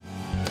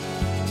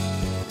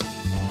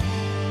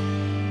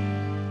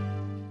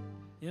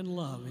in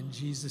love in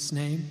Jesus'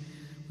 name.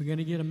 We're going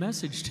to get a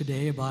message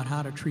today about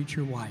how to treat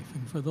your wife.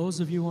 And for those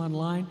of you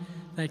online,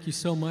 thank you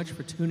so much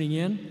for tuning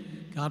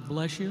in. God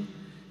bless you.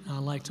 I'd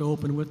like to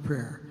open with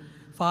prayer.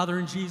 Father,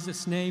 in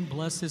Jesus' name,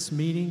 bless this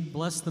meeting.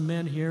 Bless the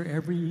men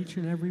here, each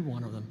and every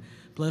one of them.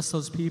 Bless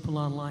those people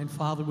online,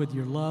 Father, with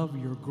your love,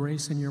 your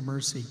grace, and your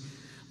mercy.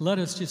 Let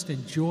us just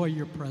enjoy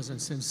your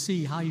presence and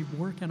see how you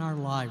work in our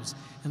lives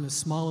in the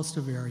smallest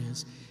of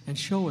areas, and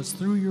show us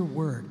through your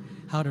word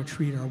how to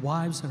treat our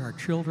wives and our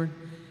children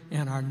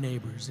and our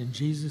neighbors. In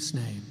Jesus'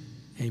 name,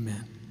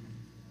 amen.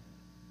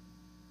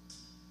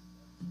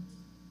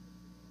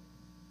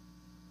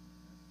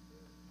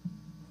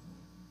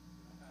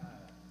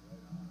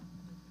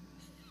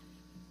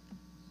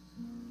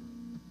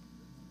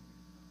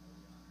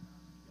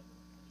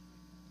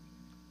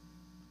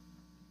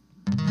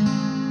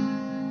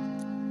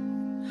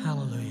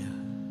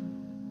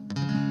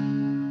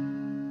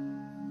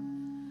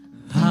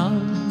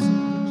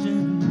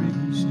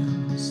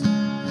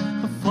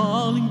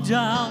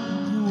 Down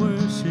to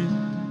worship,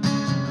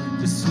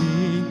 to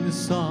sing the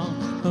song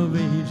of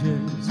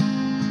ages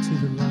to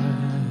the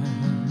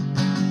Lamb.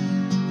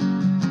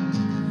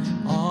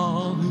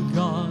 All who've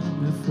gone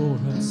before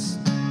us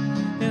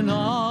and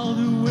all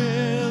who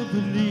will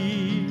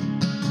believe,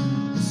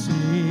 to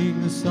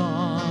sing the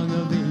song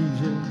of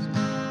ages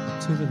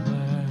to the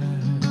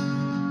Lamb.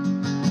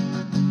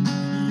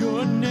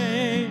 Your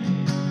name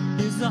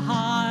is the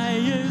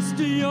highest,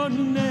 your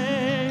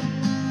name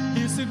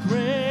is the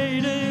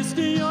greatest,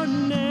 your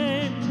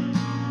name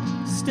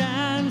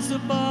stands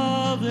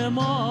above them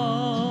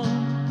all.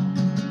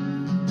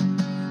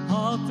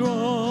 All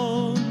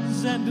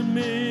thrones and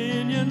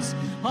dominions,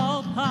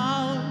 all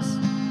powers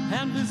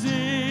and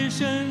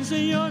positions,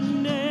 your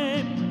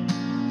name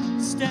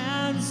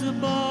stands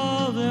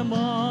above them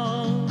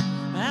all.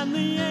 And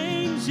the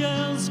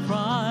angels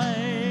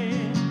cry,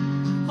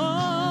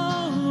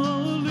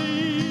 holy,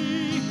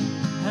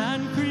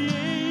 and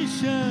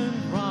creation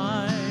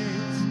cries,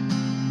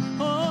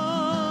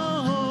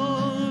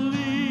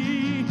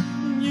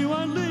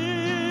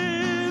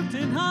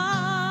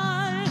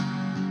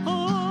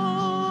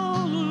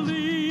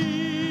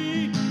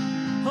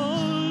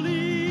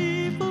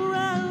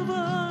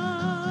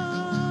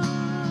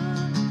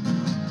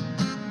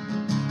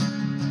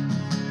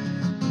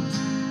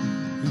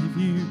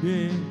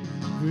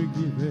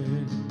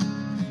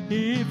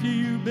 if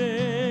you've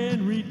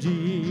been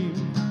redeemed,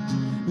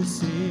 we'll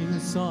sing a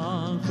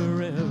song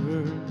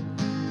forever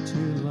to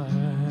the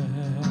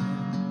Lamb.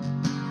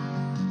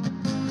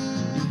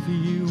 If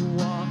you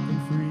walk in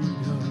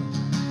freedom,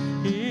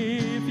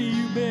 if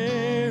you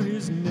bear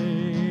his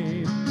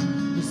name,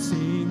 we'll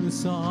sing the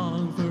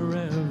song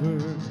forever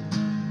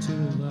to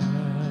the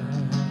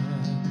Lamb.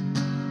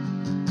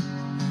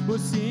 We'll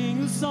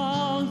sing the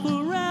song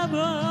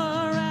forever.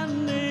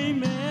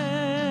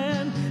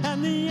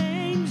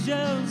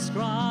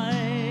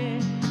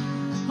 Cry,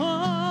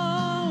 holy,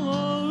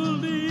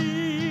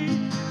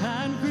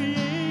 and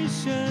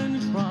creation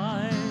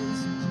cries,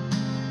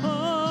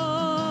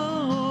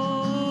 holy,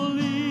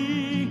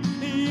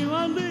 you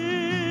are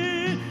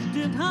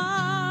lifted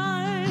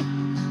high,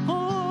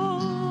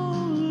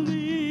 holy,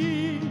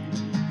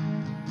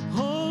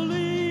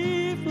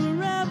 holy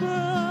forever.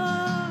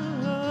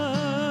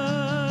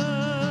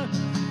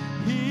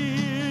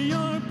 Hear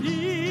your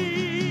people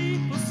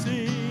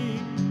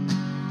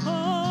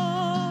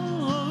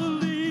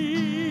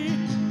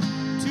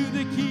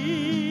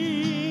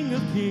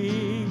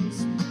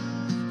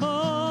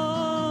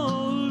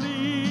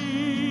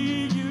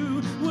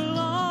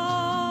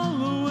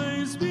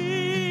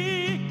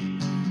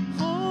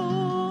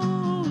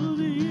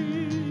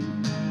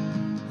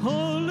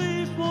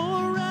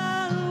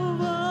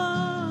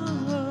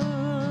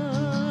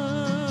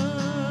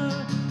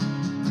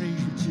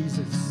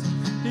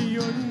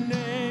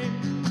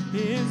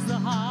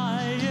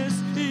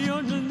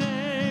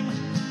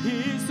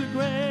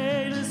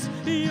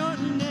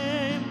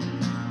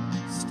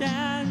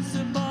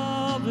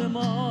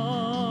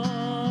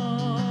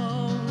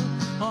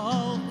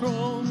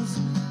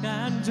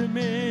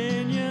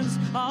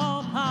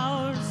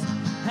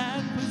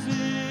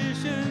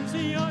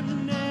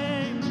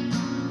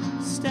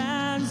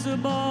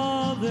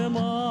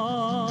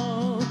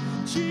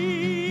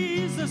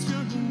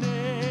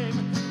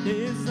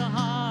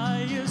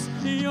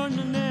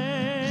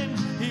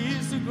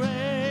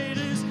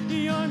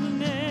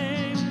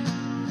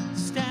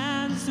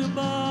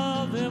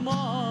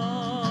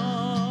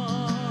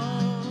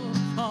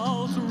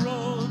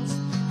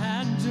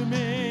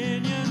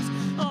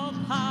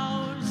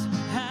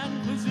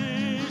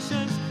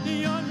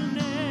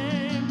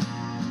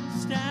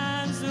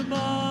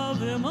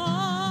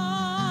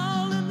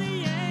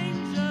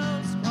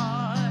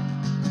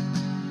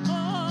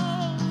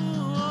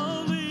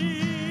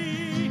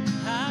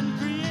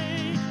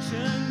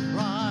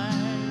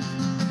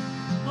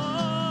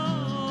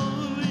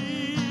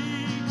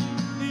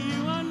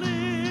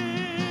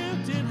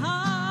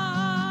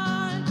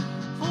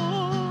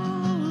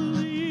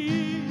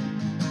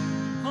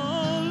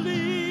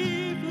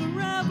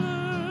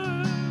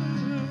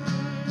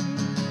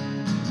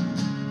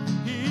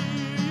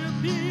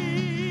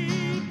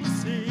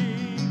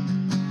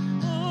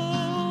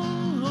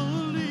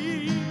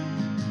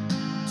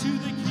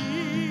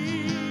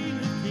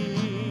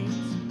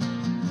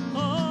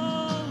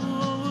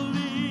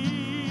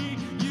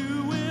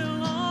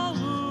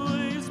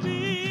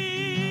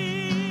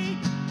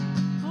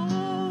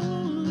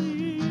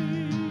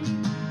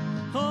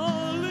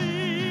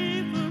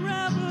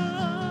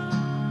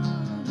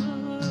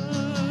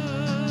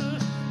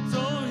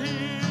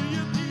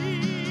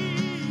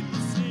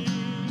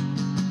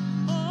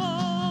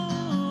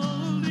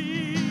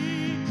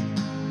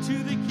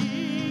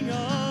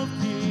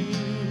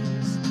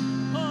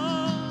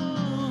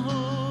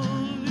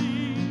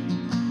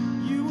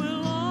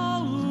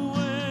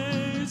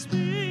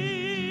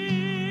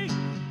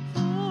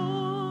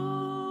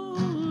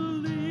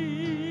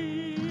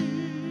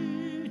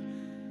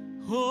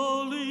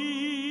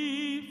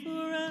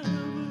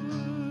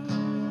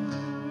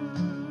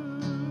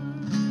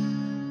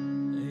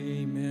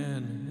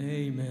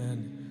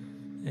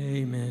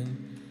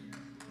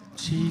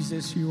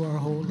Jesus, you are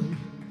holy.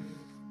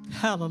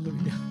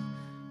 Hallelujah.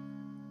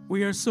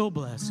 We are so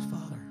blessed,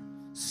 Father,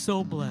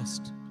 so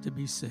blessed to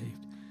be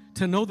saved,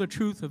 to know the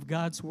truth of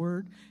God's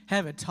word,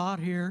 have it taught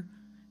here,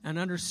 and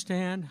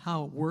understand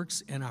how it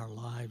works in our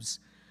lives.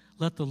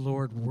 Let the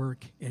Lord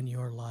work in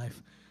your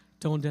life.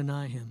 Don't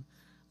deny him.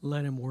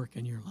 Let him work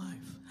in your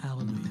life.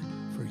 Hallelujah.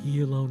 For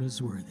he alone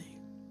is worthy.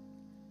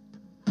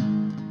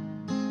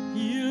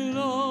 He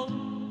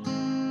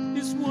alone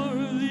is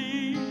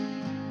worthy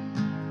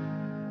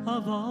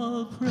of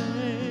all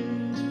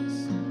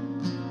praise.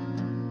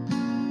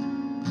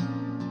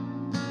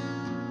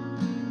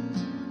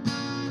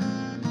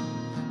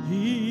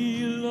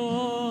 He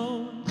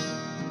alone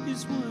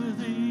is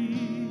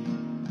worthy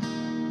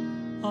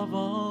of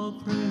all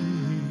praise.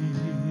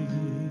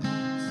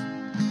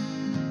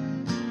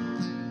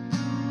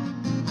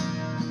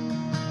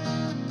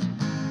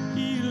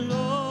 He alone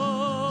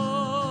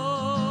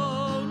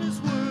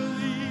is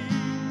worthy.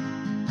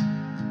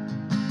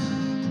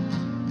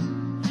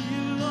 He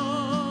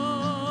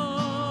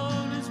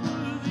alone is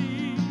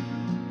worthy.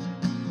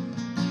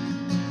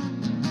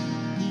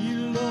 He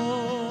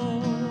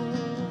alone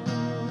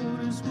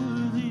is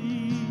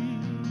worthy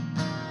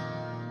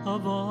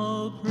of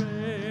all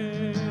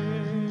praise.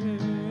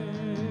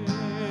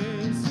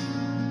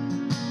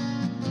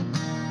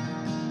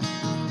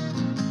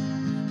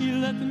 He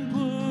let them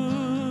put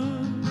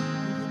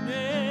the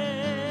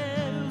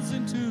nails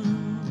into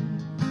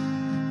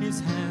his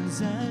hands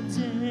that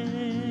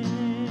day.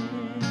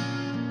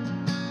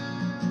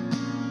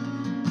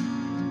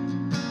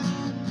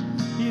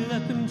 He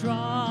let them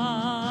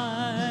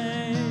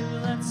drive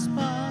that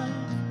spike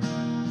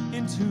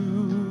into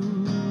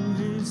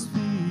his feet.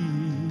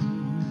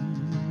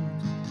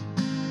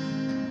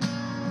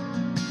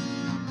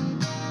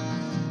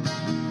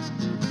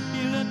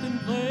 He let them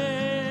place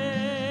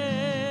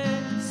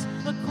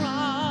a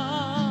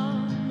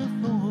crown of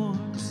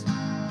thorns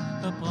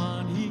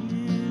upon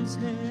his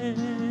head,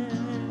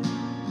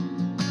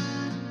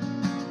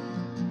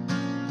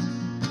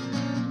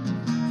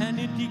 and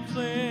it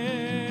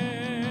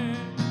declared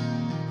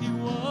he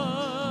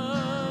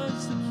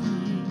was the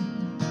King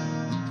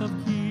of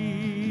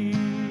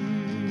Kings.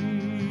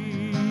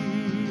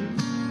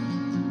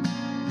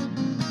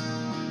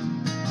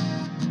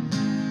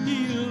 He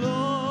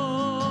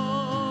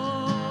alone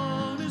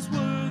is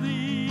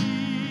worthy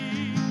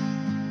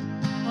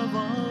of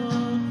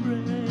all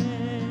praise.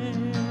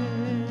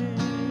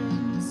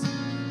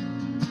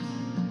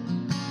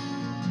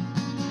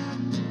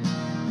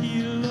 He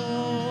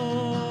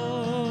alone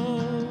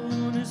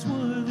is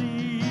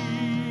worthy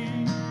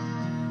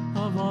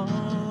of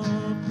all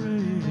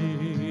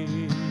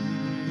praise.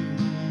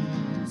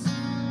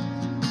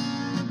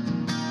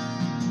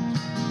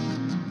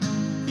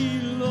 He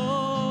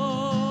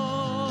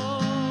alone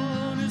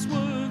is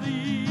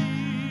worthy.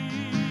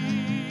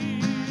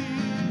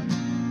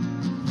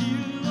 He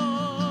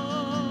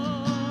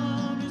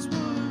alone is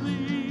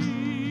worthy.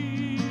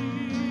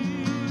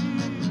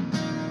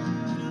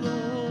 He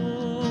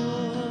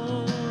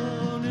alone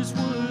is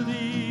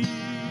worthy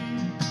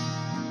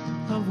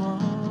of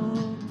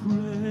all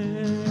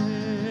praise.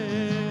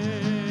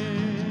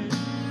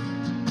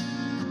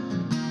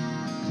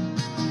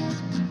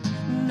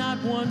 Not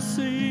one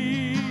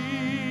single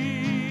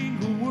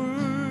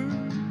word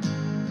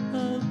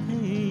of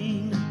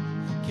pain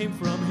came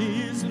from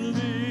his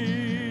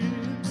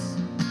lips.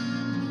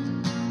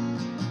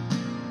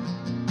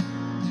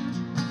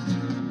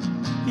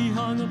 He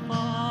hung upon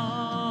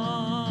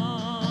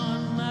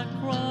that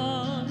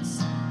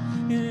cross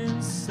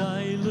in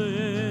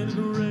silent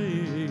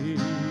grace.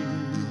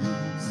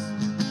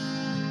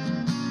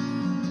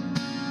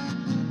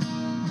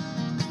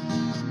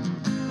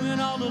 When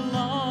all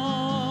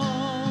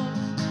along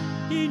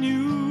he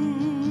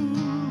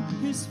knew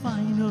his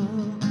final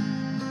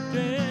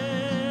destiny,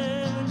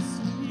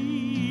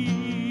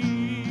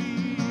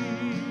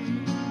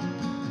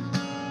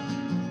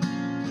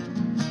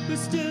 but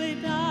still he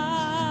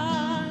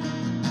died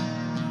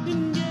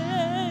and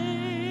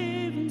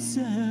gave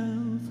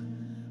himself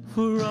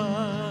for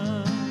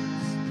us.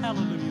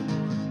 Hallelujah,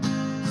 Lord.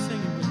 Sing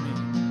it with me.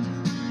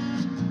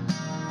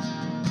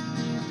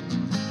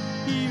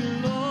 He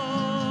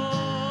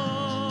alone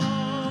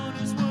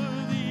is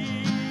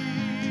worthy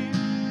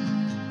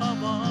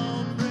of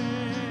all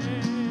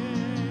praise.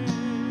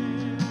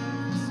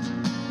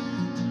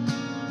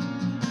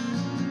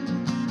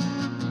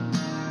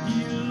 He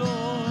alone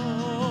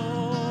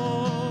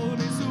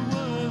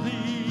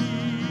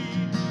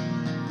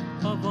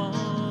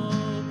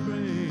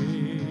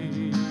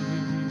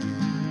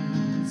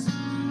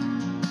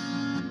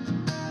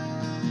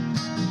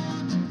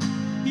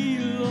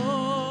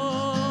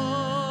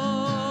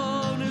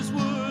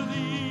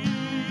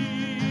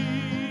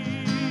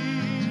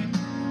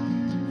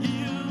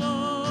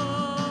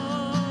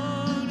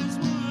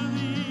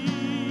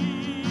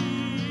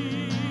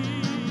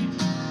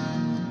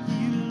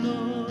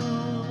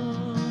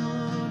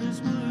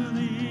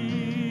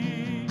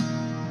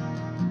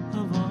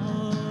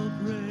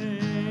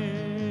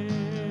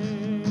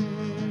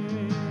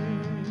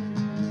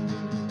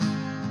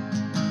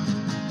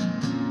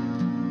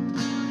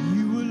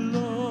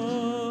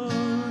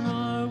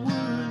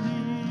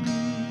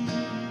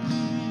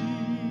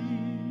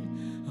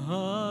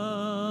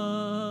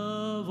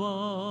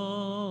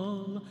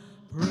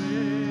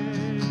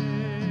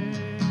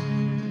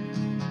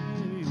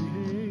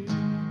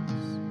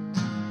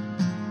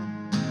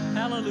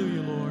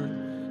Hallelujah,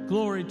 Lord.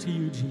 Glory to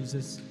you,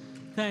 Jesus.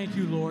 Thank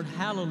you, Lord.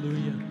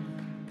 Hallelujah.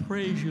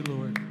 Praise you,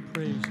 Lord.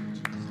 Praise you,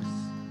 Jesus.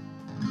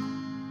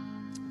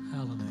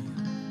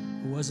 Hallelujah.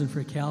 If it wasn't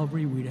for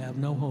Calvary, we'd have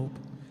no hope.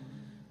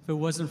 If it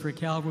wasn't for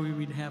Calvary,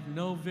 we'd have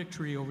no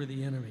victory over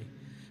the enemy.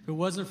 If it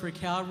wasn't for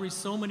Calvary,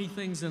 so many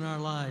things in our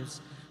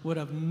lives would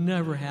have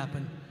never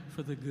happened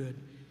for the good.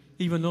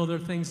 Even though there are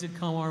things that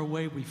come our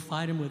way, we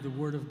fight them with the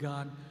Word of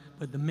God.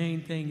 But the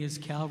main thing is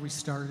Calvary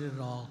started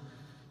it all.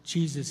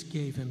 Jesus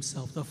gave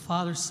himself. The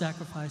Father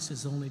sacrificed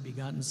his only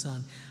begotten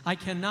Son. I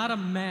cannot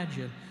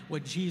imagine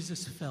what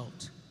Jesus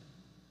felt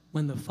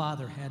when the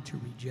Father had to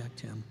reject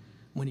him,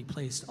 when he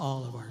placed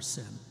all of our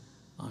sin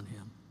on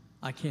him.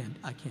 I can't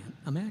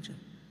imagine.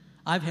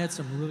 I've had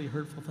some really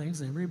hurtful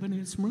things, and everybody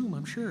in this room,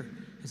 I'm sure,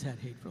 has had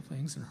hateful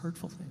things and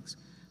hurtful things,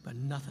 but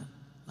nothing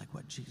like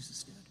what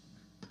Jesus did.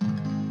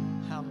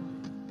 Hallelujah.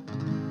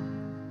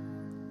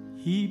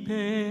 He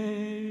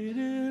paid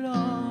it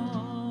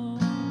all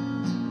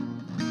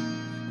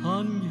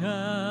on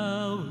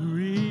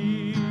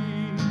Calvary.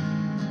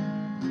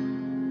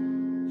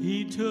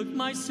 He took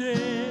my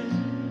sin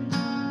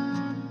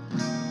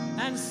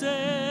and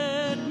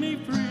set me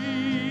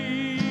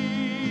free,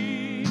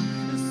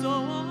 so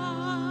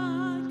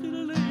I could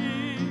live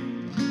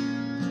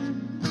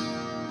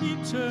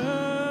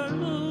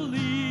eternally.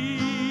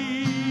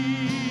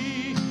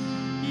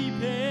 He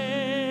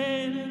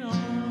paid it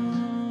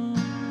all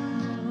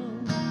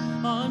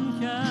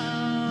on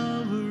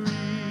Calvary.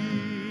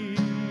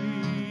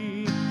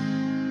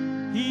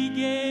 He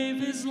gave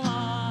his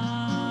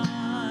life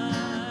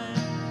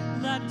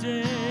that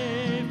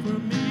day for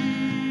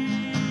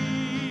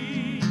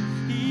me.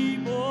 He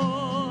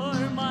bore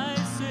my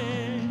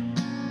sin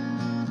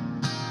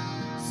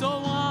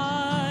so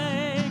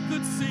I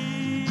could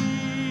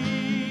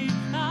see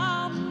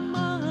how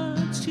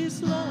much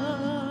his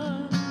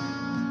love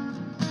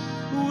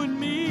would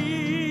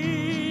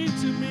mean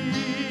to me.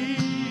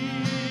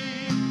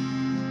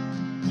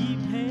 He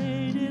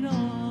paid it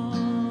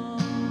all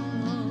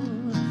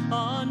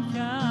on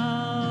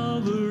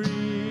Calvary.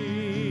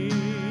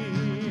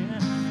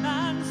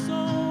 And so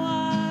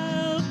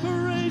I'll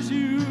praise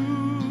you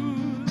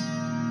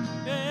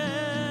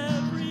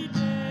every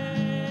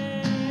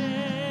day.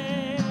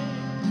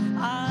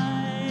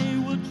 I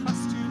will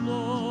trust you,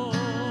 Lord,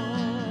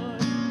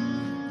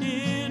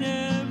 in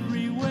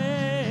every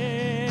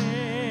way.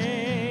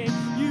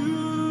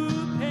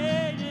 You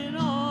paid it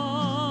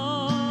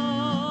all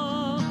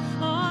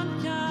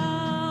on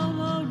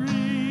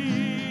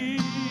Calvary.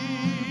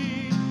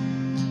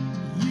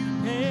 You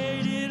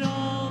paid it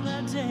all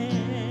that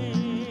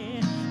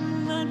day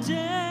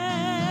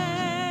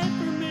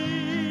for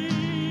me,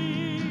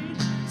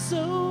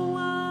 so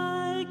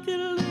I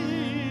could live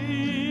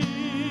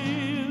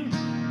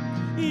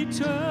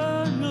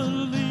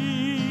eternally.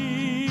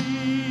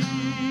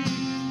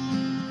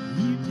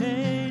 He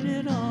paid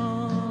it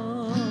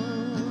all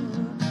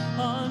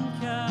on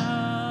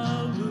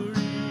Calvary.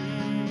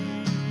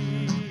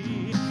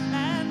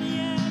 And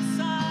yes,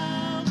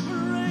 I'll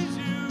praise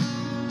you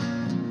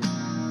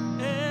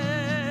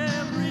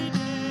every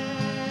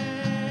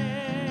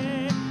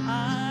day.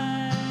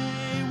 I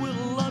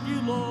will love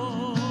you,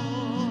 Lord,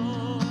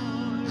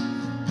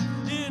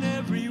 in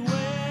every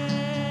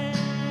way.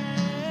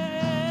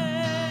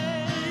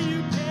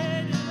 You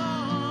paid it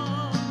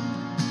all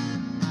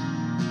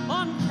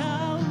on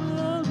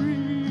Calvary.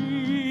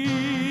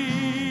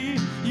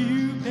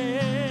 You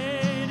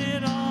paid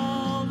it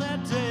all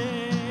that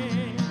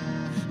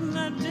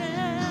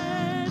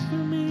day for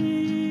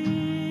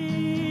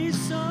me,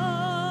 so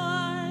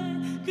I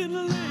could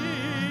live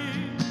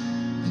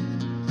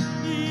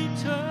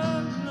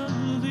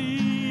eternally.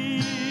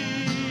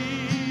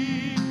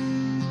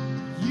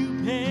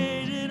 You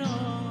paid it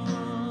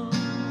all.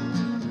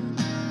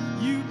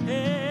 You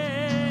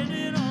paid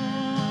it all.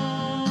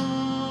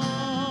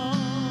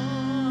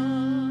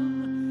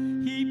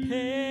 He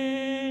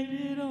paid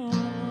it all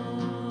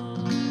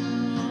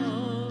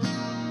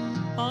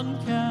on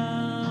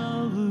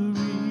Calvary.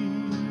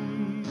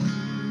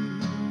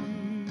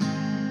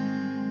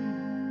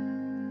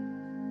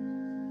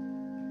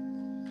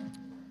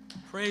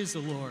 Praise the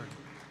Lord.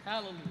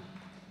 Hallelujah.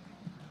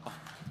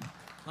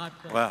 My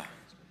pleasure. Wow.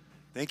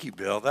 Thank you,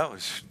 Bill.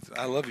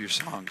 I love your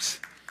songs.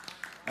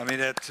 I mean,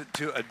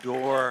 to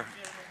adore.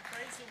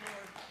 Praise the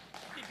Lord.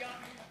 He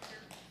got me here.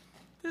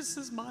 This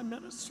is my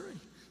ministry.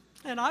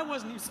 And I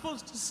wasn't even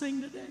supposed to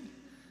sing today.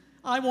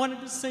 I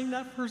wanted to sing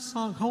that first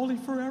song, Holy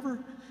Forever.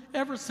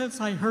 Ever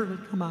since I heard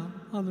it come out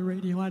on the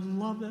radio, I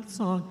love that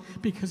song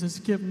because it's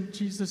given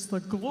Jesus the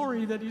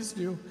glory that he's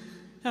due.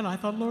 And I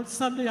thought, Lord,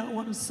 someday I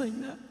want to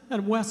sing that.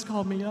 And Wes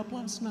called me up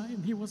last night,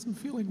 and he wasn't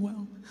feeling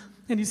well.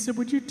 And he said,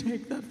 would you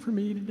take that for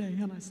me today?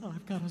 And I said,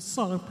 I've got a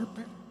song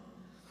prepared.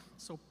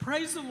 So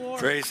praise the Lord.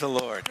 Praise the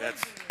Lord.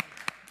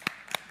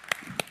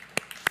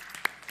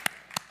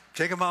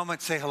 Take a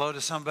moment, say hello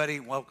to somebody,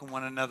 welcome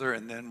one another,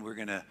 and then we're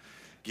going to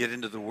get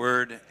into the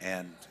Word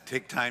and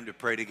take time to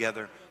pray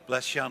together.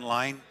 Bless you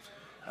online.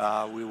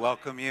 We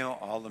welcome you,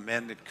 all the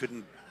men that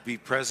couldn't be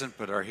present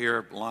but are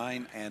here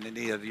online, and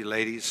any of you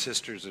ladies,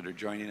 sisters that are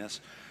joining us,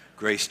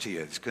 grace to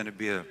you. It's going to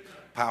be a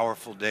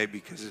powerful day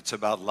because it's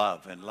about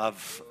love, and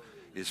love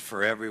is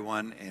for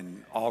everyone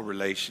in all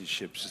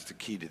relationships. Is the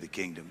key to the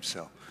kingdom.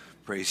 So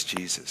praise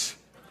Jesus.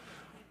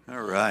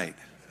 All right.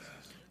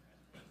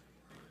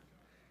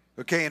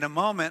 Okay, in a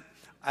moment,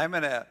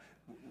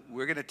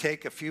 we're going to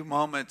take a few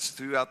moments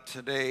throughout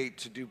today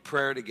to do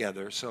prayer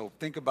together. So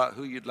think about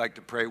who you'd like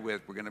to pray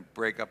with. We're going to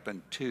break up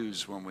in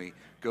twos when we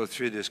go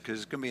through this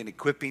because it's going to be an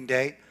equipping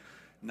day,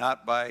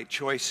 not by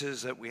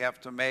choices that we have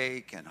to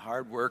make and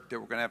hard work that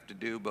we're going to have to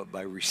do, but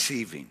by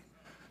receiving.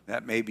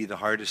 That may be the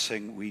hardest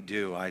thing we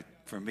do.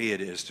 For me,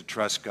 it is to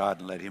trust God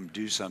and let him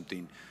do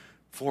something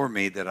for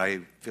me that I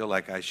feel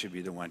like I should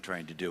be the one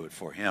trying to do it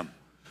for him.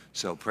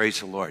 So praise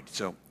the Lord.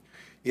 So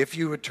if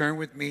you would turn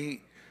with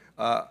me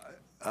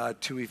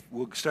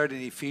we'll start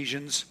in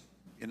Ephesians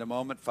in a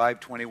moment,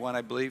 5:21,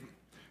 I believe,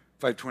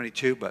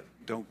 5:22, but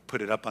don't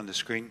put it up on the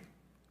screen.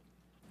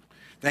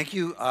 Thank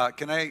you. A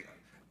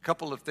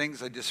couple of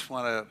things I just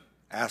want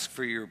to ask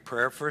for your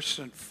prayer. First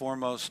and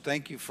foremost,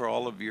 thank you for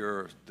all of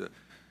the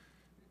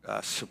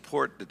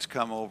support that's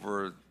come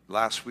over.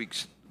 Last week,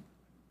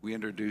 we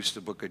introduced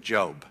the book of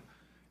Job,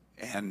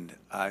 and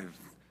I've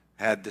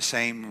had the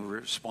same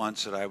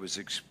response that I was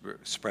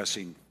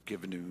expressing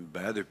given to me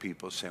by other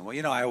people, saying,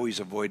 well, I always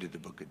avoided the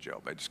book of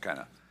Job. I just kind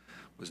of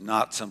was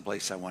not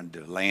someplace I wanted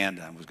to land,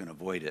 and I was going to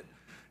avoid it,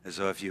 as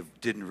though if you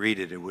didn't read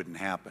it, it wouldn't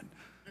happen.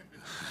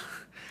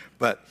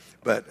 But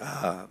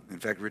in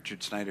fact,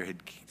 Richard Snyder had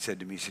said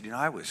to me, he said,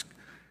 I was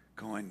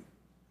going,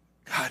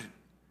 God,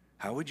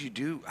 how would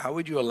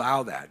you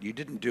allow that? You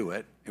didn't do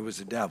it. It was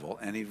the devil.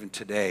 And even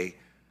today,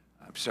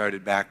 I've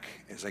started back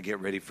as I get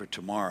ready for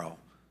tomorrow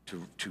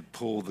to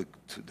pull the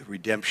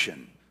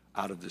redemption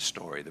out of the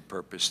story, the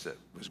purpose that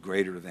was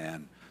greater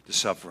than the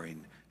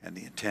suffering and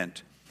the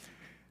intent.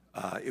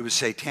 It was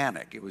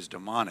satanic. It was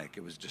demonic.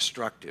 It was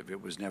destructive.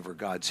 It was never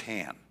God's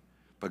hand.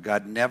 But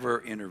God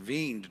never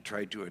intervened to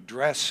try to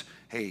address,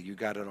 hey, you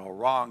got it all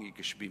wrong. You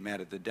should be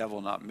mad at the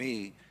devil, not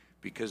me,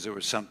 because there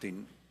was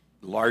something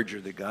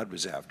larger that God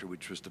was after,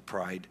 which was the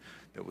pride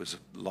that was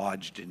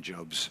lodged in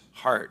Job's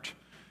heart.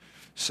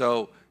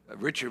 So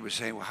Richard was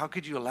saying, well, how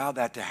could you allow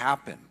that to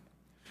happen?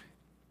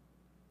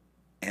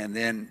 And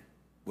then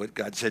what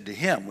God said to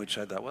him, which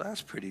I thought, well,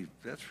 that's pretty.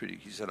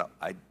 He said,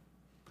 I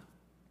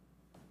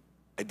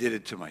did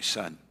it to my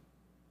son.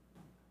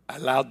 I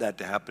allowed that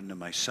to happen to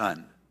my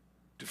son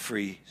to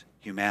free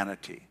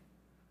humanity.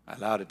 I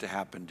allowed it to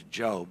happen to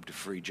Job to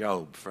free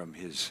Job from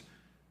his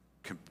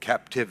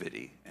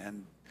captivity.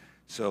 And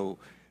so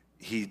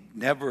he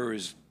never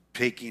is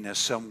taking us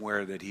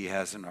somewhere that he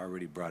hasn't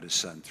already brought his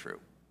son through.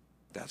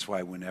 That's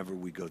why whenever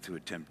we go through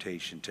a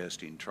temptation,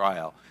 testing,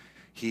 trial,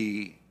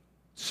 he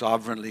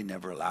sovereignly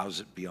never allows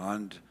it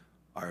beyond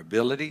our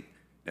ability,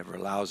 never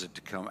allows it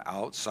to come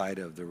outside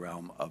of the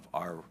realm of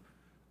our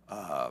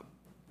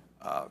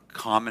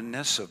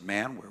commonness of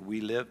man, where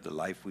we live, the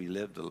life we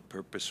live, the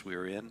purpose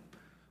we're in.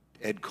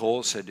 Ed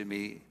Cole said to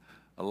me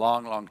a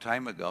long, long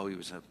time ago, he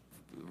was a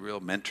real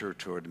mentor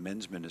toward the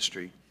men's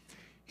ministry.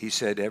 He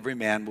said, every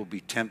man will be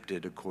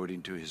tempted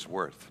according to his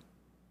worth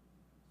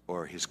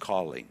or his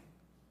calling.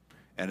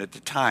 And at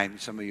the time,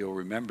 some of you will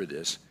remember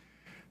this,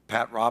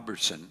 Pat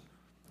Robertson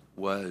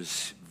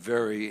was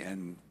very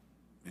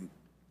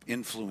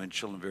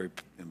influential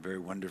and very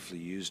wonderfully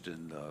used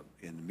in the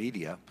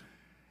media.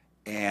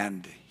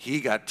 And he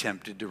got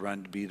tempted to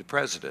run to be the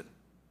president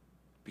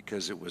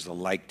because it was a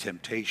like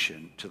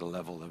temptation to the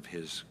level of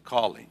his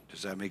calling.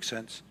 Does that make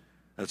sense?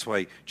 That's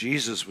why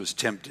Jesus was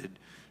tempted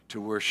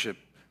to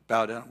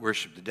bow down,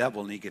 worship the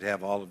devil, and he could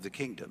have all of the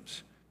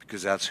kingdoms,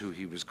 because that's who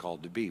he was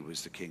called to be,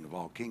 was the king of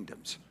all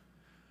kingdoms.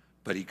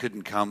 But he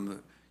couldn't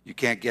come. You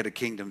can't get a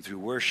kingdom through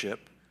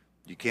worship.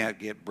 You can't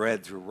get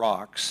bread through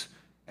rocks.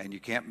 And you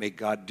can't make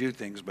God do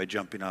things by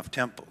jumping off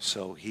temples.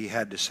 So he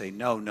had to say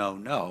no, no,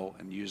 no,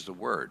 and use the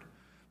word.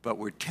 But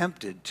we're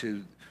tempted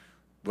to,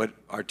 what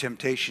our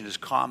temptation is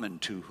common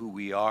to who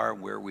we are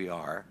and where we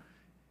are.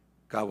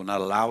 God will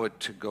not allow it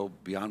to go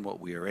beyond what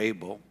we are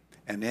able.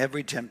 And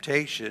every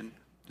temptation,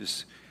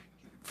 this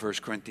 1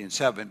 Corinthians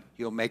 7,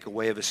 he'll make a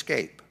way of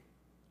escape.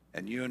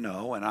 And you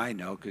know, and I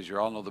know, because you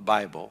all know the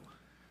Bible,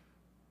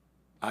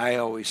 I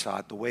always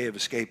thought the way of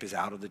escape is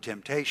out of the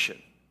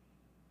temptation.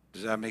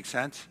 Does that make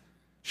sense?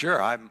 Sure,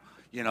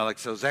 like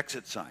those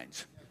exit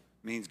signs.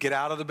 Means get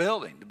out of the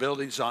building. The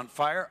building's on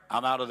fire,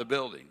 I'm out of the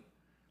building.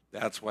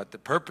 That's what the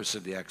purpose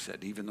of the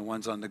exit, even the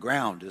ones on the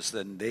ground, is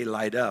then they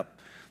light up.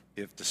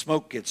 If the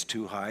smoke gets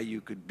too high,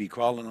 you could be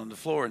crawling on the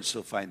floor and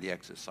still find the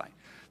exit sign.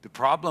 The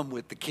problem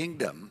with the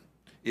kingdom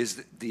is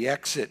that the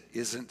exit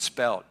isn't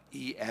spelled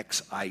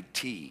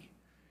E-X-I-T.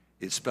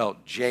 It's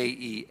spelled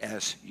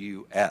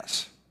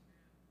J-E-S-U-S.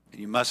 And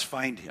you must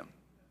find him.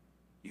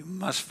 You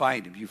must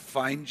find him. You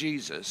find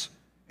Jesus,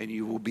 and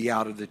you will be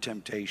out of the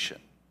temptation.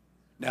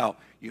 Now,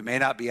 you may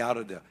not be out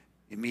of the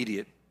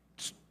immediate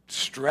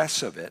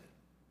stress of it,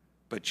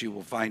 but you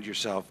will find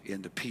yourself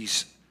in the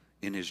peace,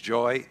 in his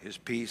joy, his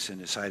peace,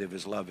 and the sight of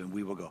his love, and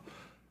we will go,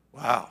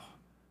 wow,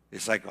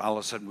 it's like all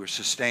of a sudden we're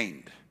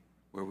sustained,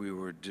 where we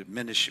were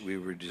diminished, we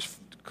were just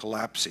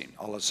collapsing.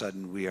 All of a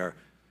sudden we are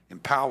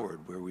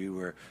empowered, where we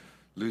were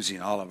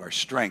losing all of our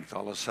strength.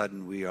 All of a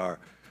sudden we are,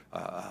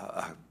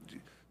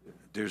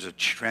 there's a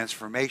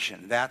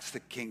transformation. That's the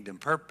kingdom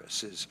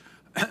purpose, is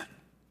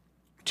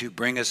to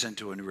bring us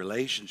into a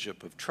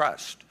relationship of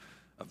trust,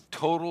 of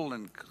total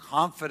and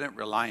confident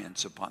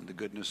reliance upon the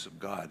goodness of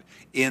God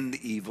in the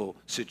evil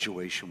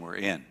situation we're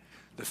in,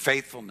 the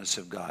faithfulness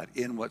of God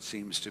in what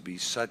seems to be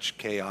such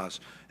chaos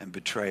and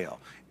betrayal,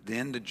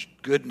 then the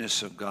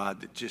goodness of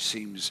God that just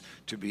seems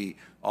to be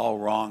all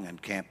wrong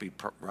and can't be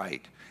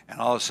right. And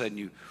all of a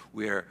sudden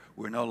we're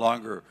no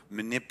longer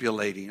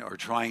manipulating or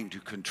trying to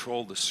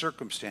control the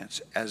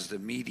circumstance as the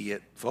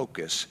immediate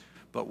focus,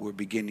 but we're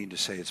beginning to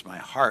say, it's my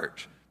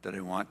heart that I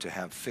want to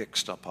have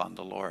fixed upon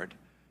the Lord,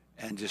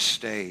 and just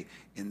stay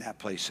in that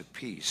place of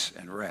peace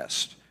and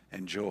rest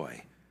and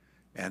joy.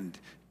 And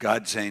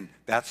God's saying,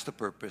 that's the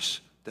purpose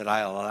that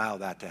I'll allow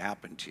that to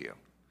happen to you.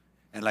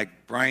 And like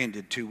Brian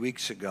did 2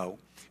 weeks ago,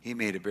 he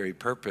made it very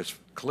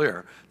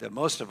clear that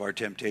most of our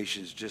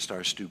temptation is just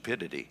our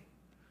stupidity.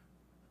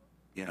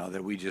 You know,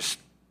 that we just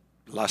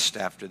lust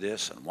after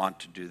this and want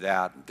to do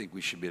that and think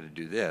we should be able to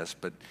do this.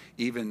 But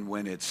even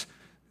when it's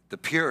the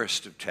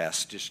purest of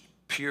tests, just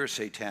pure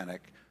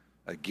satanic,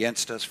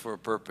 against us for a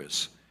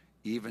purpose,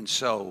 even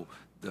so,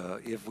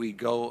 if we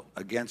go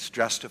against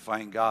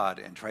justifying God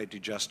and try to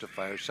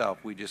justify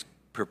ourselves, we just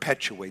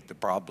perpetuate the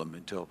problem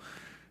until,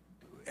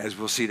 as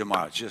we'll see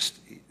tomorrow, it's just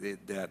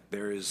that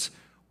there is,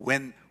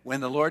 when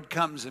the Lord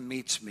comes and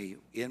meets me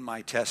in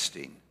my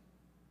testing,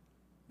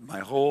 the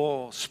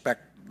whole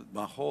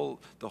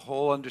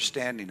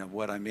understanding of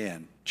what I'm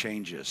in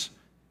changes.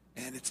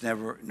 And it's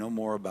no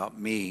more about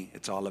me.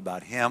 It's all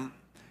about him.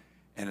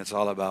 And it's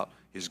all about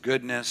his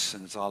goodness.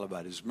 And it's all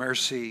about his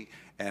mercy.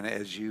 And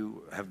as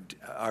you have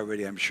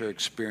already, I'm sure,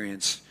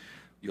 experienced,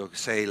 you'll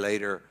say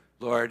later,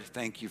 Lord,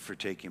 thank you for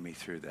taking me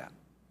through that.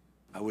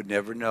 I would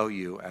never know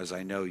you as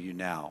I know you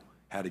now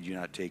had you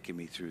not taken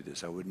me through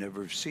this. I would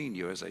never have seen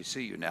you as I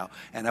see you now.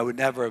 And I would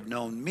never have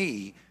known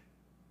me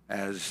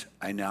as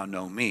I now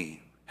know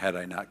me had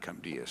I not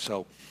come to you.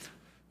 So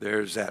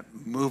there's that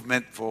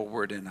movement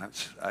forward, and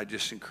I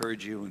just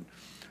encourage you, and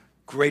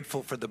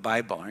grateful for the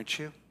Bible, aren't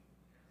you?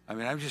 I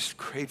mean, I'm just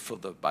grateful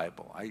for the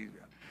Bible. I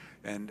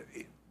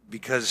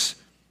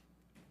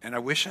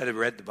wish I'd have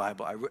read the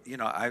Bible.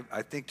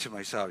 I think to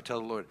myself, I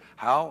tell the Lord,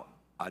 how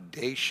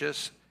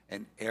audacious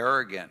and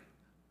arrogant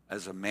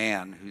as a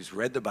man who's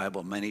read the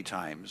Bible many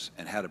times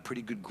and had a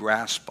pretty good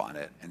grasp on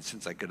it. And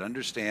since I could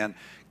understand,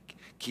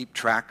 keep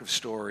track of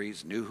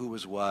stories, knew who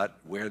was what,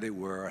 where they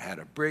were, had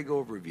a big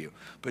overview.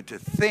 But to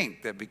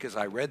think that because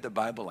I read the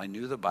Bible, I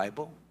knew the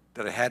Bible,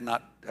 that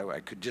I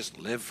could just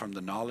live from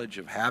the knowledge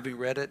of having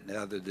read it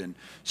rather than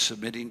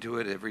submitting to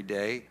it every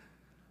day.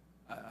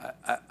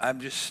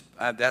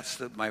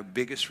 That's my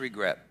biggest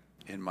regret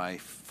in my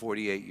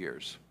 48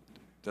 years,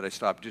 that I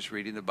stopped just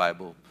reading the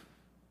Bible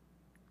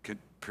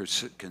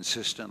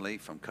consistently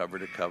from cover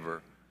to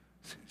cover,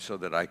 so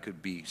that I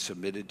could be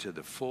submitted to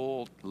the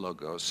full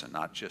Logos and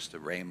not just the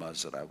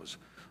rhemas that I was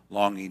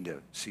longing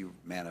to see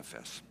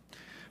manifest.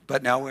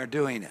 But now we're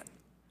doing it.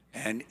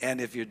 And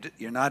if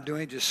you're not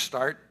doing it, just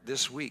start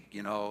this week.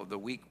 You know, the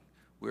week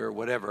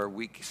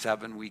week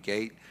 7, week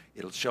 8,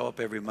 it'll show up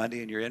every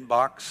Monday in your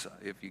inbox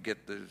if you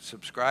get the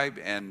subscribe,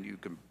 and you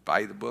can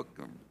buy the book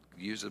or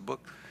use the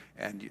book.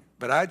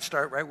 But I'd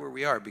start right where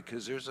we are,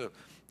 because there's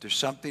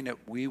something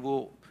that we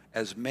will,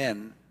 as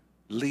men,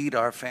 lead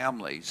our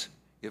families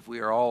if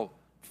we are all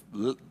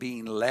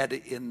being led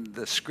in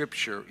the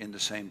Scripture in the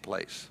same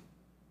place.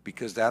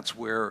 Because that's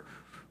where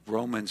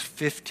Romans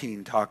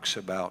 15 talks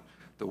about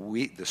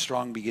the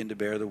strong begin to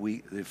bear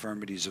the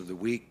infirmities of the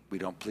weak. We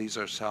don't please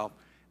ourselves.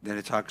 Then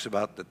it talks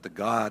about that the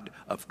God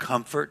of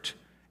comfort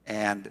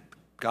and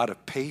God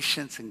of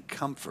patience and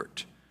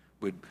comfort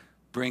would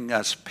bring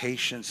us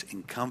patience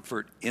and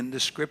comfort in the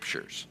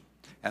Scriptures.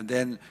 And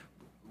then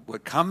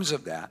what comes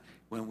of that,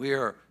 when we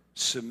are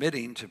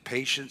submitting to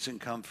patience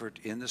and comfort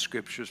in the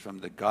Scriptures from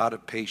the God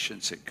of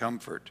patience and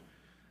comfort,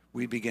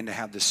 we begin to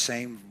have the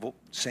same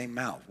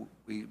mouth.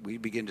 We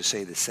begin to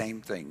say the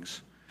same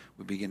things.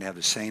 We begin to have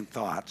the same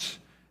thoughts,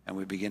 and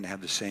we begin to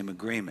have the same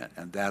agreement.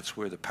 And that's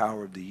where the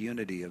power of the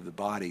unity of the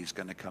body is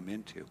going to come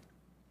into.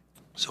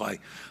 So I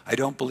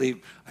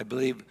believe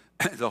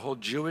the whole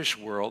Jewish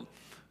world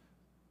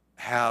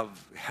have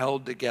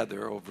held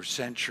together over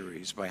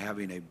centuries by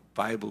having a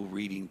Bible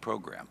reading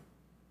program.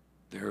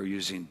 They're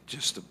using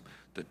just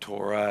the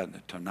Torah and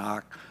the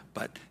Tanakh,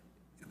 but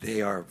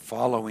they are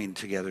following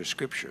together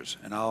Scriptures.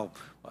 And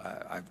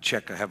I've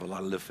checked, I have a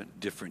lot of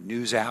different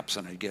news apps,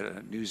 and I get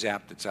a news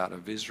app that's out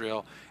of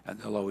Israel, and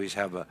they'll always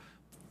have a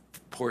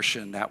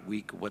portion that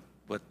week what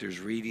there's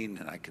reading,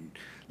 and I can,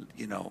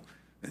 and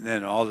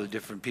then all the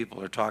different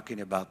people are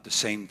talking about the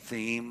same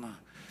theme.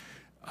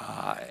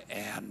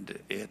 And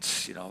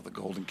it's, the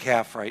golden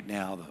calf right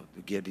now,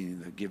 the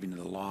giving of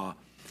the law.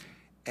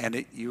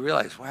 And you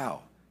realize,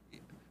 wow,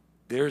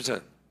 there's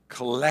a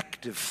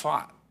collective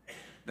thought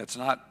That's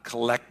not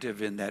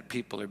collective in that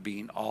people are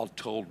being all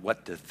told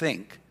what to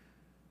think,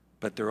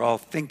 but they're all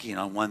thinking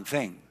on one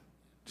thing.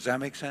 Does that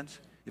make sense?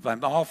 If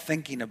I'm all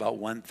thinking about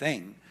one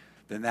thing,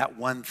 then that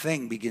one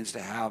thing begins to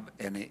have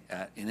an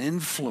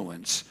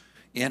influence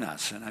in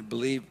us. And I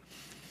believe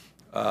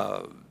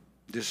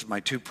this is my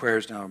two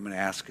prayers now I'm going to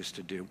ask us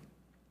to do.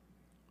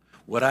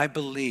 What I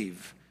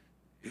believe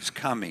is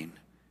coming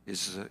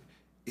is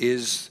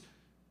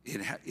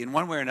in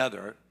one way or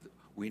another,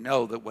 we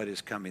know that what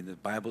is coming, the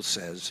Bible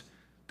says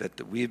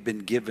that we have been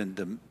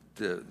given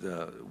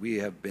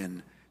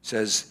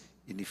says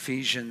in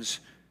Ephesians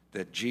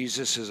that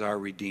Jesus is our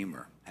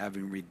Redeemer,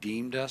 having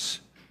redeemed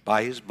us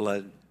by his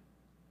blood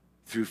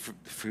through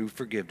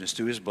forgiveness,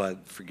 through his blood,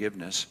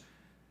 forgiveness,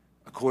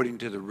 according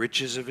to the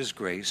riches of his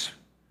grace,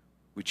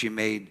 which he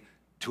made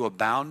to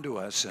abound to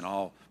us in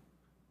all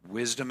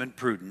wisdom and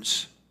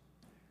prudence.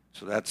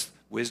 So that's,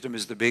 wisdom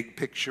is the big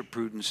picture,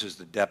 prudence is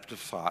the depth of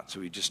thought. So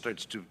he just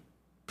starts to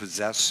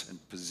possess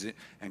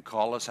and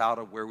call us out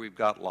of where we've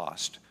got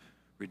lost.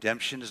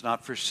 Redemption is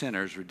not for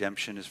sinners,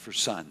 redemption is for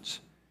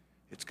sons.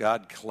 It's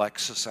God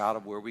collects us out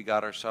of where we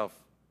got ourselves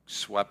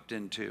swept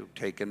into,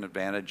 taken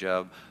advantage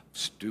of,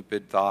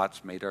 stupid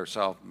thoughts, made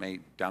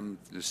dumb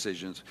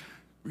decisions,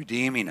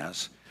 redeeming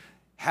us,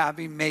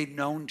 having made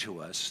known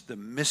to us the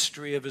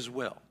mystery of his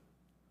will.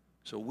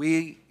 So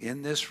we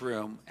in this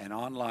room and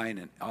online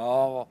and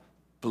all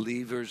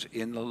believers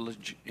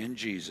in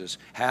Jesus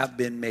have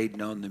been made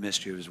known the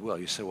mystery of his will.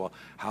 You say, well,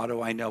 how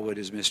do I know what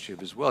is mystery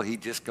of his will? He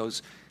just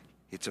goes,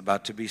 it's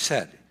about to be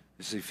said.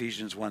 This is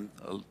Ephesians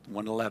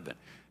 1:11.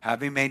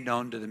 Having made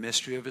known to the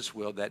mystery of his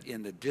will, that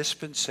in the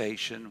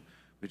dispensation,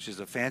 which is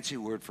a fancy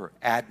word for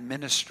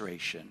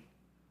administration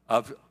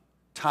of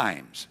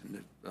times,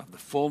 of the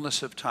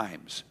fullness of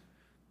times,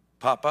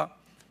 Papa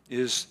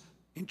is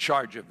in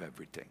charge of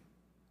everything.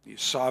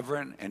 He's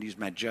sovereign and he's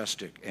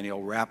majestic, and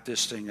he'll wrap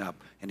this thing up,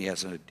 and he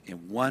has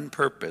in one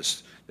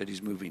purpose that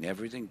he's moving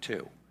everything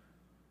to.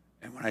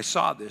 And when I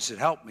saw this, it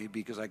helped me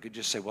because I could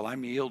just say, well,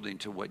 I'm yielding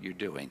to what you're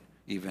doing,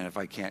 even if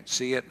I can't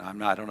see it,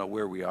 and I don't know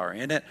where we are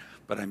in it,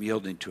 but I'm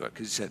yielding to it.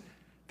 Because he said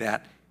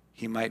that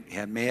he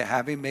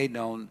having made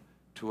known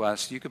to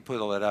us, you could put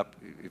it up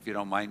if you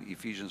don't mind,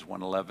 Ephesians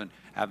 1:11,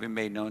 having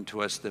made known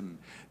to us the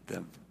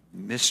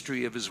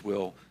mystery of his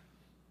will,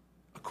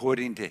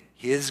 according to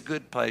his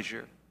good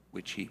pleasure,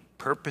 which he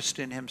purposed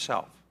in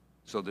himself.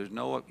 So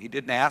he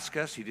didn't ask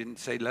us, he didn't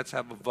say, let's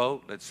have a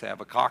vote, let's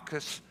have a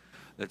caucus,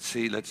 let's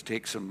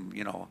take some,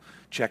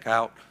 check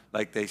out,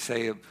 like they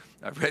say.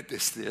 I read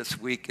this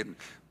week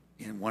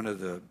in one of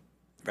the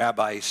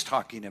rabbis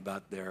talking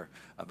about the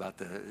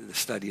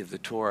study of the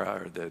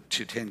Torah or the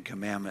 10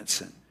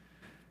 Commandments.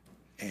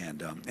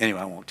 And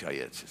anyway, I won't tell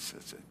you.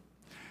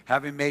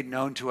 Having made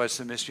known to us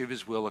the mystery of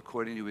his will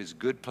according to his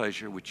good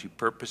pleasure, which he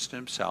purposed in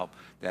himself,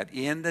 that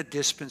in the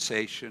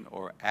dispensation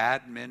or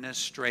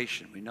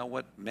administration, we know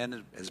what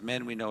as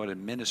men we know what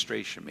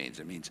administration means.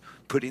 It means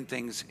putting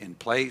things in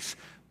place,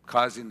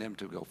 causing them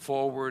to go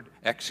forward,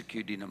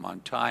 executing them on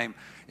time,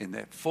 in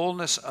the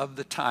fullness of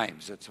the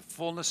times. That's the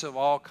fullness of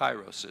all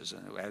kairoses.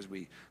 And as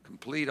we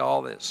complete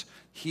all this,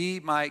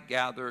 he might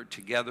gather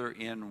together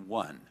in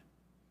one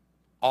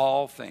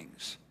all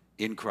things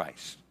in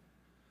Christ.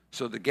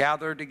 So the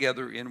gather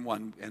together in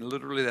one, and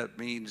literally that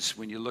means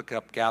when you look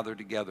up gather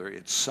together,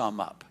 it's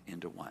sum up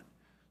into one.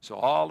 So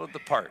all of the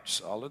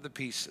parts, all of the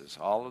pieces,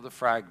 all of the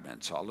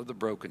fragments, all of the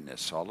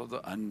brokenness, all of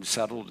the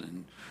unsettled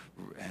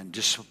and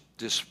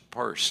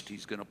dispersed,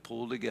 he's going to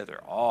pull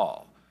together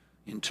all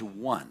into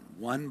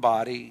one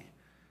body.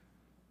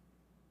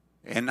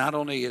 And not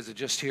only is it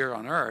just here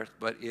on earth,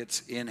 but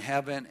it's in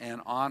heaven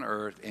and on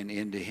earth and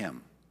into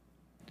him.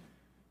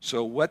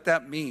 So what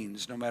that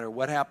means, no matter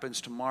what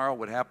happens tomorrow,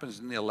 what happens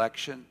in the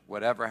election,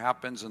 whatever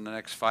happens in the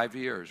next 5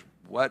 years,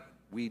 what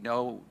we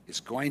know is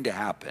going to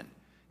happen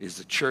is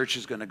the church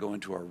is going to go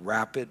into a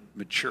rapid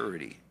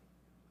maturity,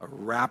 a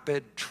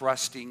rapid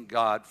trusting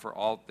God for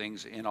all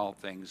things, in all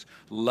things,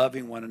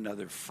 loving one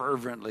another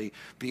fervently,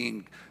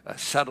 being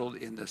settled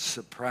in the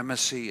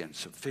supremacy and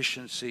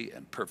sufficiency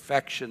and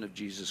perfection of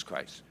Jesus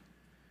Christ.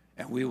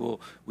 And we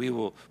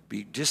will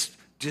be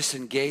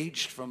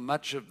disengaged from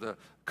much of the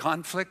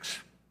conflicts.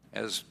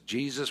 As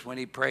Jesus, when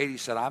he prayed, he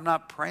said, I'm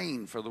not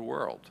praying for the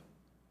world.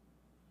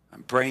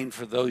 I'm praying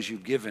for those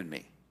you've given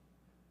me.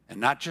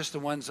 And not just the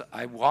ones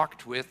I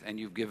walked with and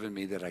you've given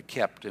me that I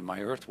kept in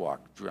my earth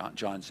walk,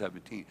 John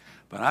 17.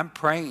 But I'm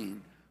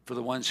praying for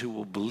the ones who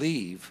will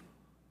believe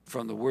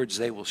from the words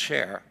they will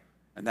share,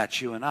 and that's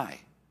you and I.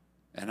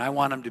 And I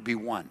want them to be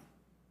one.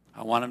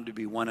 I want them to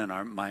be one in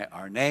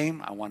our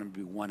name. I want them to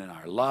be one in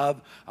our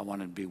love. I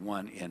want them to be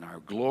one in our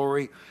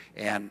glory.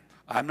 And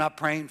I'm not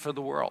praying for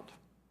the world.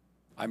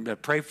 I'm going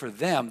to pray for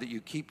them that you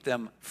keep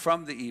them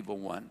from the evil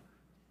one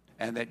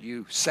and that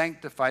you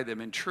sanctify them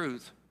in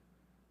truth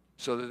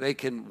so that they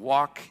can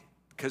walk,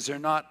 because they're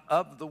not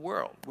of the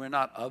world. We're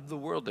not of the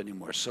world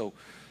anymore. So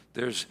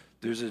there's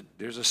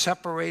a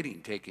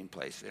separating taking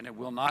place, and it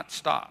will not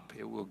stop.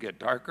 It will get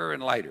darker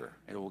and lighter.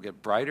 It will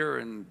get brighter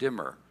and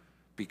dimmer,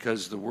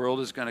 because the world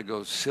is going to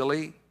go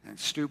silly and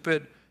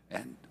stupid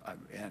and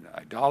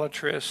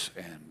idolatrous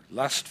and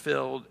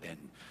lust-filled and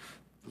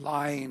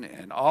lying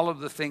and all of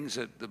the things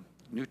that the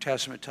New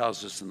Testament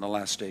tells us in the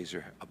last days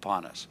are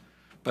upon us.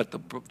 But the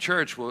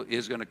church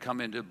is going to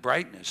come into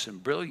brightness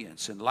and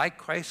brilliance and like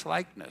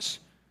Christ-likeness,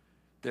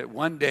 that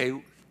one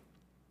day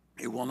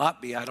it will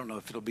not be, I don't know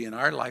if it'll be in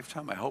our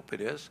lifetime, I hope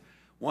it is.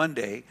 One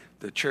day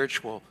the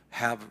church will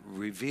have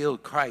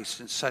revealed Christ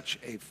in such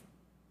a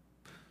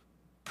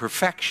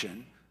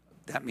perfection,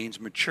 that means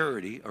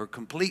maturity or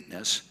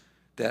completeness,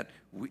 that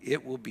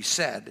it will be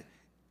said,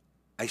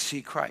 I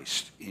see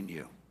Christ in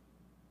you.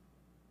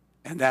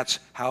 And that's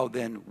how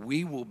then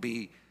we will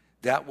be,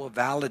 that will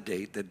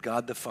validate that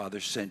God the Father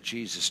sent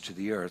Jesus to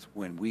the earth.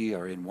 When we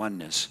are in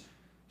oneness,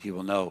 he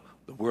will know,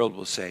 the world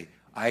will say,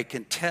 I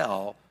can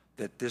tell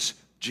that this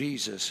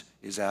Jesus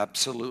is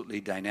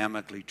absolutely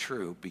dynamically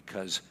true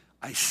because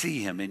I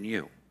see him in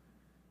you.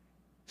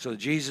 So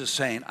Jesus is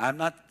saying, I'm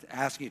not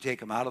asking you to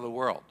take him out of the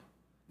world.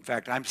 In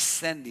fact, I'm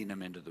sending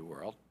him into the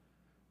world,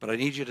 but I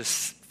need you to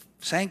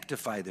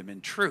sanctify them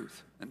in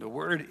truth. And the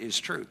word is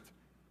truth.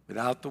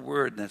 Without the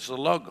word, that's the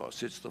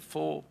logos. It's the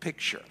full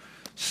picture.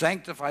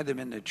 Sanctify them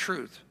in the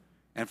truth.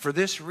 And for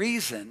this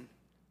reason,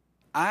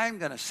 I'm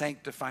going to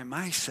sanctify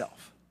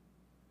myself.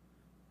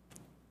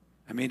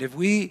 I mean, if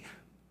we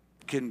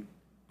can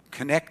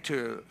connect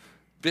to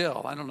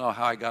Bill, I don't know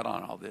how I got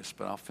on all this,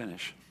 but I'll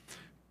finish.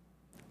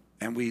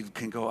 And we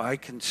can go, I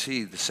can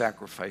see the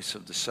sacrifice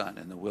of the Son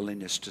and the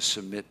willingness to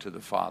submit to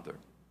the Father.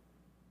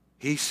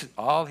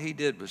 All he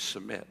did was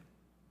submit.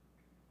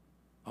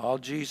 All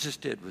Jesus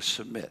did was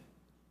submit.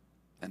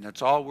 And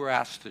that's all we're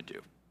asked to do.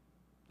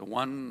 The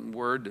one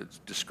word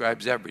that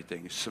describes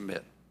everything is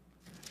submit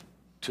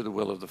to the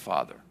will of the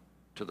Father,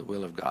 to the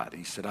will of God. And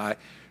he said,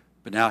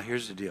 but now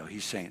here's the deal.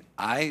 He's saying,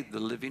 I, the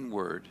living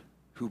Word,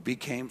 who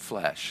became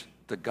flesh,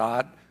 the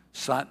God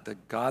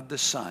the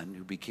Son,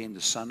 who became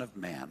the Son of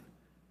Man,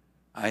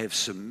 I have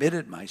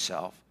submitted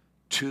myself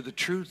to the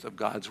truth of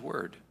God's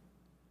Word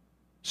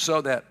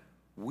so that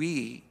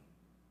we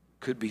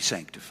could be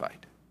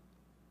sanctified.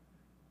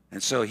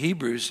 And so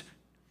Hebrews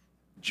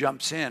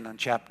jumps in on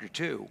chapter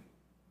 2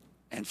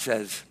 and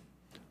says,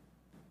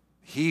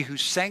 he who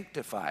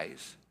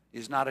sanctifies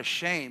is not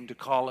ashamed to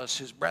call us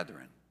his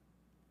brethren.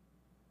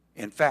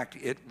 In fact,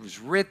 it was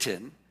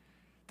written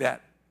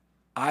that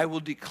I will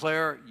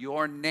declare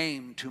your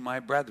name to my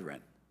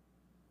brethren,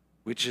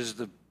 which is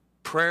the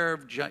prayer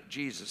of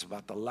Jesus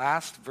about the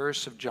last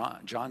verse of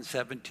John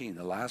 17,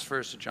 the last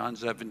verse of John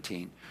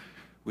 17,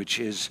 which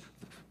is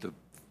the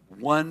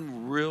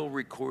one real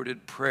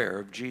recorded prayer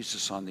of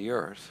Jesus on the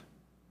earth.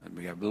 And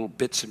we have little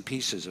bits and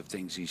pieces of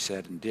things he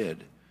said and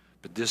did.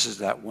 But this is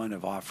that one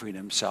of offering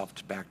himself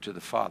back to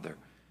the Father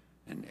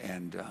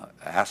and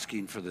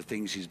asking for the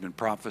things he's been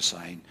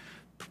prophesying,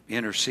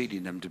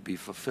 interceding them to be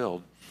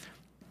fulfilled.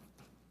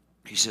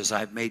 He says,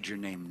 I've made your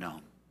name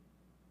known.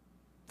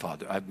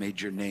 Father, I've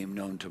made your name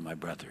known to my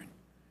brethren,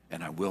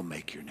 and I will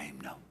make your name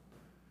known.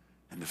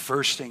 And the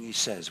first thing he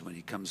says when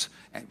he comes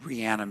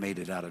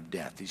reanimated out of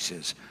death, he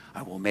says,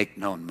 I will make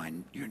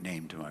known your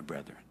name to my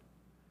brethren.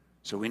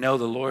 So we know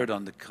the Lord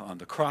on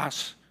the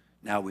cross.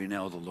 Now we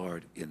know the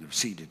Lord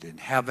seated in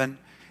heaven.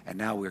 And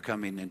now we're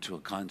coming into a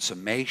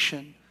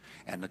consummation.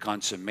 And the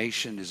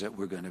consummation is that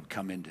we're going to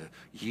come into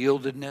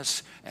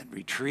yieldedness and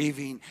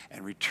retrieving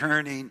and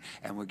returning.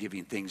 And we're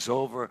giving things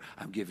over.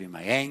 I'm giving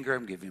my anger.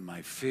 I'm giving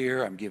my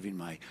fear. I'm giving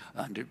my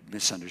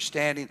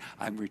misunderstanding.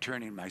 I'm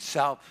returning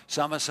myself.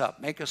 Sum us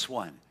up. Make us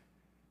one.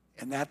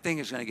 And that thing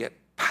is going to get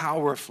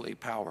powerfully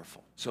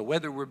powerful. So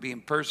whether we're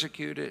being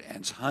persecuted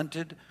and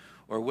hunted,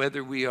 or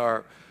whether we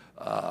are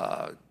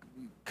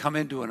come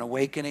into an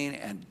awakening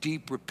and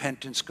deep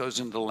repentance goes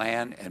into the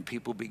land and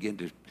people begin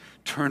to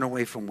turn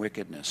away from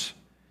wickedness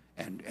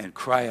and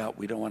cry out,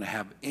 we don't want to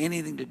have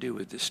anything to do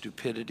with the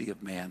stupidity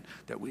of man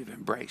that we've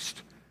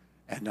embraced.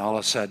 And all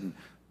of a sudden,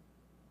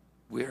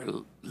 we're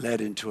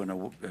led into a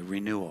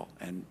renewal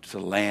and to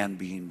land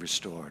being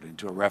restored,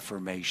 into a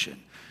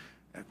reformation,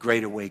 a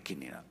great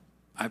awakening.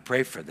 I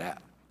pray for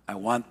that. I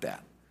want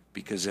that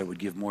because that would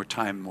give more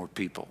time, more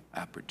people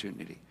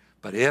opportunity.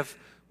 But if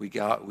we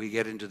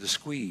get into the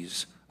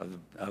squeeze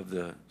of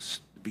the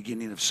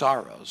beginning of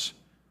sorrows,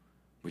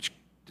 which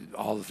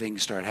all the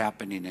things start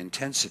happening in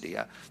intensity,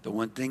 the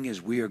one thing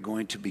is we are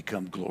going to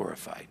become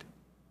glorified.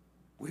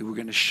 We were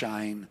going to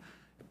shine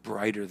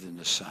brighter than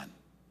the sun.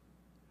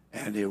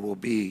 And it will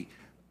be,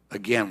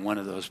 again, one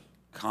of those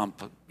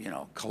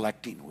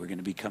collecting. We're going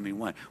to be becoming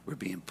one. We're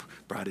being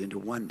brought into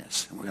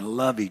oneness. And we're going to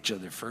love each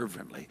other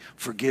fervently,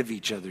 forgive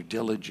each other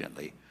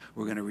diligently.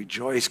 We're going to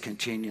rejoice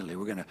continually.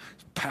 We're going to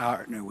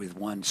partner with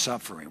one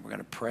suffering. We're going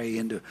to pray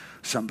into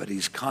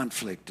somebody's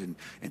conflict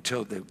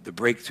until the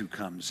breakthrough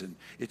comes. And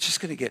it's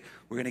just going to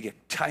we're going to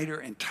get tighter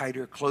and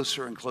tighter,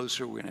 closer and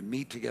closer. We're going to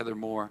meet together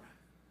more,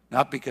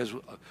 not because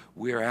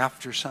we're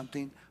after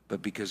something,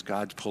 but because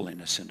God's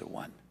pulling us into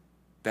one.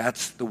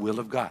 That's the will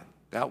of God.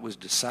 That was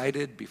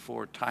decided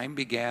before time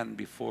began,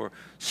 before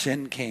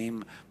sin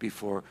came,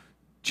 before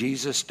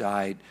Jesus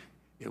died.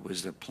 It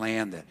was the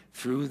plan that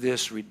through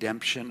this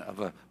redemption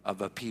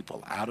of a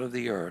people out of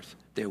the earth,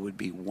 there would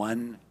be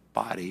one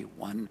body,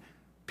 one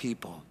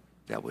people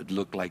that would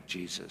look like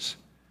Jesus.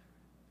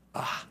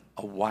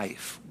 A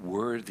wife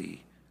worthy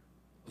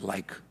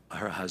like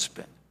her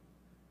husband.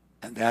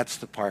 And that's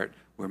the part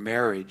where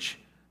marriage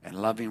and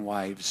loving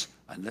wives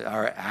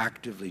are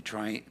actively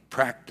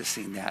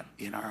practicing that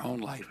in our own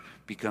life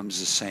becomes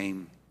the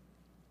same,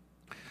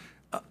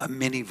 a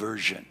mini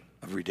version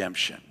of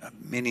redemption, a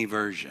mini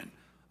version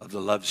of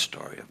the love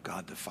story of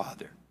God the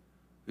Father,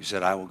 who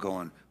said, I will go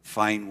and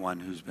find one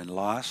who's been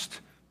lost,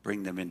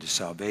 bring them into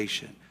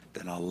salvation,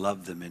 then I'll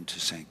love them into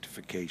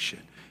sanctification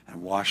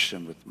and wash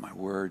them with my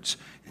words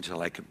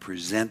until I can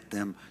present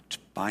them to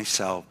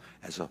myself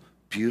as a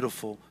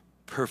beautiful,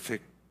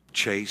 perfect,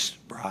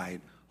 chaste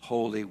bride,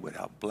 holy,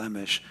 without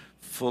blemish,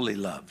 fully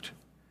loved.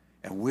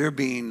 And we're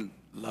being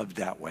loved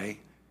that way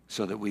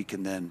so that we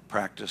can then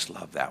practice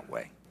love that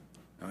way.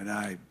 And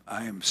I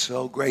am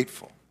so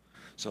grateful.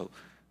 So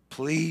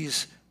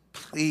please,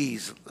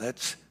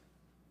 let's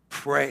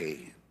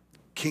pray.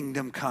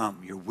 Kingdom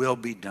come, your will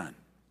be done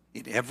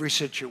in every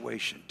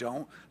situation.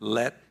 Don't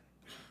let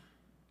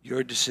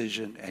your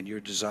decision and your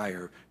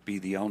desire be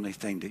the only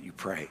thing that you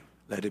pray.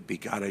 Let it be,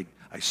 God,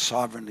 I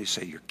sovereignly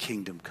say, your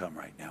kingdom come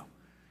right now.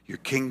 Your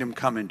kingdom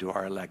come into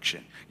our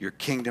election. Your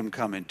kingdom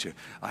come into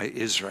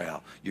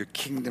Israel. Your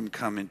kingdom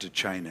come into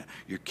China.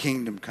 Your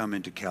kingdom come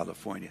into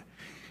California.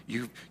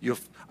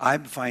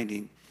 I'm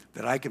finding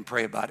that I can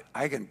pray about it.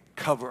 I can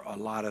cover a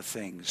lot of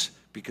things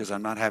because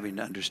I'm not having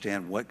to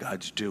understand what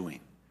God's doing.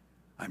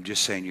 I'm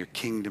just saying, your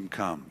kingdom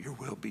come, your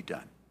will be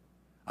done.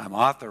 I'm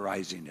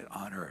authorizing it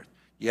on earth.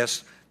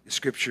 Yes, the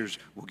scriptures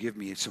will give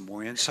me some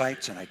more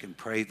insights and I can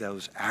pray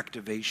those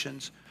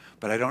activations,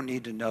 but I don't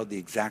need to know the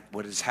exact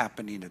what is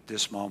happening at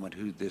this moment,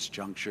 who this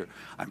juncture.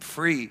 I'm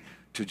free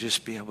to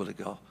just be able to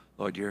go,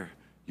 Lord, you're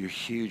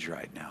huge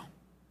right now,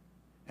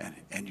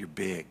 and you're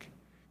big.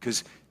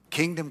 Because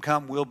kingdom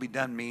come, will be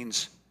done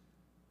means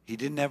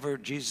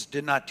Jesus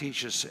did not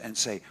teach us and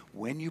say,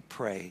 when you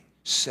pray,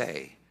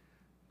 say,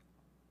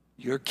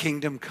 your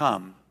kingdom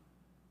come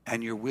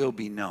and your will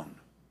be known.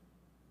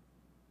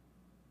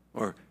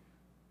 Or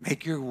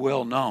make your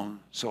will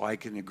known so I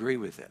can agree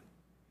with it.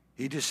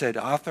 He just said,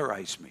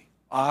 authorize me,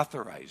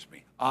 authorize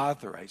me,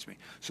 authorize me.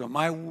 So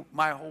my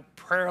whole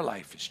prayer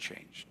life has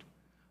changed.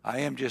 I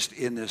am just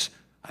in this,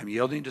 I'm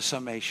yielding to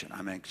summation.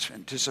 I'm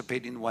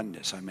anticipating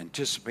oneness. I'm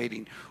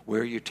anticipating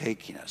where you're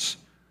taking us.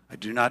 I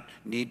do not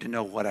need to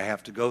know what I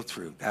have to go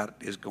through. That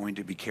is going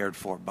to be cared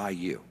for by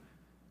you.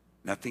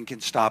 Nothing can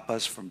stop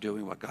us from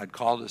doing what God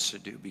called us to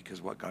do,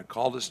 because what God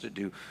called us to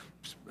do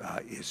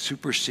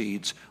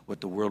supersedes what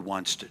the world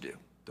wants to do.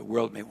 The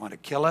world may want to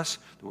kill us.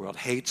 The world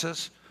hates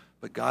us.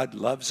 But God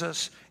loves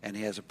us, and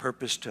he has a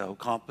purpose to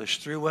accomplish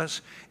through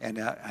us.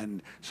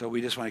 And so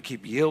we just want to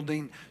keep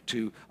yielding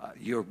to,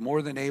 you're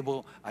more than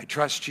able. I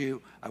trust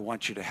you. I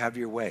want you to have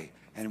your way.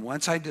 And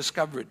once I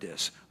discovered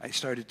this, I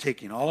started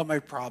taking all of my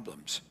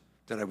problems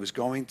that I was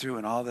going through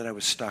and all that I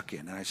was stuck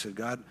in. And I said,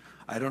 God,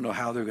 I don't know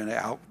how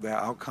the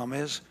outcome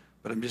is,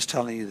 but I'm just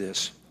telling you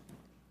this.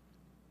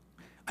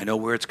 I know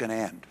where it's going to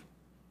end.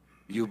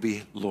 You'll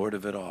be Lord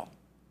of it all.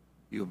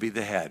 You'll be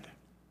the head.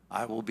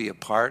 I will be a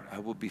part. I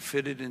will be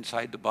fitted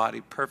inside the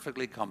body,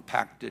 perfectly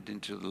compacted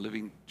into the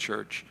living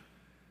church.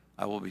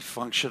 I will be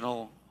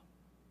functional,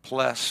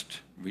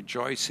 blessed,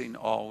 rejoicing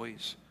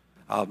always.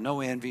 I'll have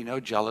no envy, no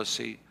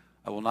jealousy.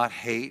 I will not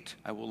hate.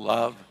 I will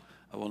love.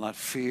 I will not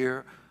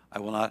fear. I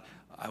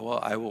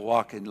will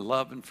walk in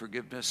love and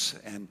forgiveness.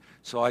 And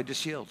so I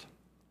just yield.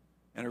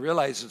 And I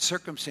realized that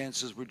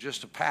circumstances were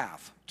just a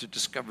path to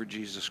discover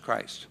Jesus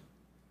Christ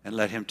and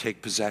let him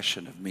take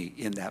possession of me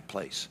in that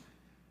place.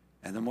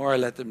 And the more I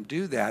let them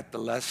do that, the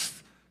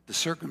less the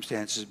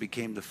circumstances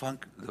became the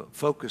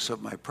focus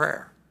of my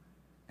prayer.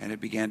 And it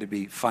began to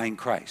be, find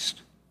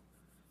Christ.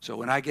 So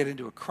when I get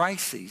into a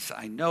crisis,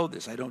 I know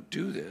this. I don't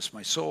do this.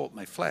 My soul,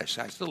 my flesh,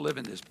 I still live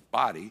in this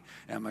body,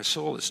 and my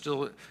soul is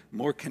still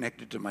more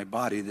connected to my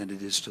body than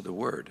it is to the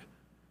Word.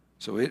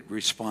 So it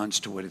responds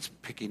to what it's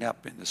picking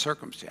up in the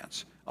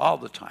circumstance all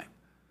the time.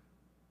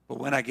 But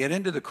when I get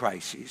into the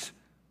crises,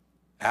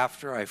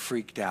 after I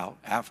freaked out,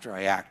 after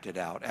I acted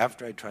out,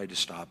 after I tried to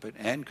stop it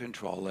and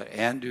control it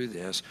and do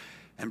this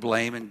and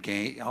blame and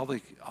gain,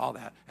 all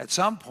that, at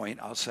some point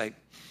I'll say,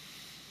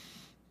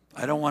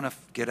 I don't want to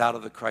get out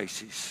of the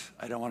crisis.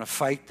 I don't want to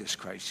fight this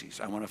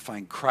crisis. I want to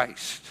find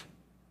Christ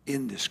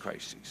in this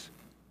crisis.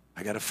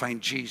 I got to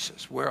find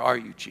Jesus. Where are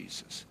you,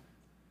 Jesus?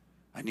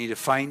 I need to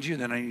find you,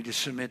 then I need to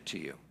submit to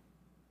you.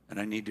 And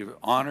I need to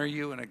honor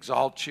you and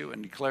exalt you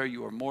and declare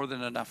you are more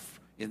than enough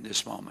in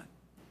this moment.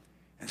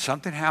 And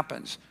something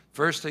happens.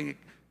 First thing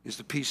is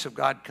the peace of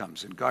God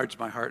comes and guards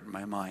my heart and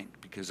my mind,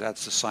 because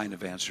that's the sign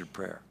of answered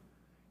prayer.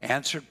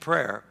 Answered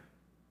prayer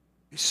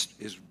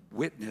is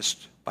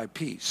witnessed by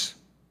peace.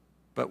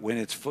 But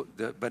when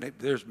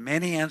there's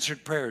many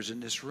answered prayers in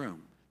this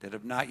room that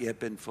have not yet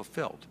been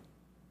fulfilled.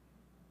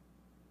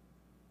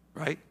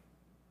 Right?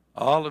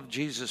 All of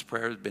Jesus'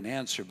 prayer has been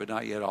answered, but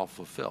not yet all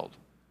fulfilled.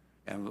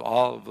 And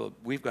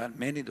we've got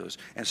many of those.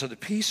 And so the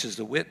peace is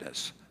the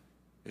witness.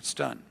 It's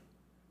done.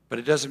 But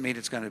it doesn't mean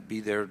it's going to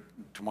be there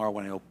tomorrow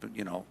when I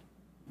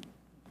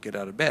get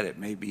out of bed. It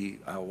may be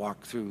I'll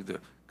walk through the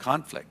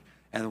conflict.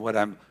 And what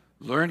I'm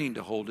learning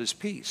to hold is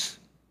peace.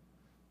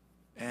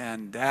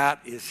 And that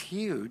is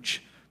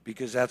huge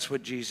because that's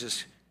what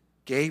Jesus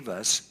gave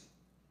us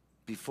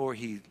before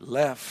he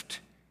left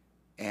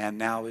and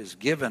now is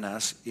given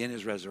us in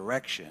his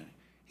resurrection.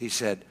 He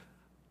said,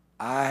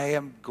 I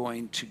am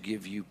going to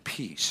give you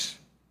peace,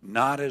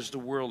 not as the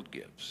world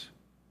gives.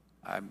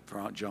 I'm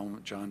from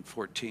John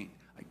 14.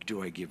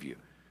 Do I give you?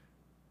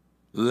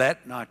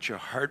 Let not your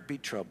heart be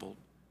troubled,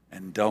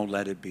 and don't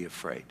let it be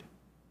afraid.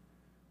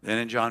 Then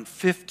in John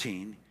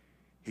 15,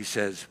 he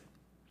says,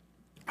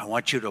 I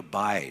want you to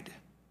abide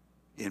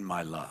in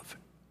my love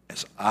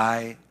as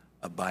I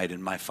abide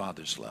in my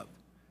Father's love.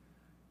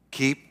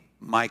 Keep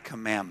my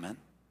commandment,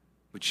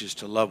 which is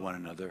to love one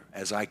another,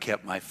 as I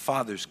kept my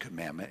Father's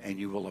commandment, and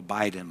you will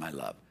abide in my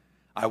love.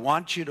 I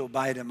want you to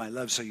abide in my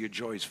love so your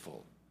joy is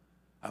full.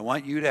 I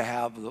want you to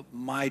have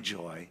my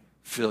joy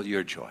fill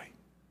your joy.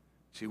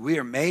 See, we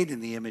are made in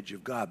the image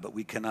of God, but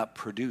we cannot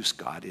produce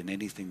God in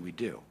anything we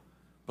do.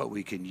 But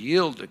we can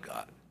yield to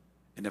God.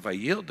 And if I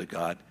yield to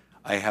God,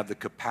 I have the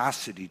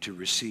capacity to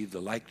receive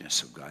the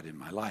likeness of God in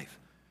my life.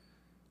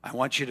 I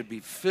want you to be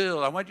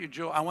filled. I want you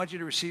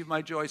to receive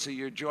my joy so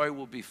your joy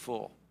will be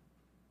full.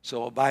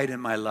 So abide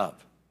in my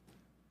love.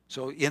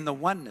 So in the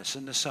oneness,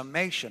 in the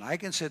summation, I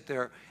can sit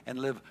there and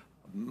live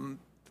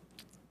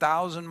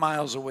 1,000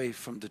 miles away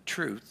from the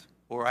truth,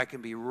 or I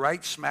can be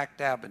right smack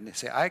dab and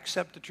say, I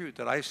accept the truth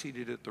that I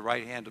seated at the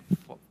right hand of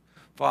the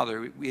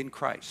Father in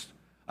Christ.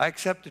 I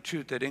accept the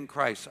truth that in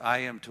Christ I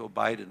am to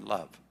abide in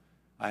love.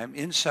 I am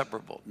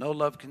inseparable.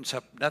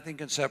 Nothing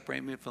can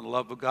separate me from the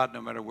love of God,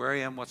 no matter where I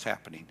am, what's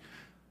happening.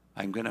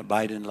 I'm going to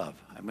abide in love.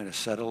 I'm going to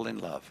settle in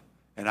love.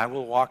 And I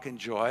will walk in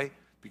joy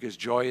because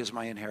joy is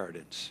my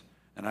inheritance.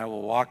 And I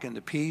will walk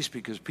into peace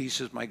because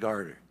peace is my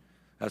garter.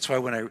 That's why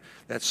when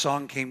that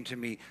song came to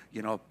me,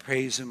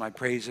 praise him,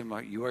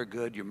 you are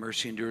good, your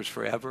mercy endures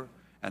forever.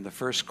 And the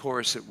first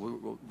chorus that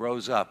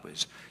rose up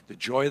is, the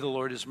joy of the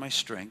Lord is my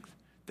strength,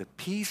 the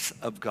peace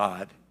of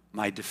God,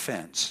 my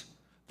defense.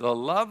 The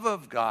love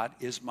of God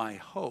is my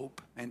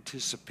hope,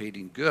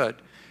 anticipating good.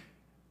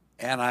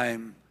 And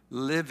I'm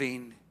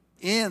living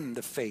in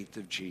the faith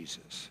of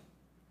Jesus.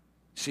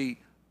 See,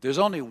 there's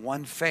only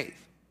one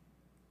faith.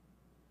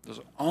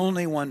 There's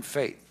only one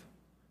faith.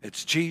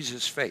 It's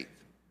Jesus' faith.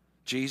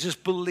 Jesus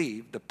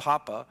believed that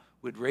Papa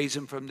would raise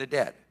him from the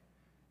dead.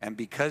 And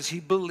because he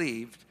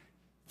believed,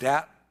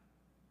 that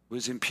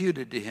was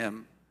imputed to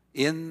him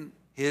in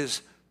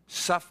his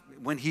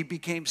suffering. When he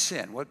became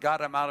sin, what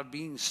got him out of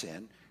being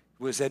sin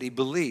was that he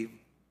believed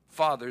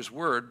Father's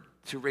word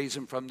to raise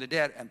him from the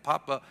dead. And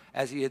Papa,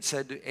 as he had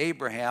said to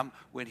Abraham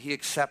when he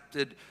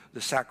accepted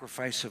the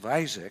sacrifice of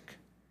Isaac,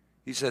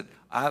 he said,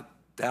 I'll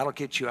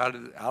get you out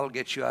of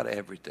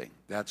everything.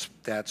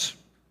 That's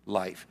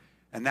life.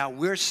 And now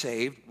we're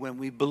saved when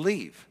we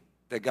believe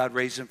that God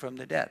raised him from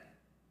the dead.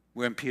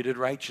 We're imputed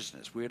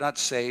righteousness. We're not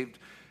saved.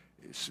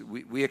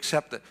 We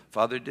accept that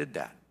Father did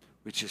that,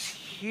 which is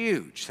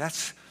huge.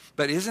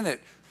 But isn't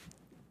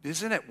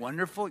it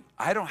wonderful?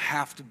 I don't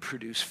have to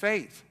produce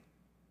faith.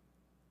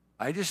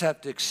 I just have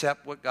to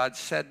accept what God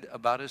said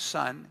about his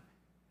Son.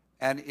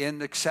 And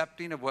in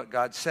accepting of what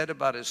God said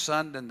about his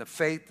Son, then the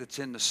faith that's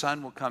in the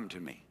Son will come to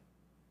me.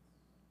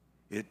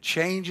 It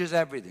changes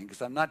everything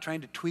because I'm not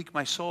trying to tweak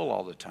my soul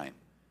all the time.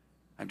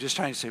 I'm just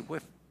trying to say,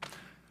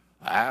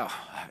 I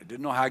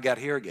didn't know how I got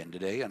here again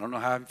today. I don't know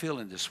how I'm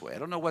feeling this way. I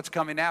don't know what's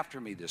coming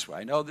after me this way.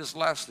 I know this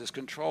lust, this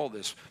control,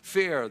 this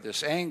fear,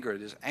 this anger,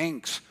 this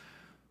angst.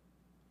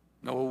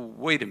 No,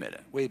 wait a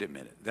minute.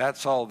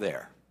 That's all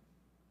there.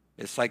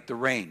 It's like the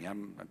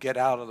rain. Get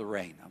out of the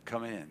rain. I'm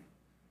coming in.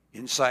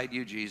 Inside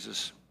you,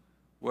 Jesus.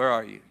 Where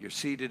are you? You're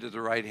seated at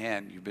the right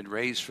hand. You've been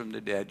raised from the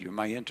dead. You're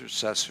my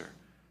intercessor.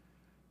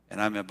 And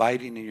I'm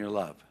abiding in your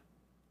love.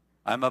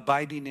 I'm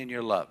abiding in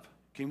your love.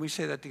 Can we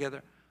say that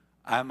together?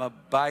 I'm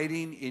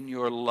abiding in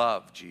your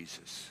love,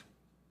 Jesus.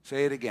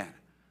 Say it again.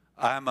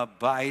 I'm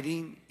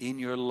abiding in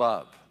your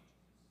love.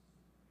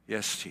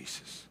 Yes,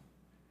 Jesus.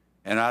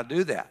 And I'll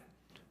do that.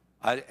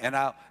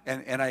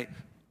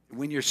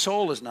 When your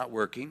soul is not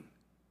working,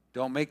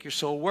 don't make your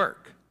soul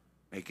work.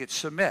 Make it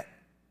submit.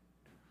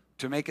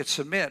 To make it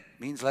submit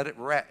means let it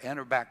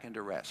enter back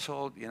into rest.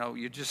 So,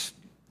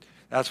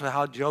 that's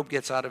how Job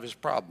gets out of his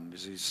problem.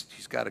 Is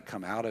he's got to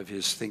come out of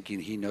his thinking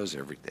he knows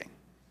everything.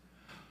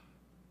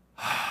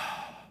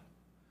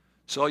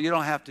 So you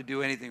don't have to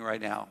do anything right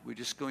now. We're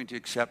just going to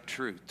accept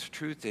truth. The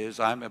truth is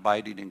I'm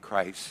abiding in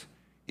Christ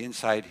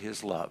inside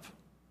his love.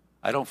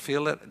 I don't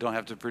feel it. I don't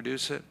have to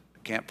produce it. I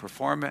can't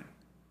perform it,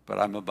 but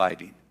I'm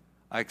abiding.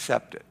 I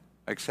accept it.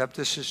 I accept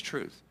this is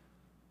truth.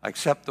 I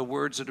accept the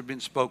words that have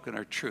been spoken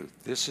are truth.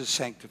 This is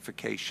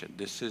sanctification.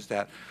 This is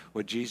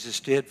what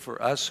Jesus did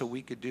for us so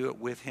we could do it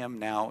with him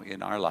now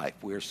in our life.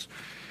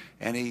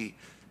 And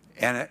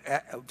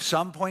at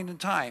some point in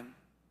time,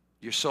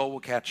 your soul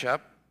will catch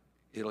up.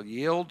 It'll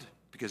yield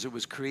because it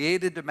was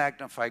created to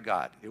magnify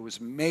God. It was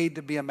made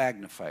to be a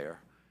magnifier.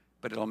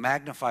 but it'll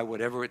magnify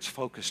whatever it's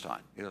focused on.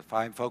 If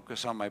I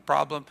focus on my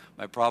problem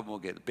will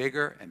get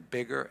bigger and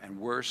bigger and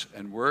worse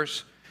and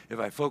worse. If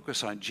I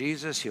focus on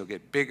Jesus, he'll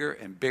get bigger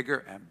and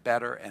bigger and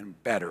better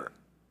and better.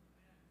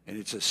 And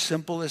it's the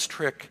simplest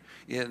trick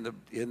in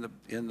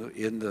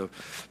the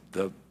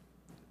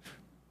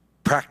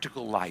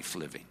practical life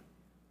living.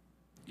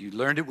 You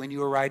learned it when you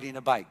were riding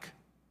a bike.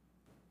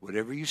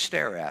 Whatever you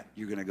stare at,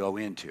 you're going to go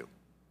into.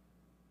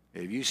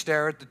 If you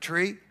stare at the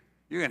tree,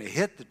 you're going to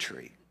hit the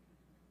tree.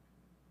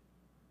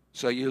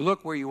 So you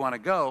look where you want to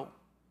go.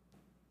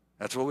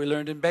 That's what we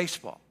learned in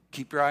baseball.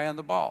 Keep your eye on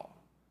the ball,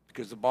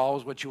 because the ball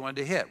is what you want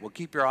to hit. Well,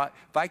 keep your eye.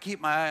 If I keep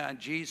my eye on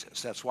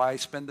Jesus, that's why I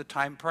spend the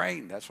time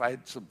praying. That's why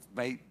it's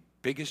my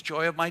biggest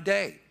joy of my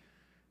day,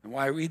 and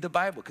why I read the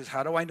Bible. Because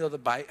how do I know the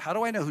Bible? How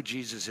do I know who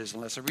Jesus is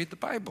unless I read the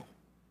Bible?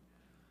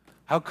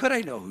 How could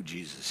I know who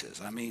Jesus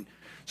is? I mean,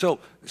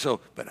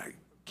 but I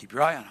keep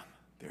your eye on him.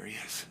 There he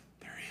is.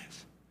 There he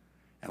is.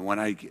 And when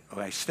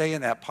I stay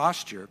in that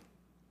posture,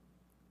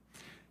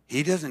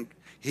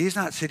 he's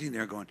not sitting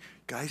there going,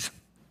 guys,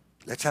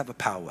 let's have a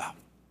powwow.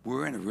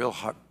 We're in a real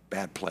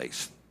bad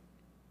place.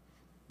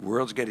 The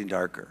world's getting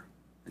darker,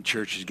 and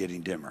church is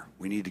getting dimmer.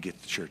 We need to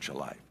get the church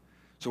alive.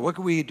 So what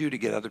can we do to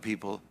get other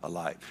people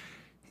alive?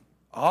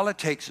 All it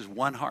takes is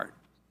one heart.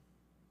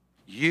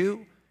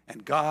 You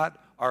and God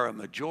are a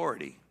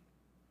majority.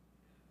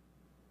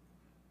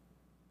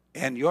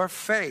 And your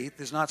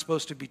faith is not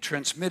supposed to be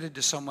transmitted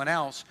to someone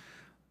else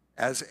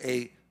as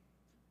a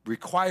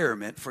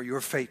requirement for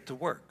your faith to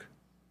work.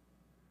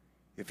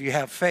 If you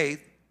have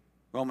faith,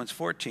 Romans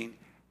 14,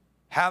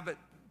 have it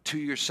to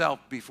yourself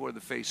before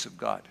the face of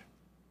God,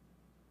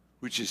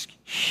 which is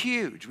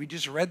huge. We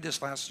just read this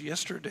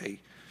yesterday,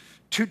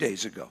 2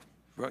 days ago,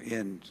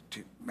 in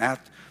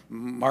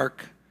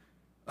Mark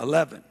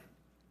 11.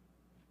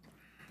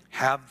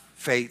 Have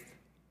faith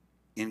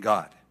in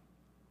God.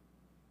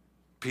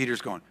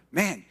 Peter's going,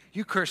 man,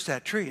 you cursed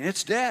that tree and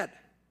it's dead.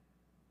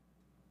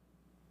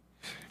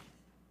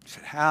 He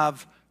said,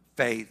 have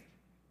faith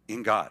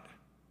in God.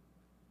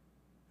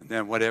 And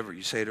then whatever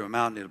you say to a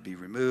mountain, it'll be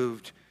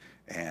removed.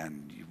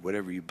 And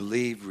whatever you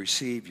believe,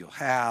 receive, you'll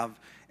have.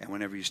 And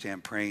whenever you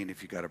stand praying,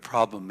 if you've got a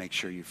problem, make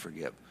sure you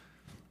forgive.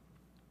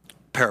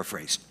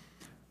 Paraphrased.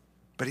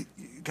 But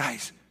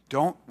guys,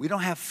 we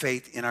don't have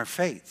faith in our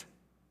faith.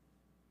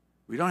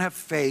 We don't have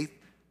faith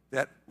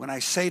that when I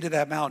say to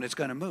that mountain, it's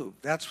going to move.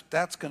 That's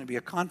going to be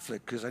a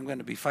conflict, because I'm going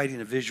to be fighting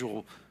a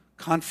visual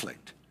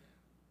conflict.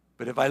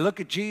 But if I look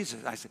at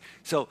Jesus, I say,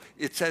 so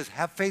it says,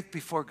 have faith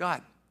before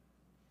God.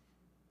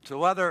 So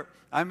whether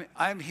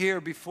I'm here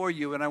before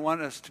you and I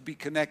want us to be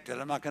connected,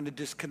 I'm not going to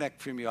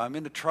disconnect from you. I'm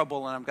into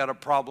trouble and I've got a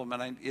problem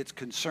and it's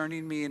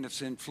concerning me and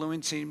it's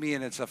influencing me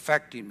and it's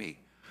affecting me.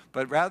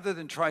 But rather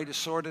than try to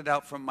sort it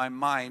out from my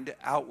mind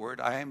outward,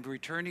 I am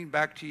returning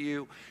back to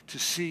you to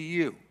see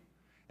you.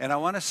 And I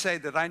want to say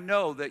that I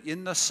know that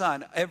in the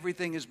Son,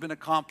 everything has been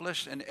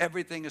accomplished and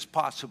everything is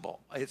possible.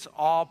 It's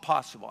all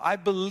possible. I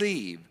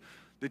believe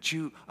that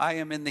I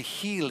am in the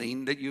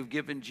healing that you've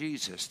given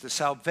Jesus, the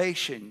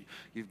salvation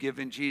you've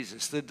given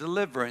Jesus, the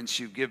deliverance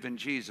you've given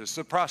Jesus,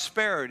 the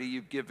prosperity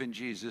you've given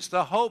Jesus,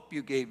 the hope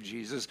you gave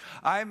Jesus.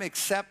 I'm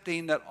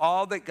accepting that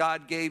all that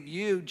God gave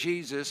you,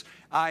 Jesus,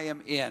 I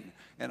am in.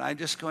 And I'm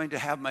just going to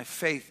have my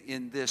faith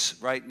in this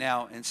right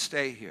now and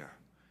stay here.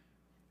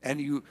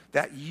 And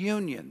that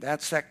union,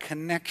 that's that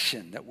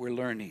connection that we're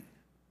learning.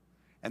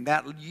 And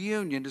that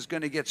union is going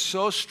to get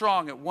so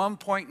strong at one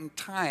point in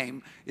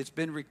time, it's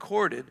been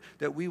recorded,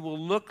 that we will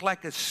look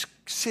like a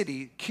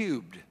city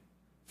cubed,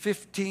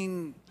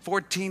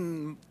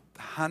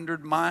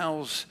 1,400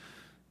 miles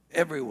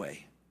every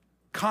way,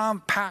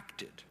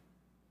 compacted.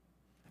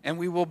 And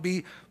we will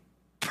be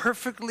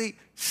perfectly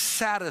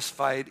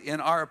satisfied in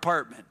our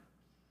apartment.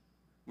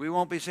 We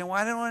won't be saying, well,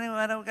 I don't want to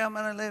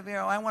live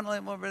here. I want to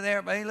live over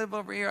there. But I live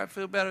over here. I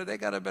feel better. They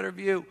got a better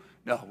view.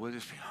 No, we'll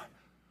just be,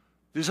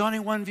 there's only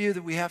one view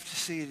that we have to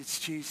see. It's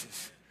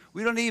Jesus.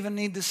 We don't even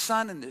need the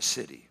sun in this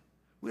city.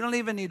 We don't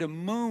even need a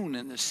moon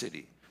in this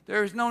city.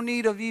 There is no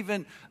need of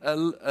even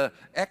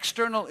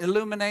external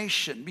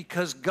illumination,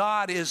 because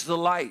God is the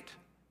light.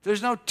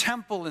 There's no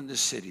temple in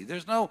this city.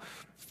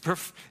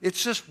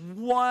 It's just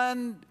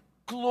one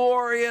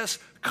glorious,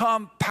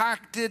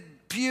 compacted,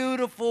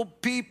 beautiful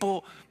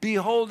people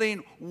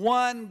beholding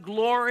one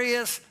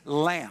glorious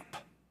lamp.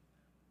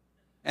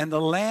 And the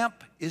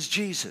lamp is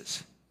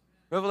Jesus.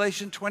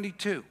 Revelation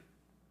 21.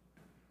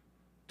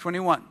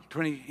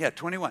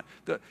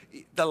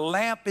 The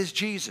lamp is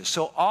Jesus.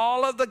 So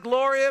all of the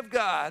glory of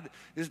God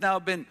has now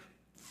been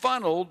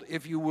funneled,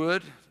 if you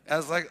would,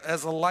 as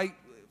a light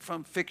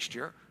from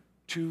fixture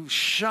to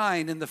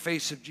shine in the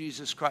face of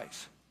Jesus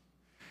Christ.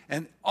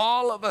 And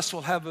all of us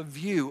will have a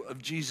view of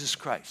Jesus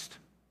Christ.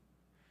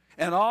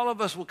 And all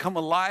of us will come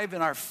alive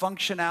in our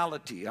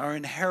functionality, our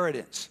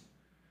inheritance.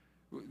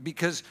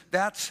 Because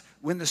that's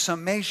when the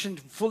summation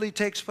fully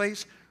takes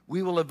place,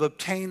 we will have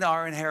obtained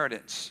our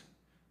inheritance.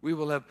 We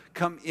will have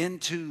come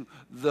into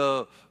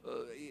the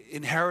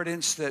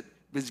inheritance that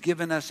was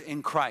given us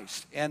in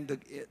Christ. And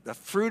the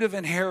fruit of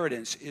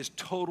inheritance is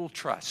total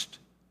trust.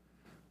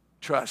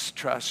 Trust,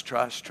 trust,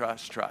 trust,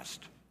 trust,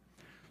 trust.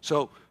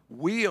 So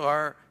we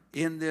are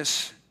in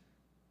this,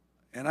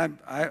 and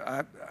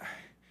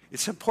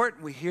it's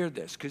important we hear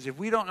this, because if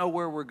we don't know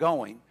where we're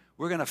going,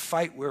 we're going to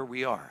fight where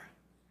we are.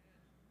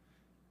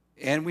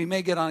 And we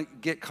may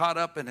get caught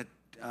up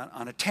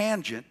on a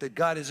tangent that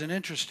God isn't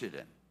interested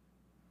in.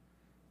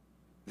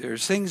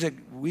 There's things that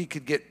we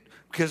could get,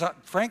 because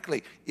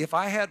frankly, if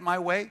I had my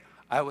way,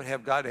 I would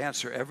have God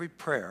answer every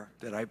prayer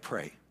that I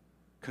pray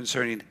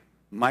concerning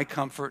my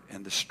comfort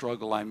and the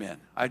struggle I'm in.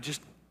 I'd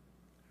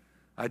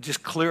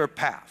just clear a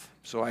path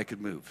so I could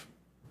move.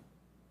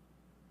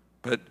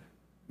 But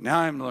now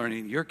I'm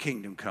learning, your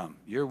kingdom come,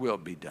 your will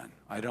be done.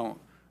 I don't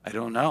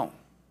know.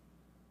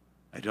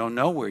 I don't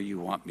know where you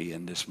want me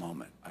in this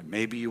moment.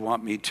 Maybe you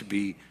want me to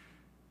be,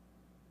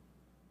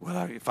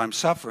 well, if I'm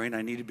suffering,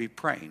 I need to be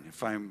praying.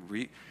 If I'm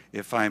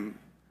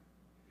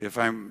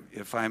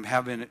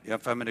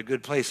in a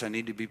good place, I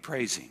need to be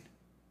praising.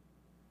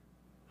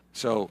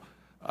 So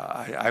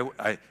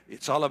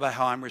it's all about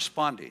how I'm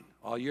responding.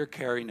 All you're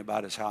caring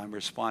about is how I'm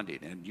responding.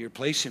 And you're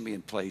placing me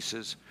in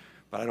places,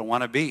 but I don't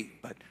want to be.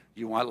 But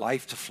you want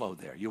life to flow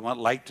there. You want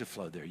light to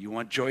flow there. You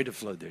want joy to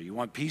flow there. You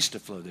want peace to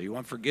flow there. You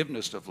want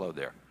forgiveness to flow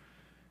there.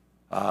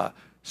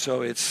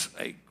 So it's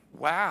like,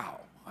 wow,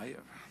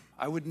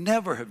 I would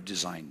never have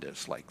designed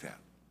this like that.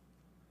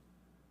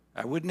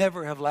 I would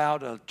never have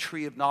allowed a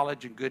tree of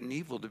knowledge of good and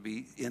evil to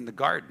be in the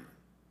garden.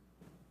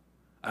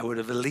 I would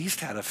have at least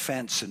had a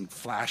fence and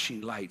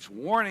flashing lights.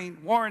 Warning,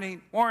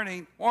 warning,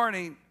 warning,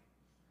 warning.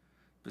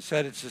 But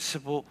said it's a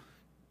simple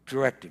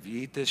directive.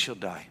 You eat this, you'll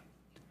die.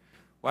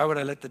 Why would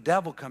I let the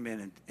devil come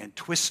in and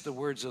twist the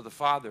words of the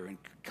Father and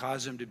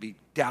cause him to be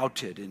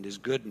doubted in his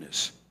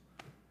goodness?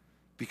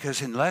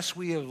 Because unless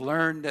we have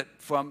learned that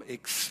from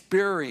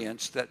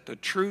experience that the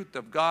truth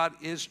of God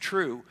is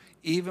true,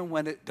 even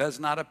when it does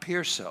not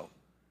appear so,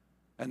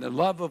 and the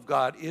love of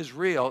God is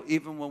real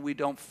even when we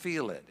don't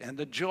feel it, and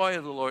the joy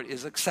of the Lord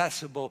is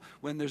accessible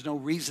when there's no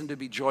reason to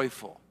be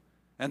joyful,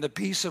 and the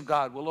peace of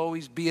God will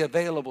always be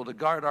available to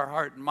guard our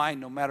heart and mind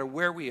no matter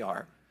where we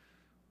are,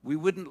 we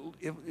wouldn't,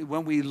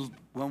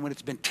 when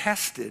it's been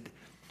tested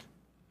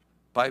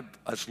by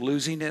us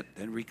losing it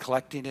and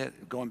recollecting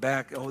it, going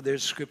back, oh,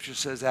 there's scripture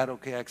says that,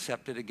 okay, I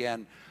accept it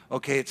again.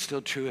 Okay, it's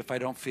still true if I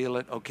don't feel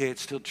it. Okay,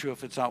 it's still true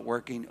if it's not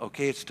working.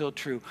 Okay, it's still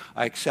true,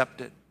 I accept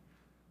it.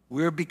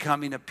 We're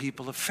becoming a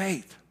people of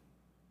faith.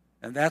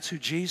 And that's who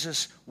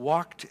Jesus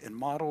walked and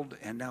modeled,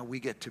 and now we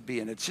get to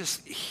be. And it's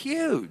just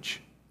huge.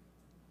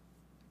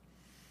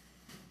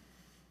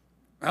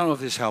 I don't know if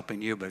this is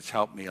helping you, but it's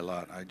helped me a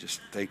lot. I just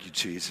thank you,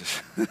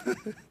 Jesus.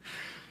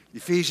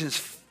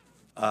 Ephesians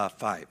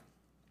 5.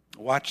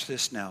 Watch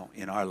this now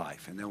in our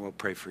life, and then we'll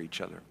pray for each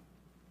other.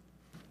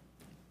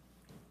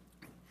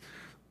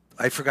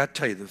 I forgot to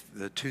tell you,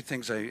 the two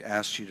things I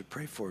asked you to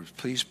pray for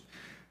is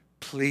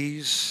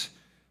please,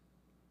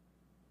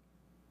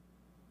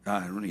 I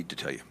don't need to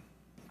tell you.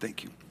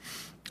 Thank you.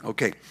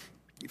 Okay,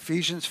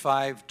 Ephesians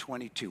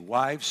 5:22.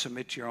 Wives,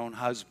 submit to your own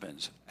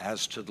husbands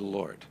as to the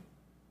Lord.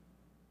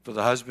 For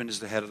the husband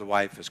is the head of the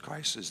wife, as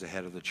Christ is the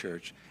head of the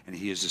church, and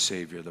he is the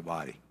Savior of the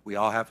body. We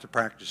all have to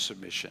practice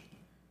submission.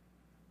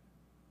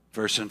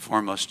 First and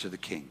foremost to the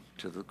King,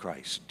 to the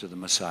Christ, to the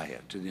Messiah,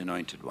 to the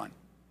Anointed One.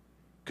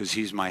 Because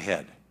he's my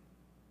head.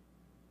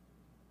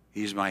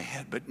 He's my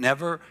head. But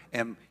never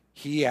am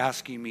he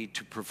asking me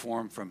to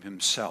perform from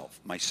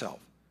myself.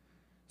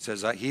 It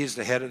says he is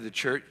the head of the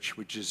church,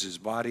 which is his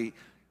body,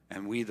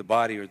 and we, the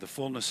body, are the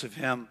fullness of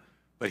him,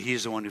 but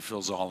he's the one who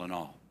fills all in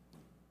all.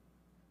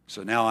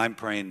 So now I'm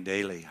praying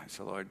daily. I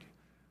say, Lord,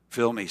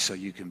 fill me so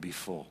you can be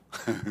full.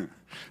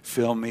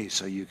 Fill me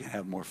so you can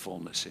have more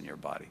fullness in your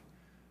body.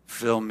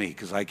 Fill me,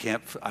 because I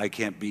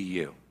can't be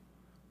you,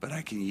 but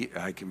I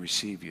can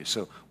receive you.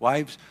 So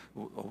wives,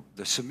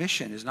 the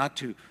submission is not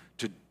to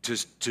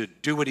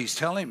do what he's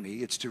telling me,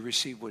 it's to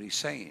receive what he's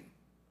saying,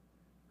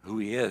 who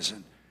he is.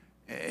 And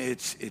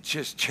it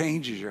just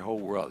changes your whole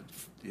world.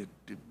 It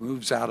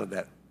moves out of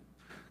that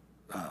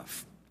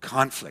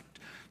conflict.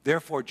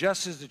 Therefore,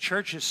 just as the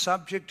church is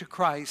subject to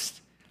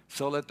Christ,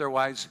 so let their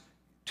wives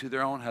to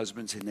their own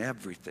husbands in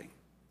everything.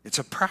 It's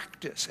a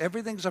practice.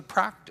 Everything's a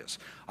practice.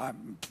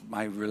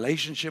 My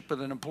relationship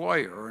with an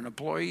employer or an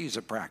employee is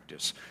a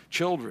practice.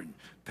 Children,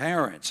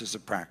 parents is a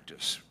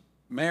practice.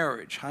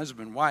 Marriage,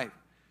 husband, wife.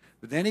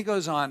 But then he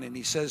goes on and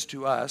he says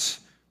to us,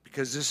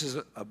 because this is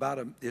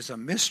it's a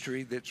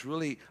mystery that's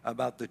really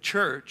about the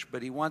church,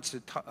 but he wants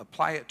to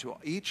apply it to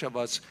each of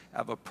us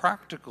of a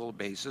practical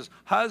basis.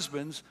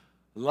 Husbands,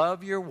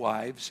 love your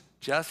wives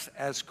just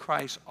as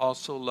Christ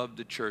also loved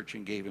the church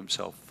and gave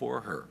himself for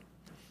her.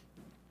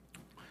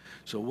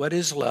 So what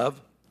is love?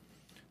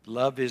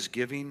 Love is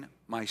giving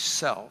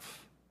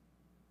myself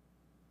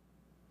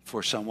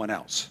for someone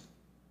else.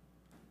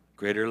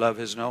 Greater love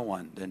has no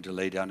one than to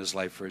lay down his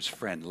life for his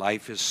friend.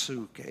 Life is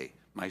suke,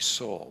 my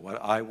soul, what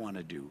I want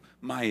to do,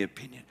 my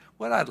opinion,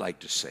 what I'd like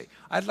to say.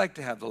 I'd like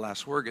to have the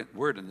last word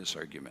in this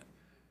argument.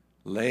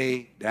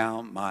 Lay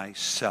down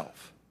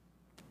myself.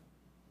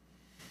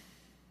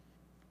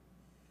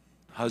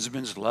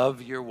 Husbands,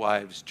 love your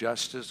wives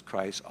just as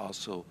Christ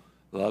also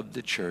loved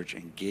the church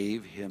and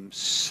gave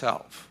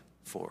himself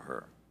for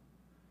her.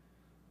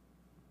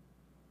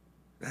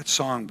 That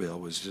song, Bill,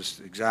 was just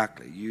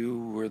exactly,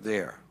 you were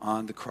there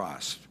on the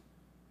cross.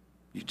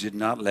 You did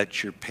not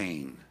let your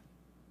pain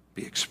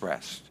be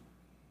expressed.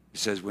 He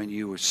says, when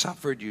you were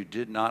suffered, you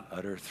did not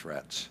utter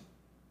threats,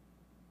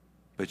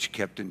 but you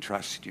kept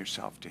entrusting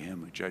yourself to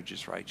him who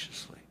judges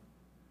righteously.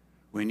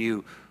 When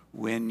you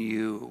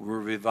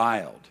were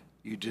reviled,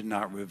 you did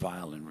not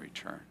revile in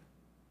return.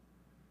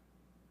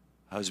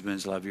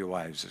 Husbands, love your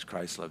wives as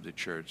Christ loved the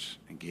church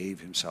and gave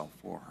himself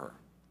for her.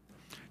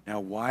 Now,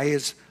 why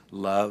is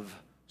love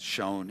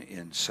shown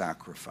in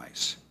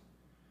sacrifice?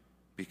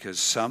 Because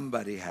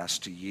somebody has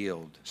to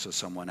yield so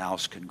someone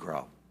else can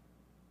grow.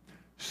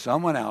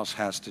 Someone else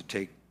has to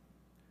take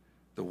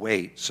the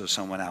weight so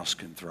someone else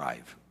can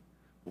thrive.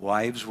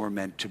 Wives were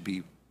meant to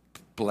be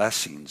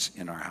blessings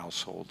in our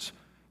households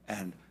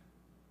and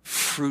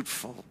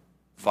fruitful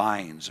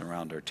vines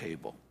around our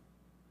table.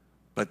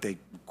 But they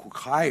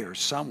require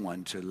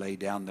someone to lay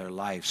down their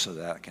life so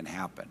that can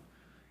happen.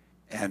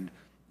 And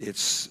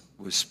it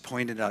was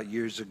pointed out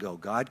years ago,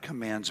 God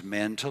commands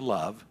men to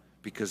love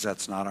because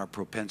that's not our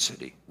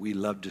propensity. We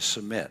love to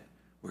submit.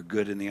 We're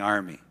good in the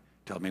army.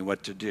 Tell me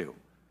what to do.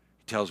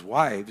 He tells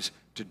wives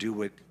to do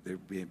what they're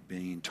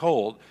being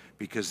told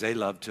because they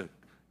love to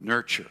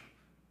nurture.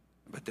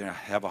 But they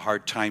have a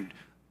hard time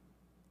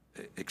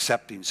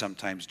accepting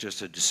sometimes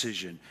just a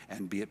decision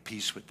and be at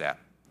peace with that.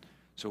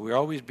 So we're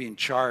always being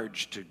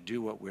charged to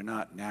do what we're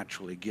not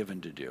naturally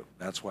given to do.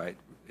 That's why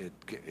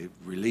it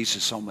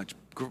releases so much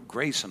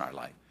grace in our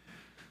life.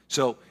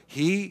 So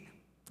he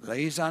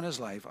lays down his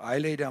life. I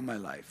lay down my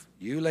life.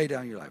 You lay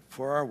down your life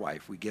for our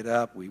wife. We get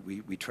up. We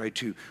try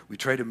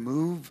to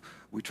move.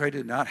 We try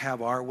to not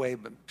have our way,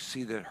 but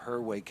see that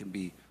her way can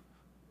be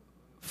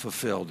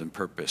fulfilled and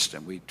purposed.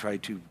 And we try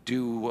to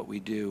do what we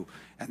do.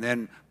 And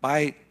then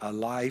by a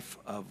life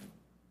of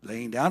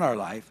laying down our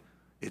life,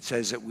 it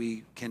says that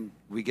we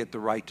get the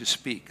right to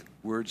speak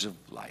words of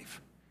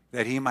life,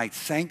 that he might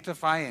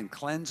sanctify and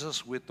cleanse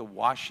us with the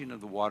washing of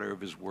the water of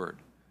his word.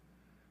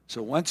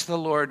 So once the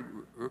Lord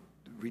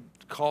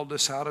called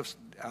us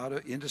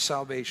into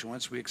salvation,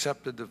 once we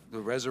accepted the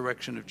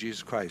resurrection of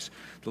Jesus Christ,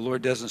 the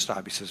Lord doesn't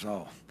stop. He says,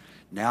 oh,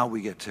 now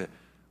we get to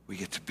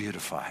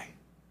beautify.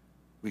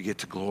 We get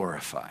to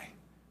glorify.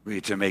 We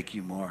get to make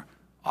you more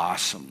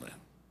awesome.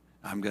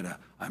 I'm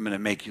gonna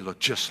make you look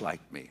just like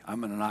me.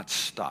 I'm gonna not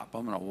stop.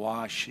 I'm gonna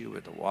wash you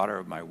with the water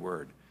of my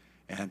word.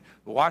 And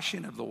the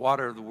washing of the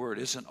water of the word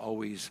isn't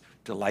always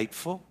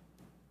delightful.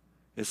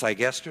 It's like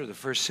Esther, the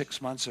first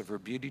 6 months of her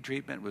beauty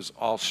treatment was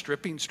all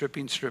stripping.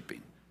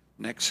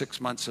 Next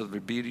 6 months of her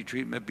beauty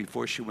treatment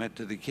before she went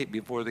to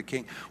before the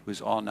king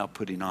was all now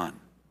putting on.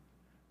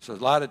 So a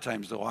lot of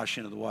times the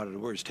washing of the water of the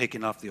word is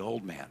taking off the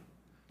old man,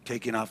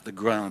 taking off the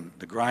grime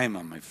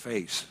on my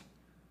face.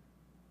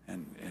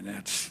 And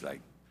that's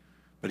like,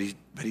 but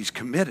he's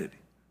committed.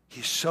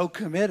 He's so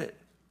committed.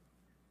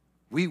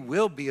 We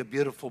will be a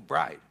beautiful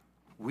bride.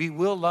 We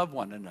will love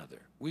one another.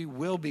 We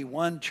will be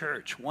one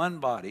church, one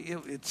body.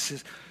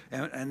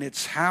 And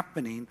it's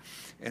happening.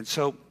 And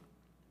so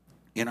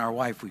in our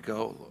wife, we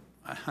go,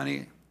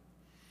 honey,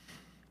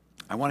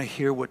 I want to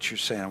hear what you're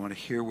saying. I want to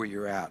hear where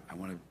you're at. I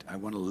want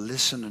to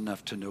listen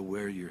enough to know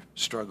where you're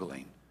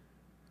struggling.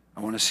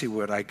 I want to see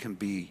what I can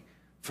be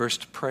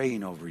first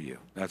praying over you.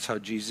 That's how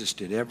Jesus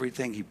did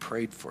everything. He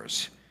prayed for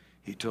us.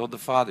 He told the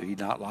Father he'd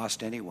not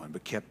lost anyone,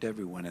 but kept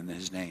everyone in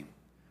his name.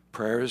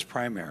 Prayer is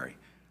primary.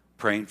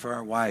 Praying for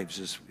our wives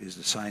is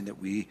the sign that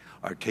we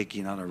are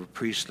taking on a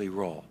priestly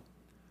role.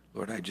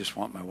 Lord, I just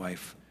want my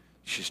wife.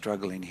 She's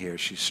struggling here.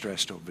 She's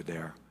stressed over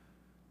there.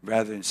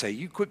 Rather than say,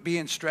 you quit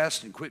being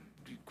stressed and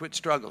quit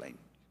struggling.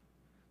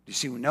 You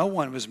see, no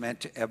one was meant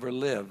to ever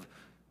live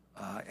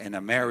in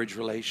a marriage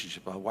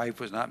relationship. A wife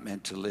was not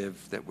meant to live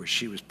where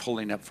she was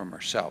pulling up from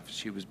herself.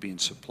 She was being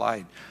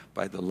supplied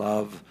by the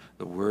love,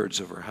 the words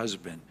of her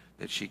husband,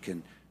 that she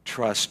can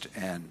trust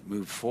and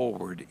move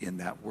forward in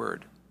that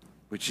word,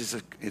 which is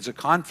a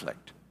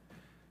conflict.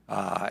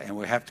 And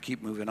we have to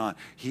keep moving on.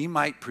 He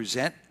might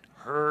present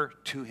her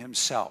to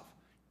himself.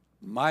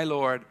 My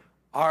Lord,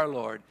 our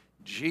Lord,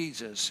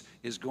 Jesus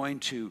is going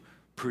to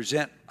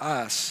present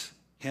us,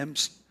 him,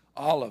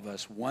 all of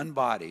us, one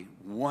body,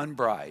 one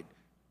bride,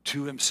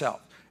 to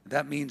himself.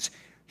 That means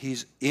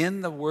he's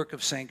in the work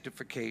of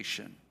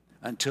sanctification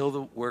until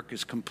the work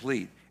is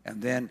complete.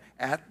 And then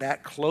at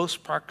that close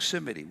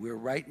proximity, we're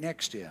right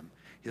next to him,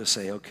 he'll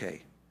say,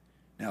 okay,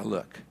 now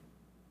look,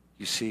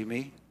 you see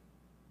me?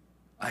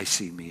 I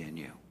see me in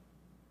you.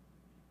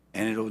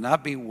 And it'll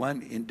not be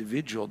one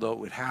individual,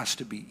 though it has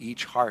to be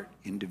each heart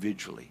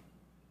individually.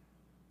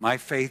 My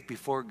faith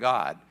before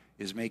God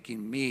is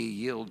making me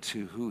yield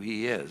to who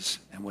he is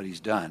and what he's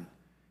done.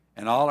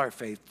 And all our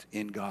faith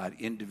in God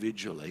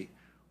individually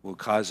will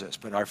cause us.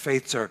 But our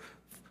faiths are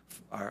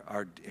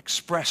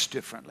expressed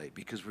differently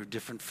because we're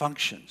different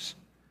functions.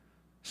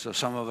 So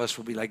some of us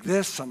will be like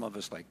this, some of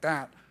us like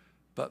that.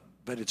 But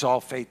it's all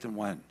faith in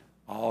one,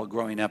 all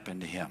growing up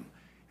into him.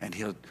 And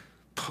he'll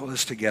pull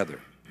us together.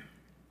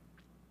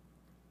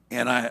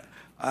 And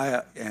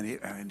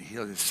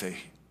he'll just say,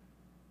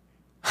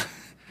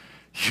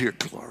 you're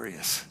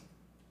glorious.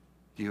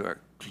 You are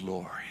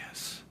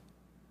glorious.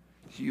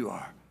 You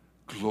are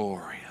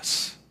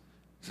glorious.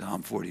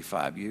 Psalm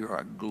 45, you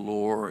are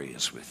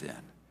glorious within.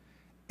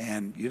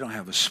 And you don't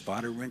have a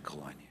spot or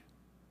wrinkle on you.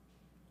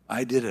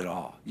 I did it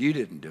all. You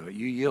didn't do it.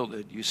 You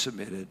yielded, you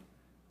submitted,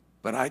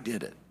 but I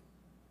did it.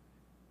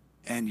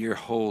 And you're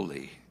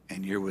holy,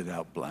 and you're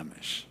without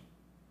blemish.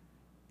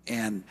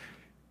 And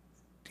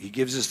he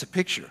gives us the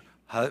picture.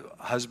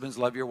 Husbands,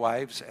 love your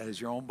wives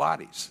as your own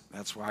bodies.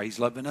 That's why he's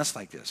loving us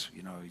like this.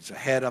 You know, he's a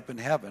head up in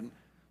heaven.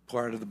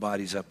 Part of the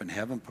body's up in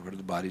heaven, part of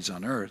the body's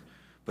on earth.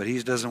 But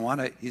he doesn't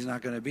want to, he's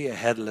not going to be a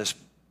headless.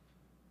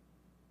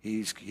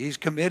 He's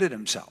committed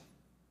himself.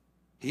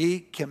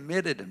 He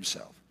committed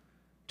himself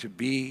to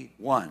be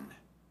one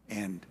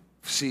and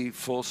see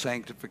full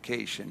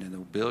sanctification in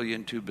 1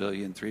 billion, 2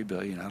 billion, 3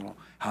 billion. I don't know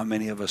how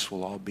many of us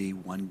will all be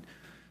one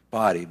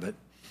body, but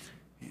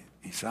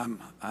he said,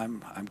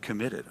 I'm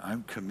committed.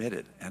 I'm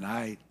committed, and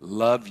I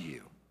love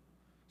you.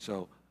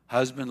 So,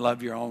 husband,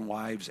 love your own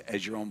wives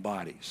as your own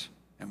bodies.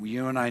 And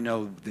you and I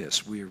know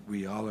this.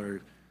 We all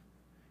are.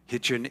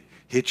 Hit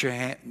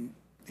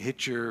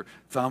your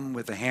thumb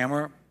with a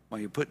hammer while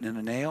you're putting in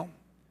a nail.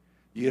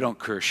 You don't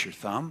curse your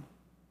thumb.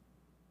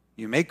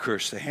 You may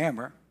curse the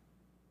hammer.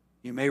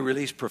 You may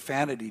release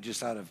profanity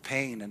just out of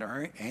pain and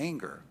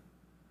anger,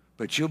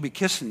 but you'll be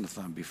kissing the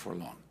thumb before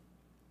long.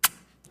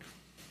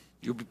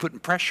 You'll be putting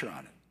pressure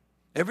on it.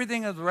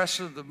 Everything of the rest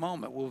of the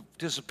moment will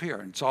disappear,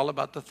 and it's all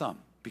about the thumb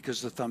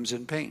because the thumb's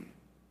in pain.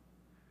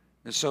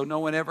 And so no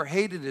one ever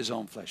hated his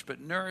own flesh, but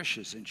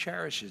nourishes and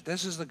cherishes.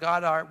 This is the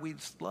God we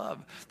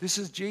love. This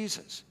is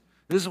Jesus.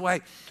 This is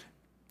why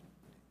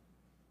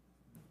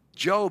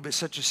Job is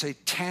such a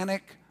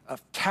satanic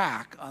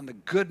attack on the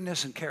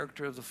goodness and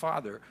character of the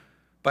Father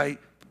by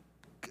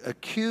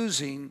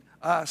accusing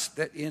us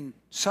that in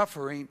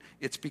suffering,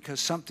 it's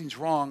because something's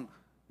wrong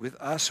with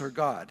us or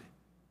God,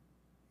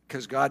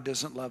 because God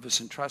doesn't love us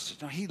and trust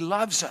us. No, he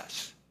loves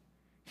us.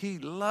 He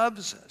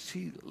loves us.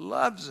 He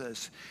loves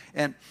us.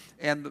 And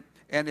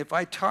if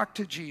I talk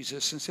to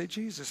Jesus and say,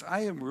 Jesus,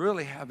 I am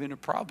really having a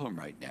problem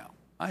right now.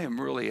 I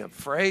am really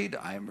afraid.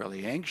 I am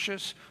really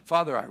anxious.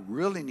 Father, I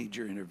really need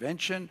your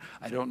intervention.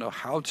 I don't know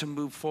how to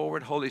move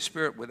forward. Holy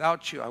Spirit,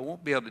 without you, I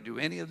won't be able to do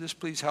any of this.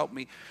 Please help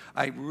me.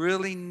 I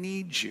really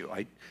need you.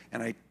 I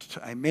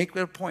make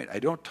that a point. I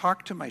don't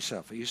talk to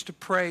myself. I used to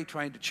pray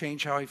trying to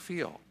change how I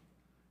feel.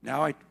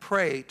 Now I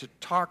pray to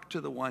talk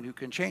to the one who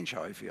can change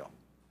how I feel.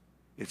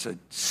 It's a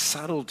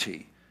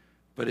subtlety,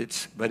 but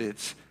it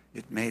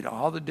made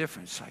all the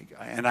difference.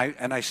 And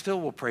I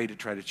still will pray to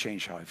try to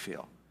change how I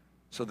feel.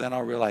 So then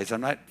I'll realize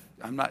I'm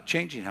not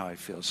changing how I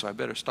feel, so I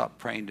better stop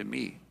praying to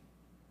me.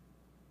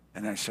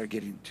 And I start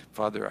getting,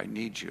 Father, I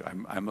need you.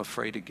 I'm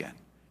afraid again.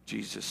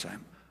 Jesus,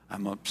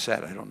 I'm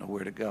upset. I don't know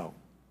where to go.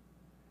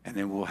 And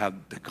then we'll have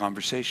the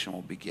conversation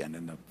will begin,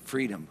 and the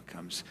freedom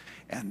comes.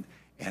 And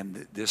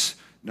this,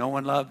 no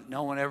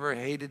one ever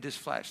hated his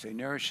flesh. They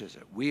nourishes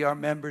it. We are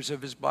members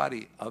of his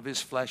body, of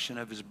his flesh, and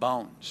of his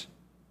bones.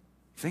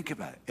 Think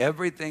about it.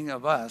 Everything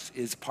of us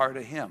is part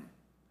of him.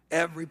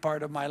 Every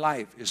part of my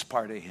life is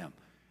part of him.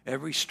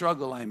 Every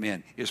struggle I'm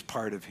in is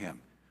part of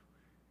him.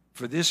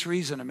 For this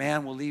reason, a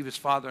man will leave his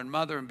father and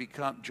mother and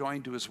become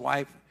joined to his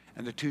wife,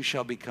 and the two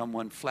shall become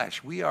one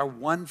flesh. We are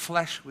one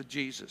flesh with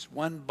Jesus,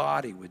 one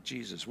body with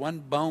Jesus, one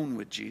bone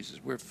with Jesus.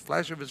 We're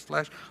flesh of his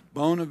flesh,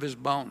 bone of his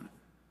bone.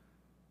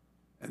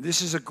 And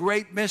this is a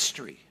great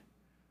mystery.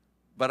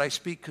 But I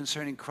speak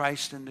concerning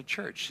Christ and the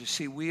church. You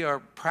see, we are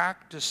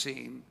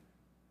practicing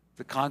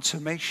the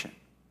consummation.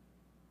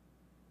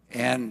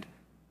 And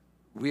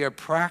we are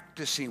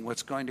practicing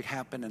what's going to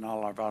happen in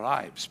all of our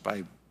lives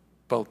by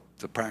both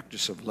the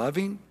practice of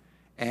loving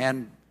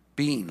and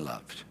being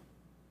loved.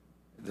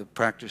 The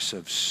practice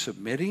of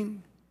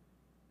submitting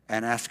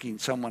and asking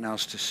someone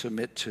else to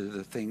submit to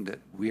the thing that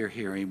we're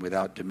hearing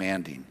without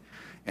demanding.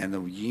 And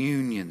the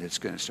union that's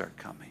going to start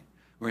coming.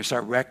 We're going to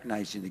start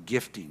recognizing the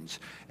giftings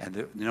and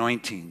the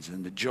anointings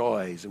and the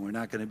joys. And we're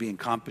not going to be in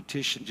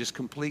competition, just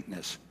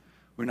completeness.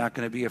 We're not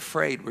going to be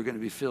afraid. We're going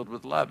to be filled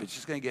with love. It's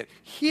just going to get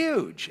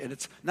huge. And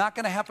it's not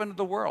going to happen to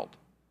the world.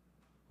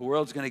 The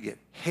world's going to get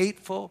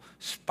hateful,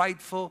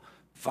 spiteful,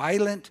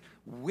 violent,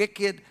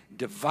 wicked,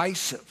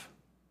 divisive.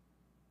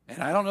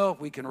 And I don't know if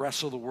we can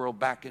wrestle the world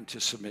back into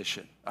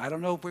submission. I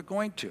don't know if we're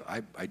going to.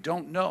 I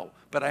don't know.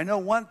 But I know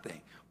one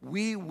thing.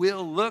 We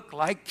will look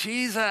like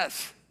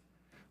Jesus.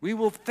 We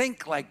will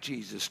think like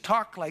Jesus,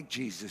 talk like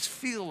Jesus,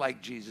 feel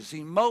like Jesus,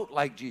 emote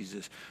like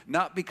Jesus.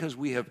 Not because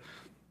we have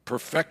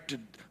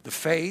perfected the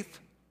faith,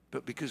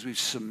 but because we've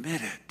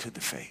submitted to the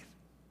faith.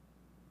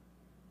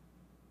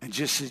 And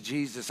just as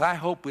Jesus, I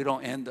hope we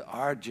don't end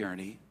our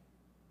journey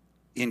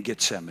in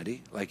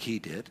Gethsemane like he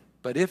did.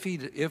 But if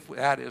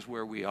that is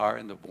where we are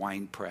in the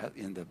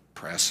in the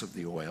press of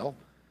the oil,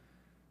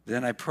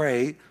 then I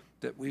pray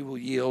that we will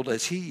yield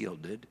as he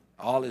yielded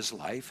all his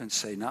life and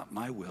say, not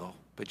my will,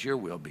 but your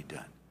will be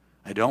done.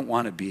 I don't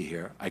want to be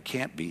here. I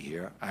can't be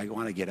here. I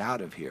want to get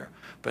out of here.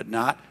 But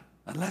not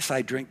unless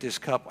I drink this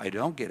cup, I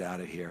don't get out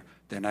of here.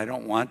 Then I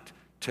don't want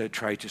to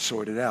try to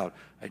sort it out.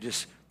 I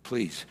just,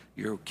 please,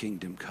 your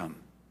kingdom come.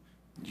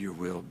 Your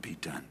will be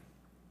done.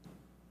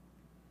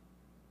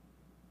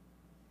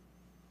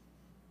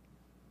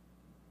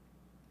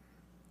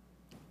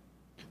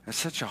 That's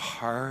such a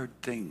hard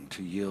thing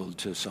to yield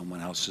to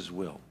someone else's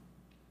will.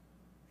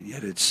 And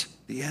yet it's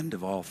the end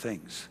of all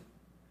things.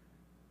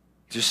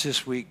 Just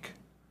this week,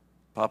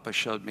 Papa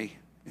showed me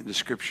in the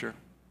scripture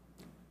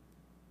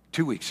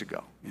 2 weeks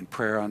ago in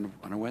prayer on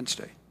a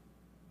Wednesday.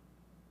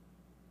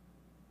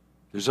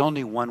 There's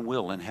only one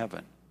will in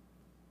heaven.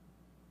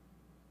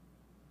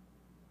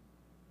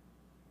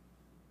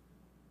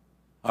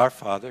 Our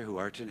Father, who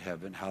art in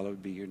heaven,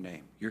 hallowed be your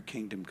name. Your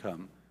kingdom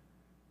come.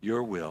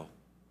 Your will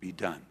be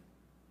done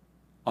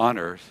on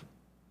earth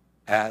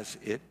as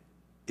it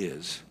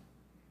is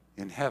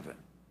in heaven.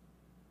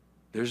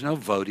 There's no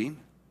voting.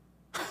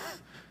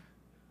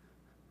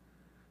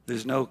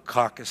 There's no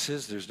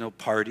caucuses. There's no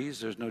parties.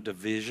 There's no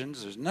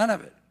divisions. There's none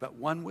of it but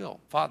one will,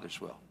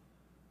 Father's will.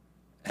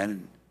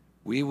 And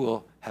we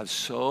will have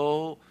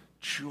so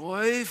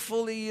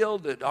joyfully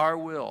yielded our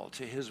will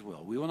to his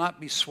will. We will not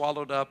be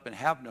swallowed up and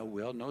have no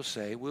will, no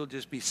say. We'll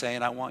just be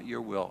saying, I want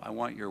your will. I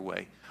want your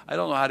way. I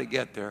don't know how to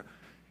get there,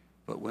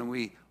 but when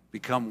we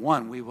become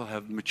one, we will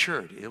have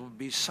matured. It will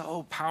be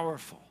so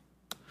powerful.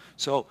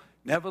 So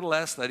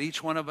nevertheless, let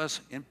each one of us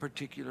in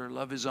particular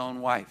love his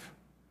own wife.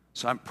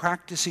 So I'm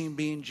practicing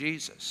being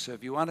Jesus. So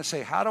if you want to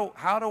say, how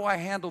do I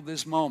handle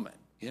this moment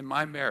in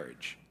my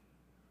marriage?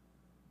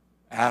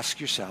 Ask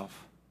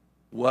yourself,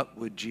 what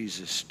would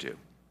Jesus do?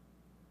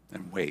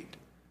 And wait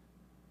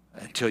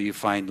until you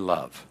find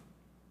love,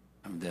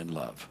 and then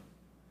love.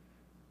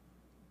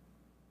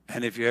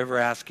 And if you're ever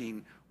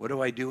asking, what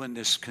do I do in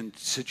this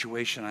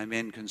situation I'm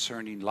in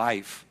concerning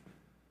life?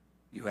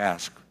 You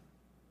ask,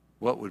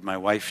 what would my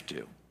wife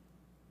do?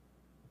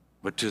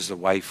 What does the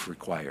wife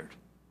require?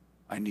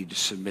 I need to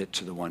submit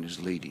to the one who's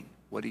leading.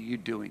 What are you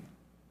doing,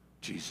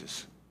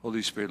 Jesus?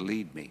 Holy Spirit,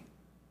 lead me.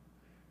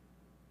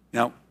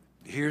 Now,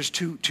 here's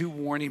two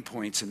warning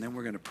points, and then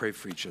we're going to pray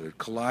for each other.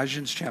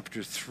 Colossians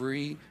chapter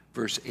 3,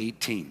 verse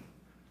 18.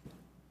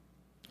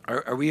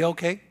 Are we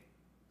okay?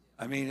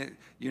 I mean,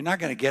 you're not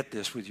going to get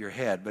this with your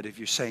head, but if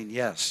you're saying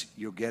yes,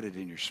 you'll get it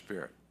in your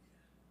spirit.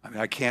 I mean,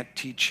 I can't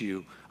teach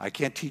you. I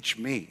can't teach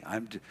me.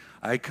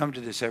 I come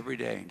to this every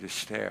day and just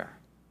stare.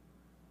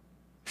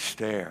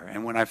 Stare.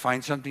 And when I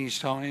find something he's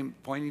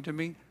pointing to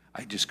me,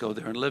 I just go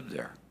there and live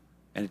there.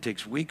 And it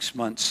takes weeks,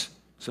 months,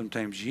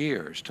 sometimes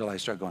years, till I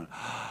start going,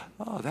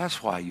 oh,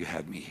 that's why you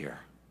had me here.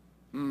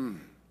 And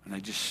I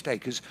just stay.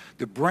 Because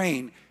the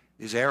brain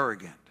is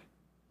arrogant.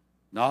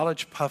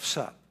 Knowledge puffs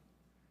up.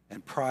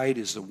 And pride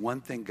is the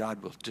one thing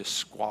God will just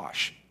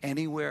squash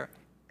anywhere,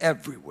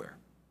 everywhere,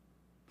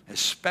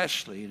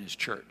 especially in his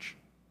church.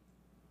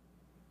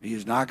 He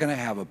is not going to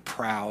have a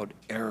proud,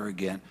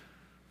 arrogant,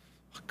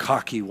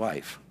 cocky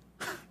wife.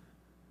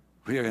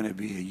 We are going to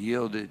be a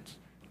yielded,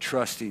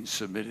 trusting,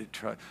 submitted.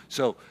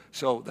 So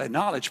that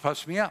knowledge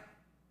puffs me up.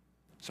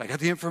 So I got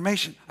the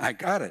information. I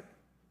got it.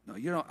 No,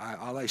 you know,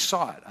 I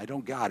saw it. I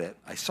don't got it.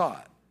 I saw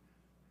it.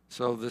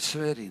 So the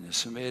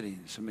submitting.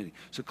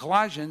 So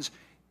Colossians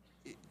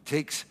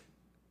takes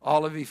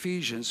all of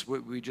Ephesians,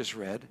 what we just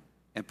read,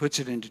 and puts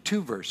it into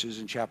 2 verses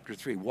in chapter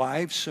 3.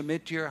 Wives,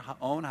 submit to your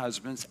own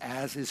husbands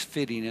as is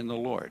fitting in the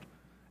Lord,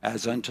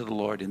 as unto the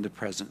Lord in the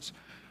presence.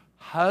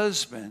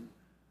 Husband,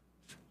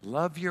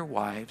 love your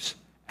wives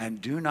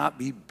and do not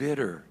be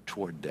bitter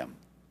toward them.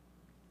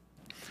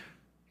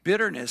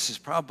 Bitterness is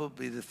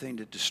probably the thing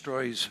that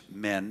destroys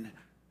men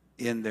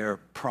in their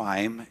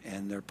prime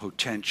and their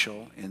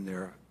potential, in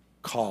their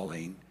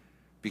calling,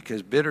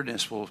 because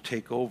bitterness will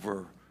take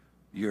over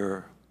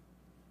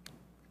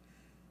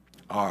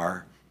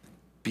our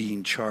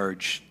being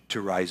charged to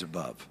rise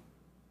above,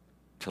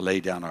 to lay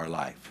down our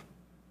life.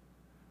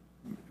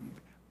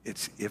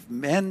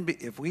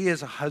 If we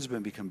as a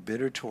husband become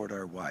bitter toward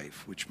our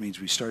wife, which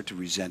means we start to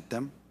resent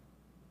them,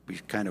 we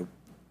kind of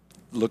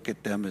look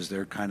at them as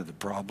they're kind of the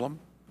problem.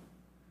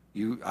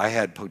 I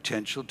had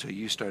potential till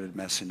you started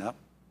messing up.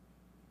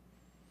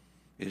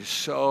 It is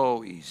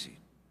so easy.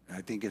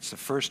 I think it's the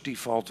first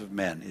default of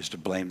men is to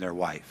blame their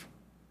wife.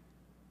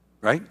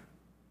 Right?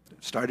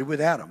 It started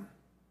with Adam.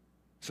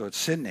 So it's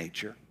sin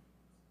nature.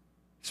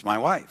 It's my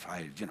wife.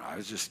 I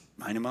was just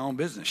minding my own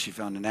business. She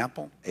found an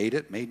apple, ate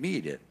it, made me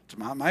eat it. It's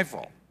not my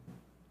fault.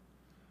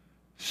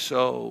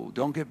 So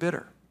don't get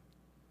bitter.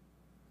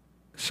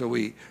 So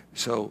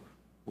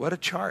what a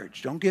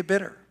charge. Don't get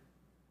bitter.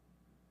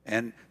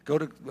 And go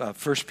to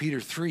 1 Peter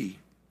 3,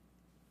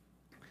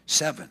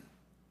 7.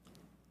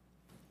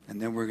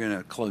 And then we're going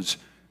to close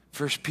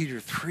 1 Peter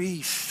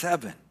 3,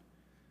 7.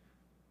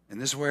 And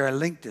this is where I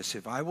link this.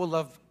 If I will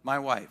love my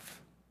wife,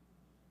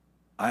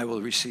 I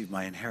will receive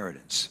my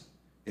inheritance.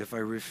 If I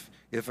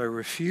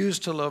refuse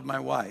to love my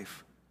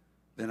wife,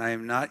 then I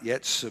am not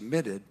yet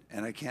submitted,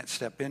 and I can't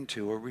step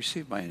into or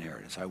receive my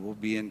inheritance. I will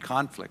be in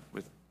conflict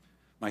with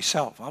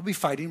myself. I'll be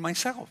fighting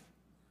myself.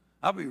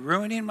 I'll be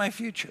ruining my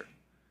future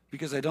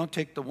because I don't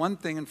take the one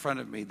thing in front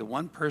of me, the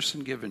one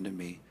person given to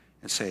me,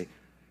 and say,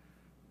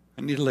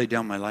 I need to lay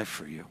down my life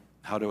for you.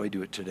 How do I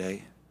do it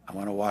today? I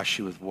want to wash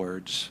you with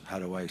words.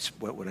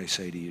 What would I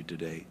say to you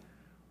today?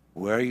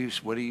 What are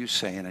you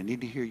saying? I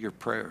need to hear your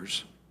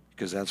prayers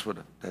because that's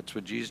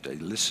what Jesus does. He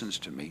listens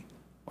to me.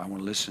 I want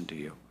to listen to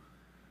you.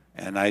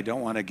 And I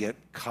don't want to get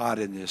caught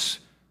in this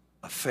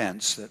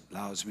offense that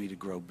allows me to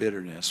grow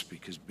bitterness,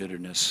 because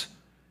bitterness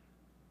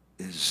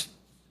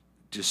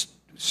just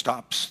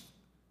stops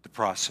the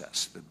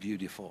process, the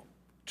beautiful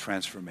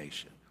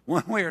transformation.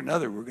 One way or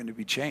another, we're going to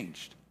be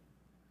changed.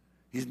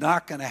 He's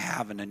not going to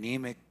have an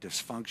anemic,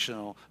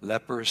 dysfunctional,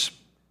 leprous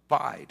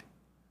bride.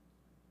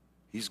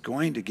 He's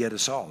going to get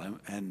us all.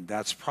 And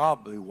that's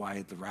probably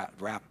why the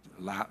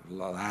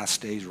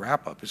last day's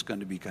wrap-up is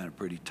going to be kind of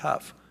pretty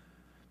tough.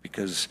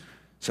 Because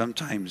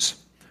sometimes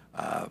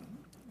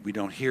we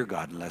don't hear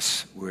God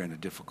unless we're in a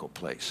difficult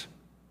place.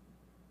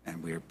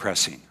 And we're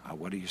pressing.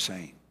 What are you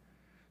saying?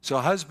 So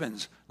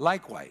husbands,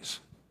 likewise,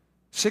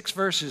 6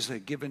 verses are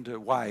given to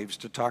wives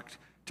to talk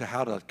to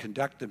how to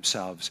conduct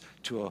themselves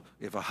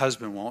if a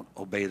husband won't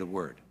obey the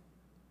word.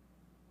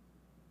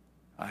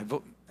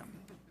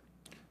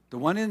 The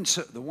one in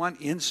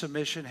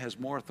submission has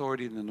more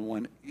authority than the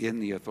one in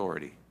the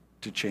authority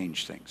to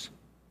change things.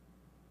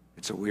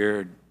 It's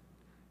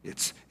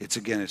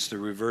the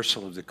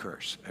reversal of the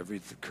curse.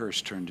 Every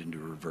curse turned into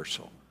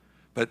reversal.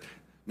 But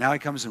now he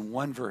comes in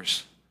one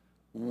verse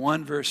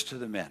to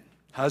the men.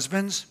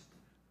 Husbands,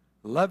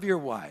 love your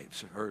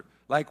wives, or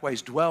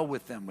likewise dwell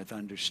with them with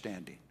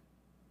understanding.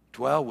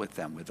 Dwell with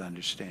them with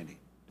understanding.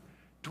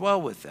 Dwell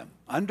with them.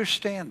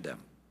 Understand them.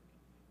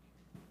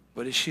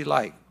 What is she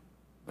like?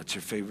 What's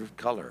her favorite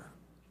color?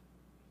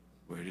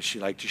 Where does she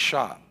like to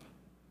shop?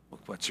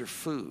 What's her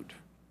food?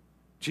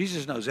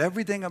 Jesus knows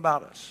everything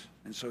about us.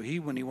 And so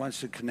when he wants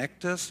to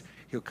connect us,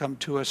 he'll come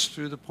to us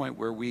through the point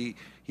where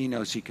he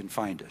knows he can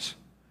find us.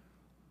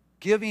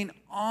 Giving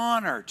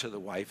honor to the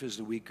wife is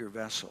the weaker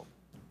vessel.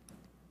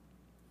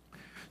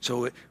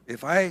 So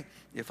if I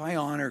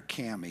honor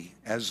Cammie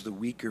as the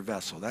weaker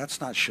vessel, that's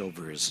not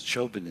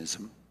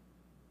chauvinism.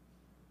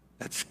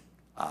 That's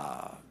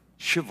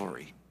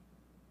chivalry.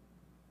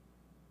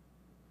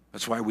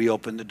 That's why we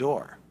open the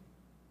door.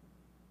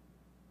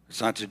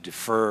 It's not to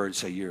defer and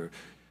say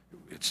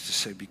it's to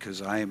say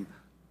because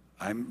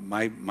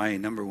my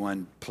number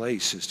one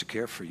place is to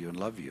care for you and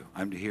love you.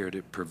 I'm here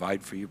to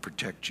provide for you,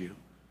 protect you.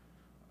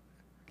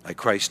 Like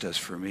Christ does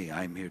for me,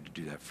 I'm here to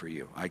do that for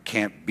you. I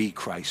can't be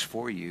Christ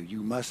for you.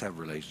 You must have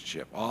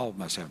relationship. All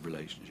must have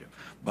relationship.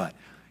 But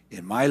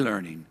in my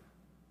learning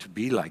to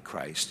be like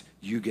Christ,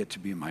 you get to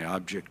be my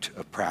object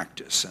of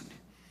practice. And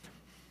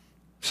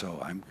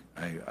so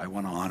I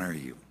want to honor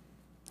you.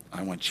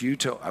 And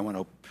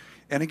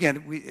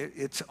again,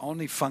 it's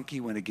only funky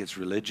when it gets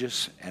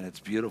religious, and it's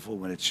beautiful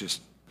when it's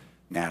just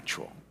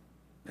natural.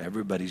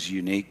 Everybody's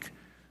unique.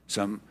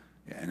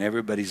 And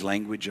everybody's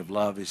language of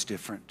love is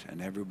different,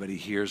 and everybody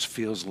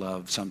feels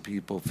love. Some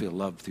people feel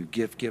love through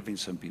gift giving.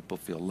 Some people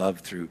feel love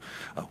through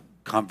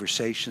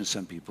conversation.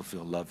 Some people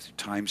feel love through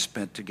time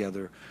spent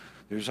together.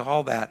 There's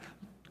all that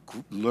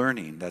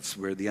learning. That's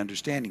where the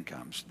understanding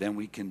comes. Then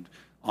we can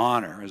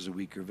honor as a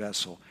weaker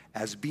vessel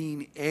as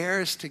being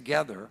heirs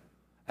together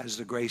as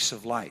the grace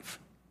of life.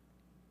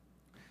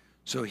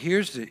 So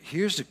here's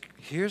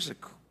the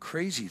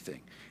crazy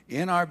thing.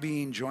 In our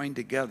being joined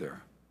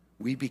together,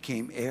 we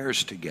became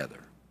heirs together.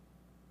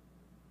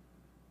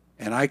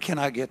 And I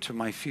cannot get to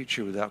my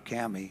future without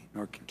Cammie,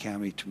 nor can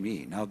Cammie to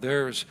me. Now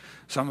there's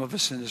some of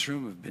us in this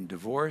room have been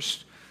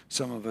divorced.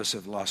 Some of us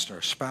have lost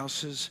our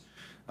spouses.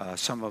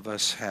 Some of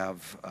us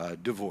have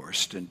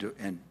divorced and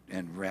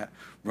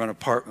run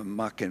apart and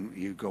muck. And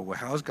you go, well,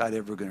 how's God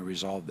ever going to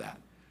resolve that?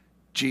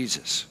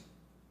 Jesus.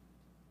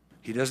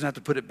 He doesn't have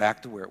to put it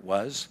back to where it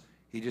was.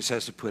 He just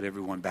has to put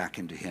everyone back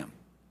into him.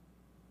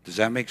 Does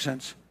that make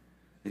sense?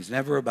 It's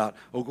never about,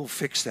 go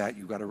fix that.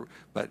 You got to,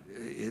 but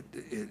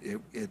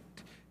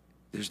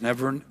there's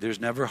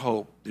never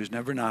hope. There's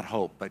never not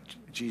hope, but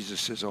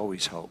Jesus is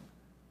always hope.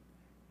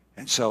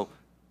 And so,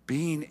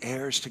 being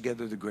heirs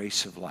together the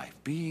grace of life,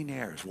 being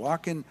heirs,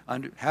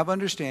 have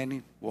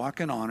understanding,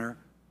 walk in honor,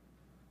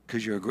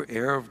 because you're an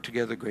heir of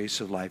together the grace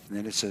of life. And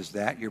then it says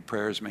that your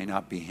prayers may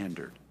not be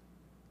hindered.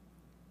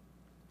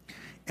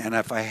 And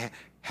if I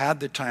had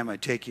the time,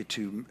 I'd take you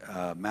to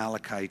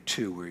Malachi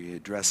 2, where he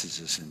addresses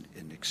this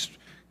in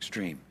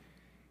extreme.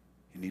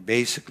 And he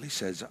basically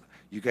says,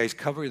 you guys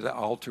cover the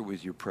altar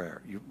with your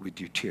prayer, with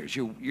your tears.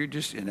 You're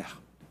just in a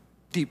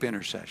deep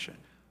intercession.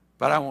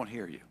 But I won't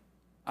hear you.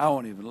 I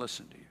won't even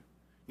listen to you.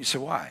 You say,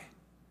 why?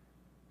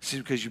 It's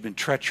because you've been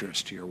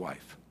treacherous to your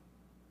wife.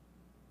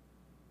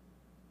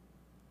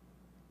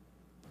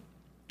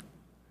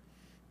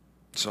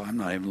 So I'm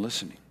not even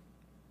listening.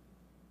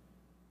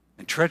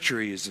 And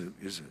treachery is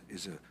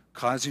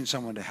causing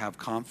someone to have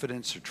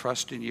confidence or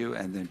trust in you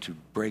and then to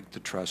break the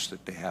trust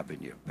that they have in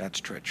you. That's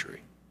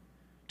treachery.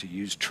 To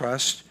use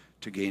trust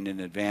to gain an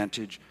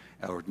advantage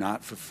or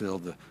not fulfill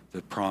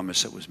the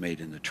promise that was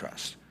made in the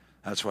trust.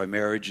 That's why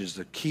marriage is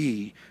the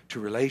key to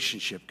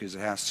relationship, because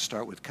it has to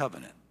start with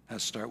covenant. It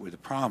has to start with a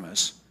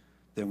promise.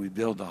 Then we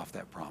build off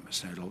that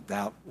promise, and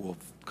that will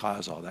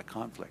cause all that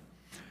conflict.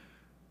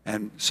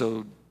 And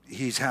so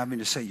he's having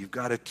to say, you've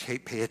got to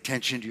pay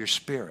attention to your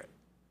spirit.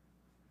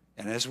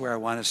 And that's where I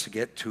want us to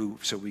get to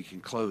so we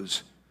can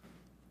close.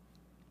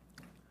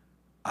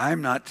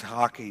 I'm not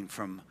talking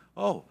from,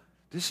 oh,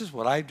 this is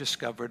what I've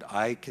discovered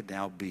I can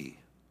now be.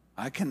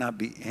 I cannot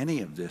be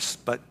any of this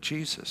but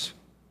Jesus.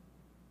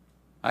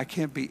 I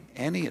can't be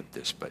any of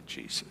this but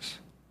Jesus.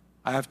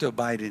 I have to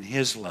abide in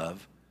his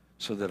love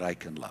so that I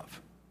can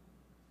love.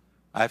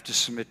 I have to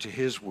submit to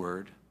his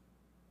word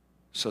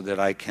so that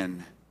I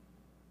can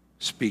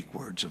speak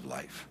words of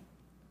life.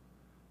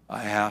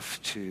 I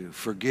have to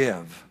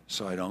forgive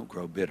so I don't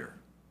grow bitter.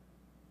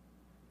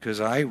 Because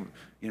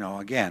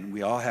again,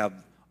 we all have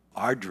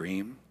our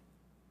dream.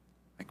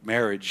 Like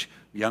marriage,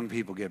 young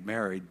people get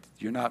married.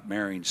 You're not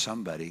marrying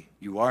somebody.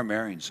 You are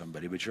marrying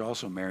somebody, but you're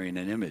also marrying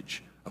an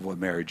image of what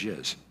marriage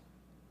is.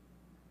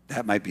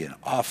 That might be an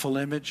awful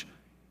image.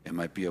 It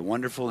might be a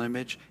wonderful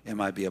image. It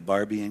might be a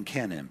Barbie and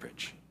Ken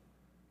image.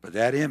 But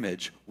that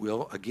image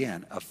will,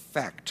 again,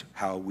 affect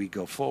how we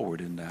go forward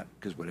in that,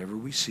 because whatever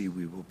we see,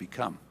 we will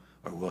become,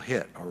 or we'll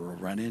hit, or we'll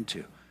run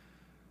into.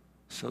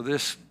 So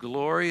this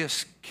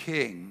glorious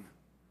King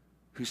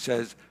who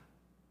says,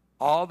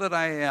 all that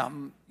I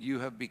am, you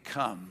have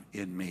become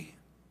in me.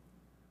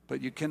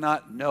 But you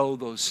cannot know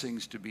those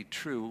things to be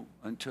true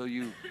until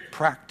you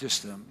practice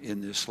them in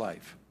this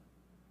life.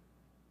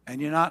 And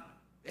you're not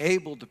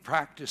able to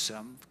practice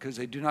them because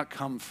they do not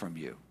come from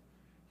you.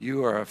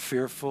 You are a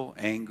fearful,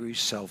 angry,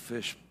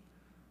 selfish,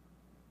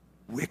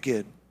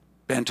 wicked,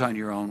 bent on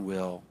your own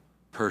will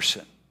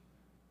person.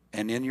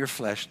 And in your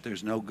flesh,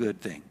 there's no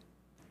good thing.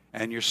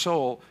 And your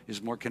soul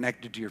is more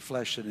connected to your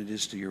flesh than it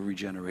is to your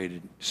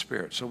regenerated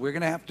spirit. So we're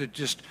going to have to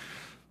just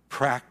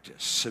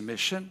practice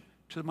submission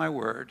to my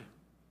word,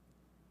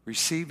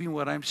 receiving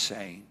what I'm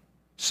saying,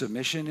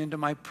 submission into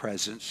my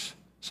presence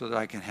so that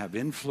I can have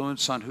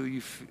influence on who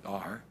you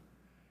are,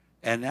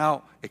 and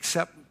now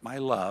accept my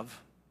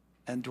love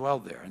and dwell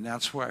there. And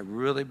that's where I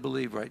really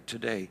believe right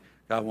today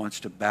God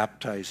wants to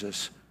baptize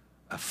us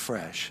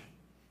afresh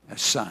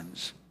as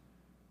sons,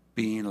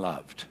 being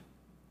loved.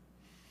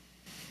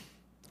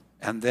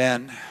 And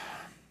then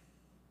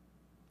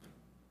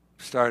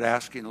start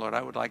asking, Lord,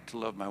 I would like to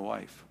love my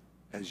wife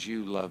as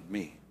you love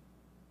me.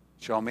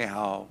 Show me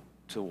how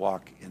to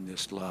walk in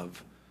this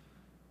love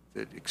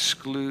that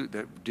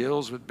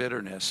deals with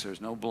bitterness.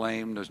 There's no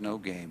blame, there's no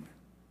game.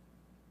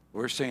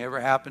 Worst thing ever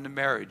happened to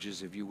marriage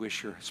is if you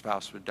wish your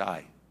spouse would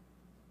die.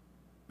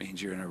 It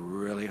means you're in a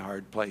really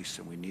hard place,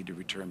 and we need to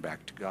return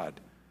back to God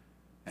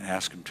and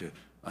ask him to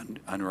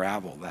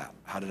unravel that.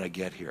 How did I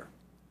get here?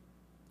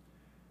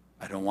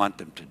 I don't want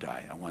them to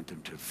die. I want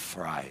them to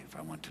thrive.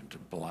 I want them to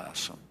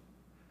blossom.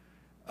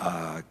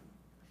 But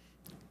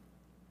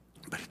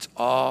it's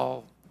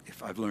all,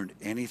 if I've learned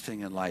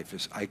anything in life,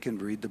 is I can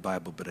read the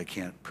Bible, but I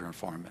can't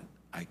perform it.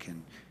 I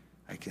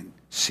can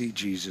see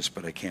Jesus,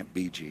 but I can't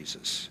be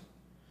Jesus.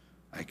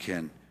 I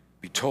can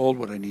be told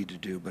what I need to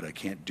do, but I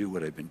can't do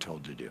what I've been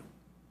told to do.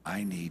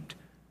 I'm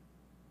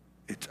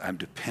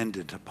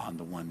dependent upon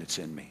the one that's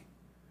in me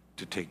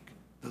to take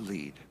the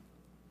lead,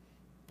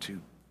 to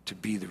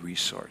be the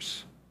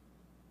resource.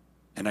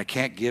 And I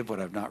can't give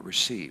what I've not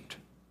received.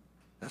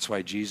 That's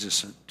why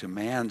Jesus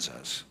demands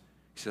us.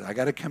 He says, I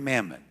got a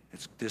commandment.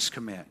 It's this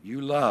command.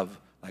 You love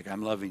like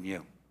I'm loving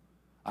you.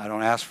 I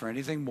don't ask for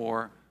anything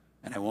more,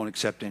 and I won't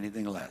accept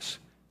anything less.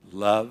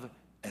 Love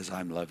as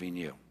I'm loving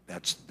you.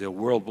 The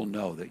world will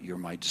know that you're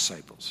my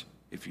disciples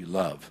if you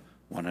love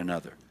one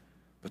another.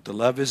 But the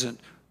love isn't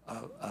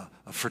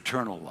a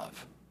fraternal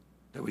love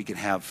that we can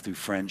have through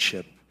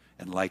friendship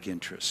and like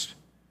interest.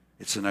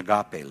 It's an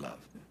agape love.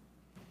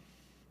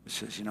 It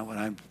says, you know what,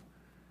 I'm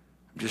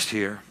just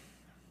here,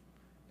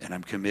 and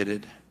I'm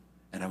committed,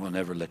 and I will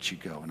never let you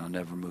go, and I'll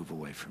never move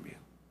away from you.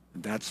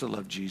 And that's the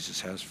love Jesus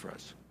has for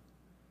us.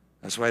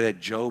 That's why that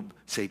Job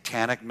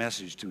satanic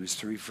message to his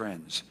three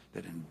friends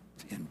that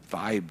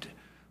imbibed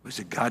was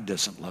that God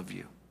doesn't love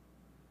you.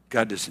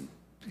 God doesn't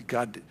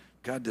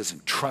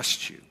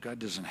trust you. God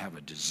doesn't have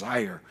a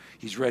desire.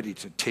 He's ready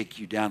to take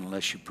you down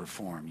unless you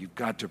perform. You've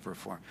got to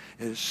perform.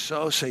 It is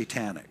so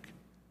satanic.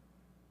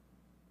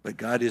 But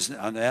God isn't,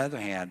 on the other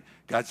hand,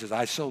 God says,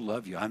 I so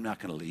love you, I'm not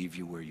going to leave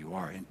you where you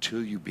are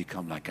until you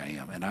become like I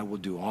am. And I will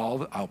do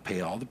I'll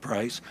pay all the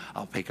price,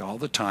 I'll pay all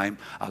the time,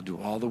 I'll do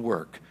all the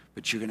work.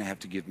 But you're going to have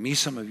to give me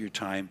some of your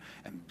time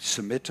and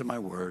submit to my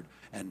word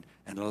and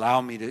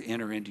allow me to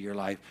enter into your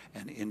life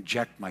and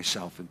inject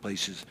myself in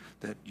places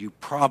that you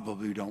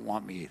probably don't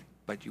want me,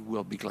 but you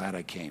will be glad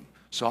I came.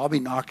 So I'll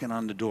be knocking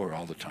on the door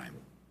all the time.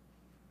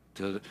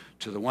 To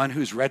the one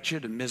who's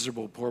wretched and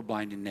miserable, poor,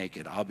 blind, and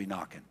naked, I'll be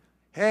knocking.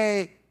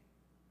 Hey!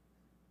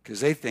 Because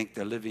they think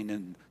they're living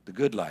in the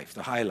good life,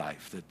 the high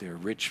life, that they're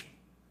rich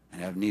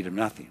and have need of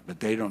nothing. But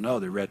they don't know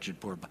they're wretched,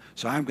 poor.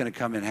 So I'm going to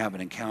come and have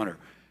an encounter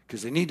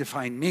because they need to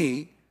find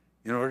me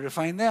in order to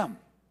find them.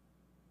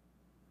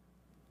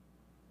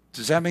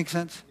 Does that make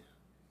sense?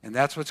 And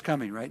that's what's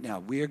coming right now.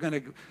 We are going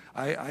to,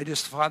 I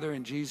just, Father,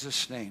 in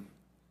Jesus' name,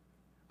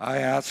 I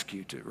ask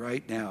you to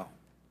right now,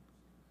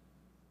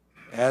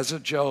 as a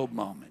Job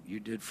moment, you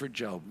did for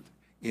Job,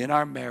 in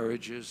our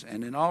marriages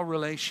and in all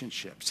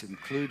relationships,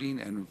 including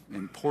and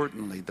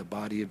importantly the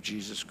body of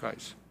Jesus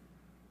Christ,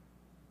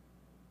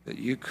 that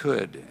you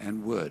could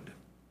and would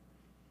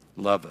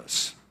love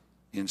us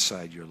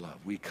inside your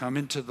love. We come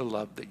into the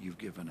love that you've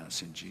given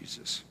us in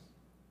Jesus.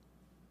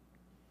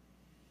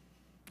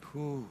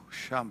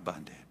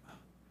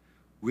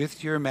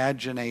 With your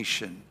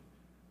imagination,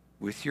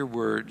 with your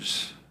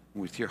words,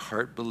 with your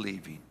heart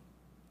believing,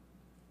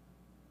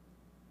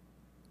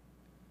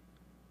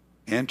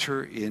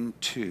 enter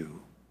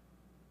into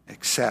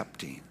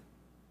accepting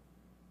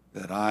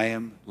that I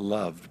am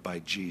loved by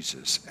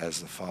Jesus as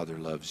the Father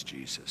loves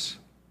Jesus.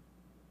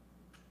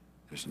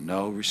 There's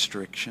no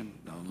restriction,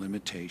 no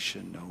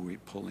limitation, no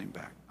pulling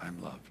back.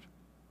 I'm loved.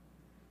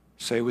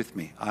 Say with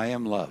me, I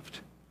am loved.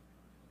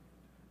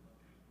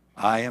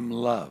 I am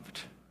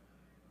loved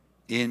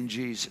in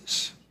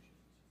Jesus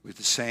with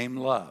the same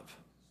love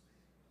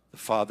the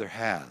Father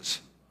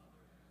has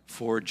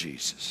for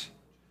Jesus.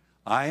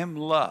 I am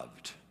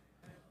loved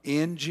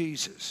in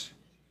Jesus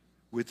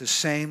with the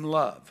same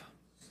love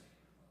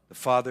the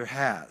Father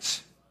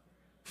has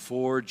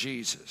for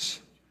Jesus.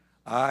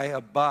 I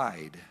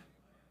abide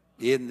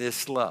in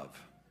this love.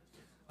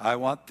 I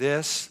want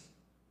this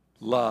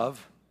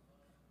love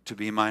to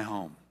be my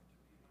home.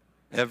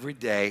 Every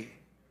day,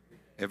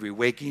 every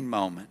waking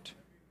moment,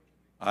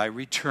 I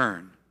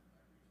return.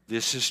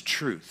 This is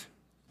truth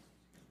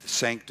to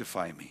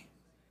sanctify me.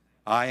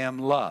 I am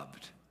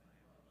loved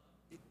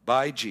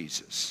by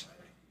Jesus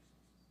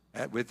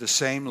with the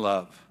same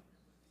love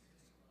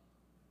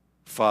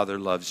Father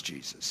loves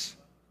Jesus.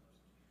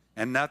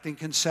 And nothing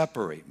can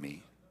separate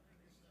me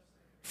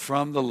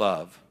from the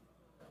love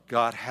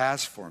God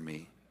has for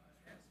me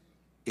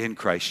in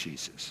Christ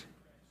Jesus.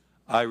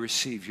 I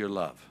receive your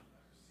love.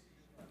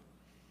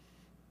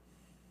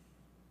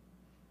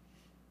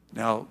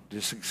 Now,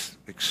 just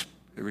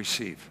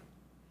receive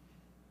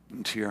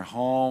into your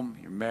home,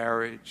 your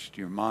marriage,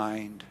 your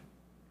mind,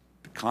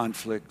 the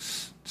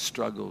conflicts, the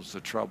struggles,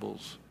 the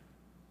troubles,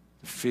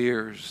 the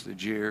fears, the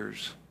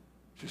jeers.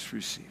 Just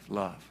receive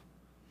love,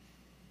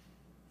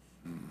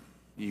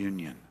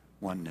 union,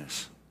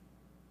 oneness,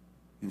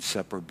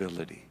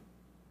 inseparability.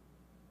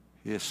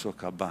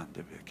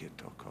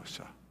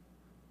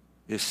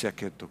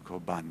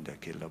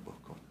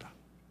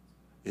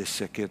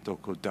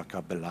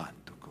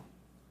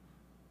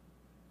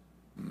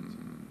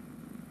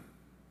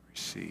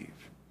 Receive.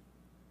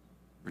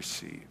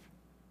 Receive.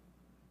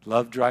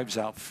 Love drives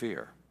out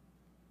fear.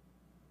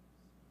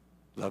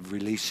 Love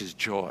releases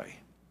joy.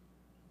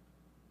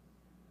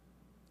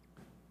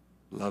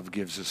 Love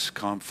gives us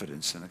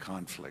confidence in a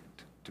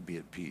conflict to be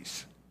at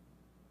peace.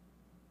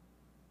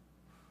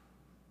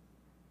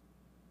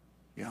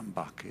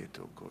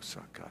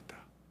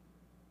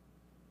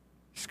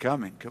 It's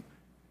coming.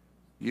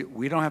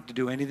 We don't have to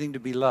do anything to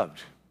be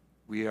loved.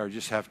 We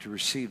just have to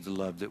receive the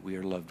love that we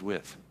are loved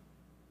with.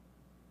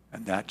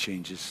 And that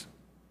changes,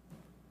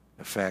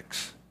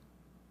 affects,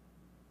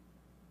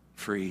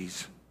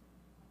 frees.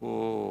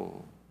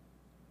 Oh,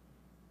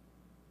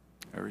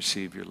 I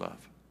receive your love.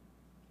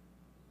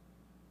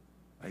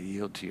 I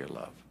yield to your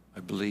love. I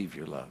believe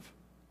your love.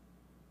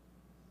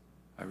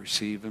 I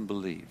receive and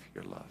believe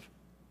your love.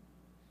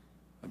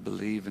 I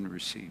believe and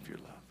receive your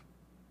love.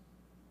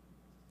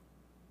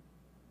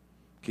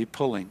 Keep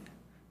pulling.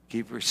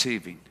 Keep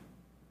receiving.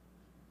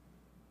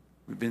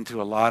 We've been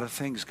through a lot of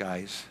things,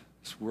 guys.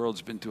 This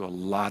world's been through a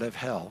lot of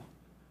hell,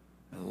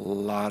 a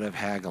lot of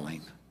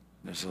haggling.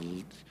 It's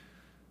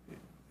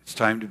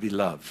time to be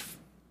loved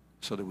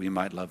so that we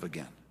might love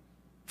again.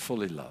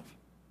 Fully love.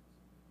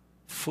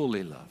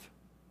 Fully love.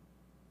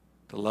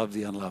 To love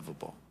the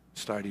unlovable,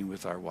 starting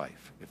with our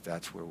wife, if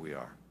that's where we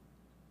are.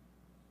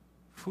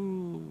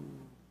 Whew.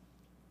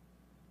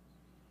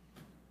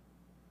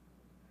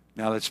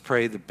 Now let's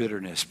pray the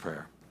bitterness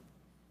prayer.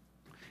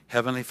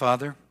 Heavenly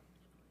Father,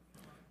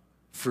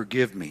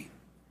 forgive me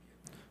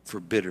for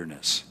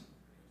bitterness,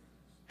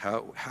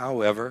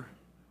 however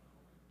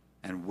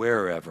and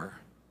wherever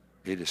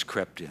it has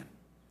crept in.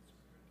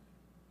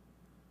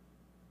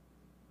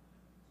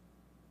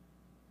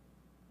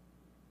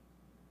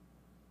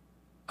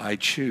 I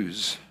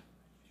choose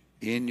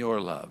in your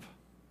love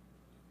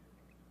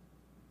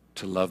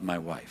to love my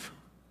wife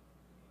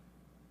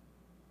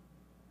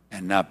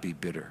and not be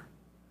bitter.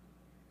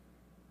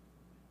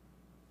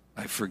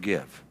 I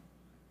forgive.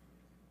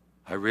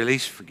 I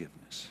release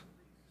forgiveness.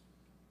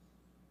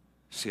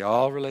 See,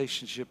 all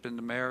relationship in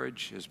the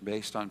marriage is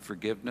based on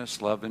forgiveness,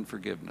 love and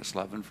forgiveness,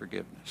 love and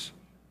forgiveness.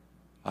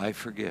 I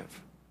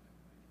forgive.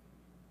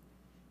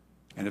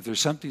 And if there's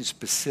something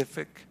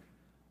specific,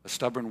 a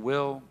stubborn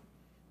will,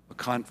 a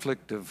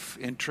conflict of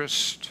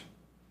interest,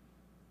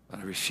 a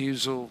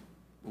refusal,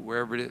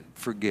 wherever it is,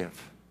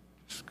 forgive.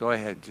 Just go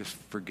ahead, just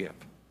forgive.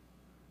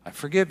 I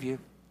forgive you.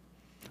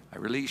 I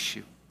release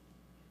you.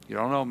 You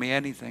don't owe me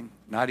anything,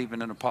 not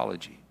even an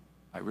apology.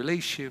 I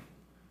release you.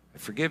 I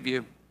forgive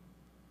you.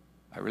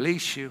 I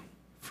release you.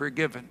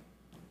 Forgiven.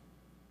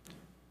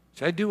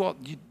 So I do all,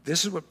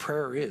 this is what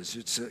prayer is.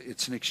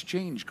 It's an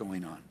exchange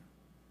going on.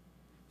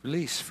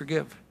 Release,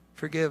 forgive,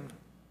 forgive.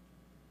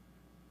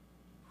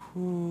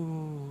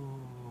 Ooh.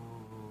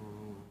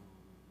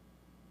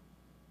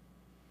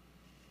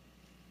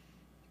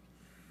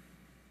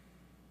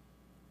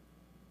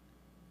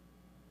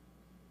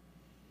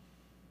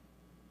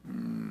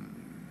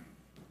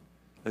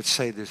 Let's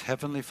say this.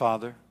 Heavenly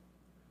Father,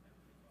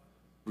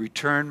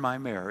 return my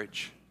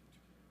marriage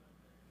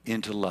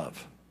into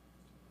love,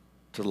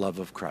 to the love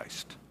of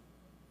Christ,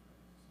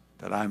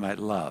 that I might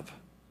love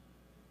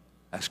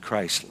as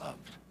Christ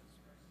loved.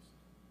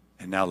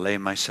 And now lay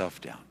myself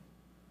down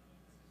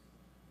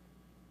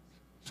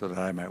so that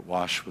I might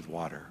wash with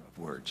water of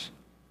words.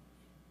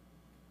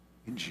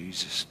 In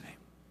Jesus' name.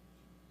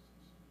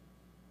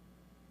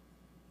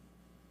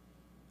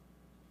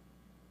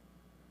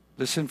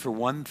 Listen, for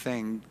one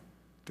thing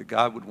that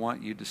God would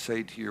want you to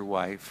say to your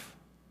wife,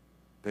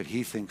 that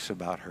he thinks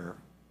about her,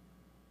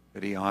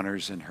 that he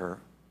honors in her,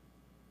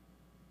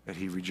 that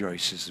he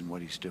rejoices in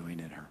what he's doing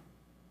in her.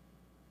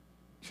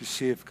 Just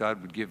see if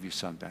God would give you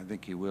something. I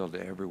think he will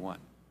to everyone.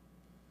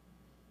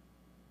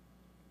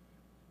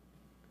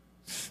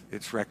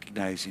 It's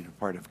recognizing a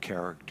part of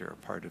character,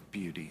 a part of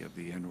beauty of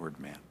the inward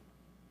man.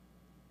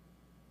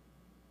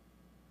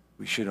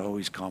 We should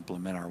always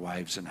compliment our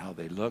wives on how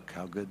they look,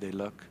 how good they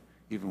look,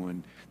 even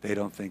when they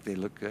don't think they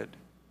look good.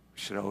 We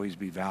should always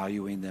be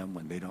valuing them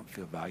when they don't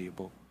feel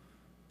valuable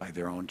by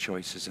their own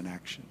choices and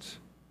actions.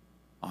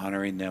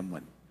 Honoring them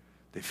when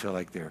they feel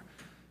like they're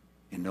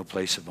in no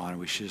place of honor.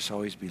 We should just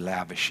always be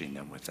lavishing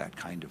them with that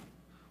kind of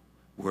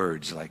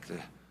words like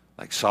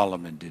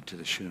Solomon did to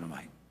the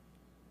Shunammite.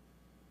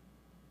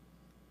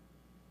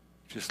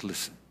 Just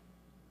listen.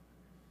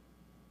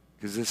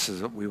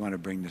 Because we want to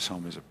bring this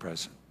home as a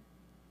present.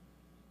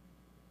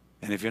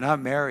 And if you're not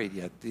married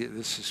yet,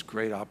 this is a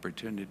great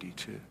opportunity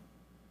to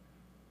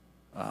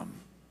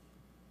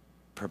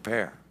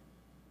prepare.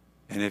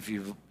 And if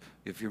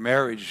your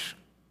marriage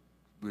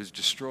was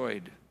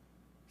destroyed,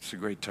 it's a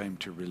great time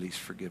to release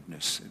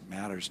forgiveness. It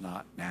matters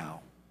not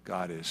now.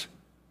 God is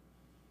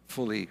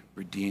fully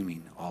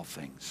redeeming all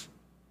things.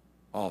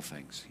 All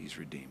things he's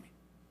redeeming.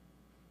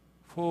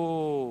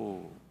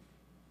 Oh.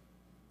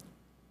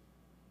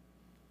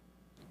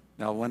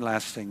 Now, one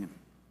last thing.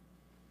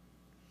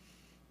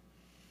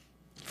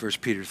 1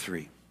 Peter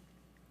 3.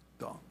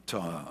 To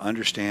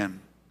understand,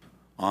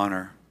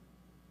 honor,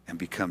 and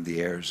become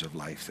the heirs of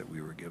life that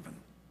we were given.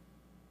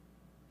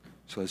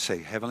 So let's say,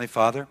 Heavenly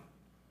Father,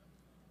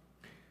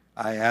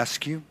 I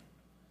ask you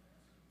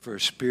for a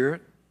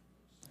spirit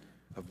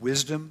of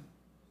wisdom,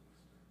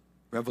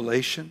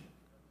 revelation,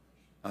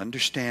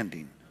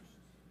 understanding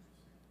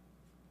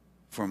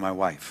for my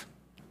wife.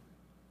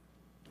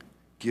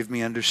 Give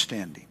me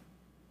understanding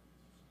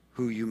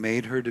who you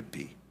made her to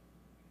be,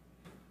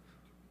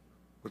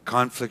 what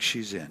conflict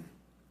she's in,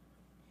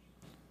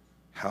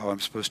 how I'm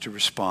supposed to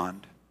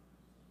respond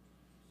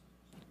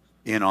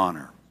in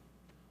honor.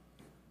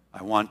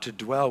 I want to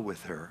dwell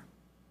with her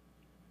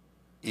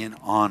in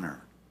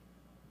honor.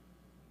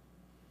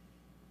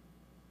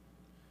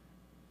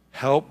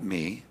 Help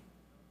me,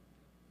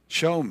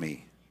 show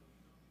me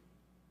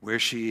where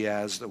she,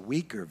 as the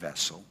weaker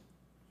vessel,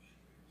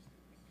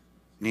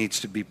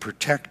 needs to be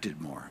protected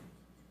more,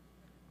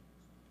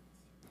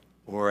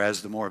 or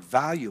as the more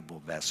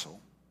valuable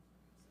vessel,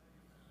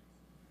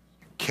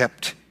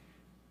 kept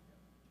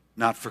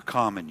not for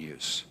common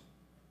use,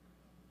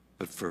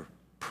 but for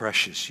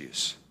precious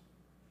use.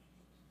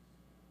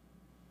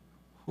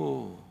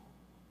 Oh.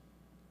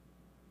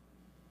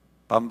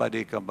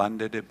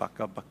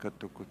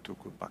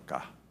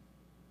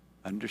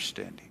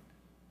 Understanding,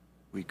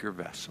 weaker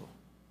vessel,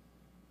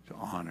 to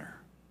honor,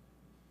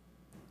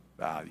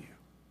 value.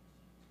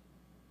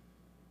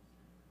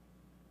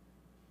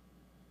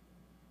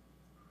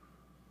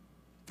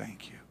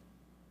 Thank you.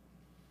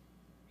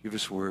 Give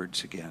us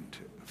words again to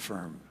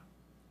affirm.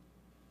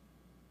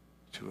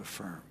 To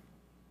affirm.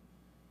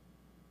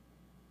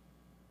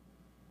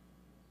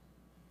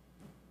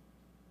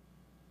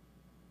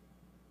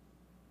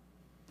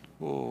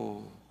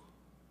 Oh.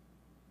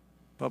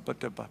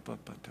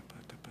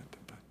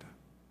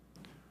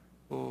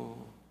 Oh.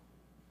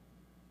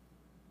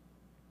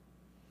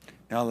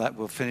 Now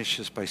we'll finish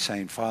this by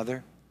saying,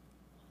 Father,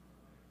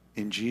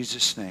 in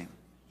Jesus' name,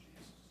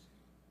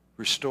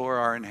 restore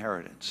our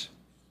inheritance.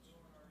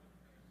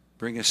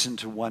 Bring us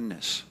into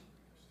oneness,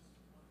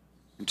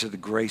 into the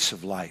grace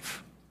of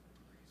life,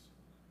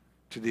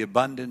 to the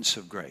abundance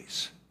of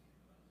grace,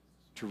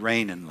 to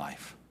reign in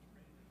life.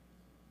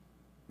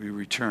 We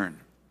return.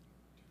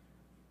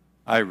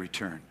 I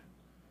return.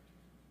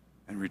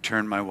 And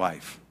return my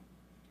wife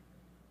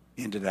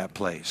into that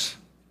place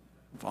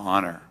of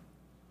honor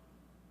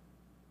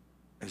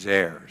as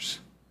heirs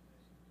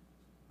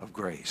of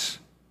grace,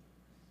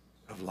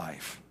 of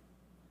life.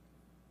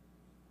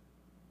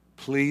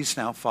 Please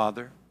now,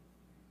 Father,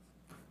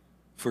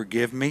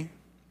 forgive me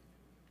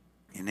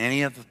in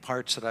any of the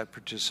parts that I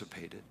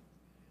participated.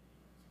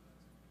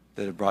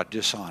 that have brought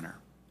dishonor,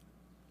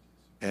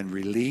 and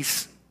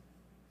release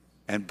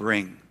and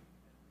bring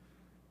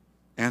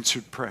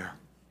answered prayer,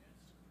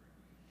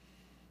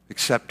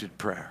 accepted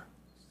prayer,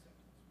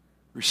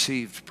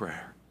 received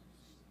prayer.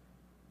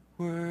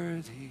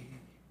 Worthy.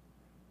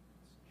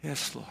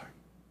 Yes, Lord.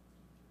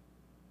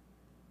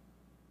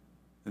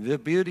 And the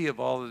beauty of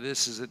all of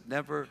this is it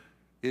never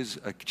is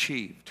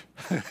achieved.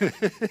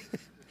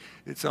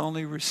 It's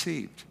only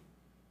received.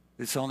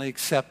 It's only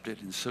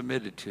accepted and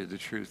submitted to the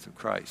truth of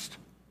Christ.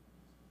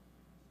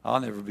 I'll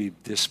never be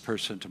this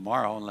person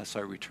tomorrow unless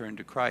I return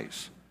to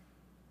Christ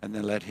and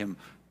then let him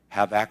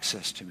have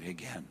access to me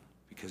again,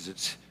 because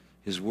it's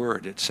his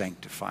word, it's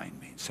sanctifying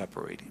me,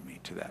 separating me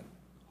to that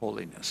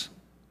holiness.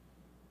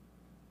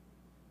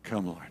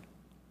 Come, Lord.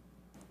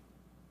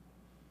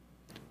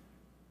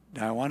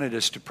 Now, I wanted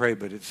us to pray,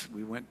 but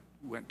we went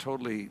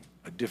totally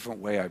a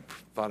different way I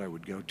thought I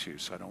would go to,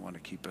 so I don't want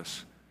to keep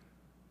us.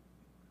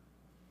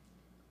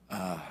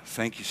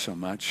 Thank you so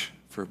much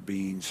for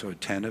being so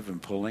attentive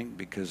and pulling,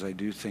 because I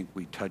do think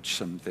we touch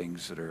some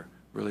things that are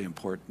really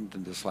important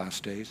in this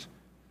last days.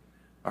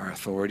 Our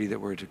authority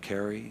that we're to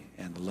carry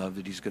and the love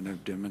that he's going to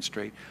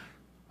demonstrate.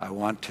 I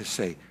want to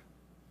say,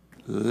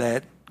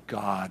 let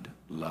God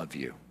love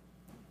you.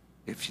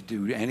 If you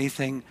do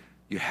anything,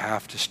 you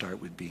have to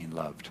start with being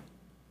loved.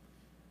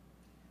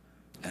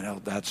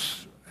 And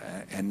that's,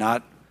 and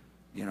not,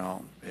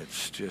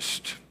 it's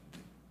just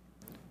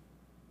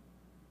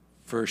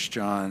 1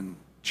 John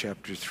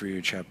chapter 3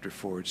 or chapter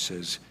 4, it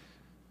says,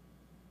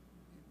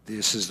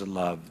 this is the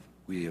love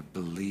we have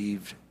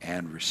believed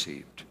and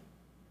received.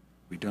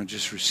 We don't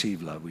just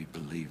receive love, we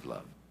believe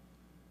love.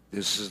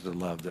 This is the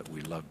love that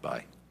we love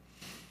by.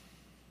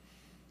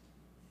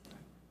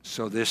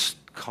 So this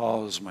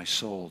calls my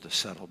soul to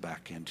settle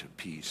back into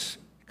peace.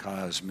 It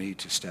calls me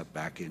to step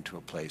back into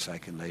a place I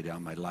can lay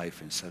down my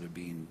life instead of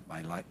being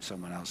my life,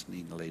 someone else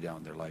needing to lay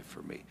down their life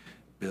for me.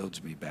 It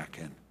builds me back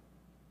in.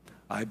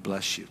 I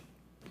bless you.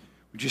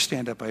 Would you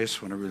stand up? I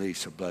just want to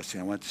release a blessing.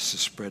 I want this to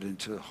spread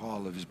into the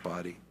hall of his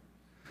body.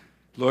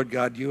 Lord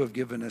God, you have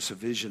given us a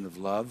vision of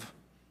love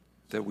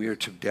that we are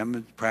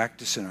to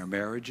practice in our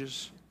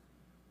marriages,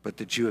 but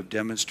that you have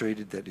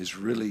demonstrated that is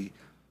really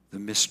the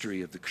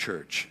mystery of the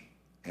church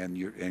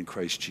and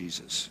Christ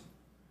Jesus.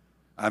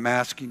 I'm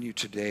asking you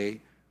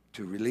today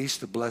to release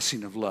the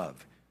blessing of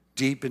love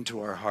deep into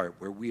our heart,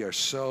 where we are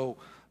so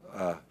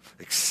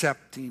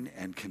accepting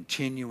and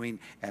continuing,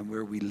 and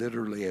where we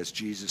literally, as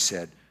Jesus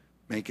said,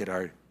 make it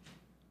our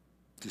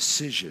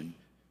decision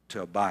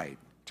to abide,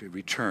 to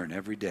return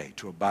every day,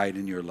 to abide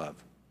in your love.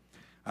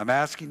 I'm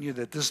asking you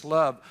that this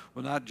love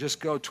will not just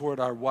go toward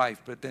our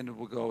wife, but then it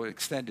will go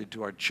extended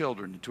to our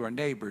children, and to our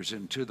neighbors,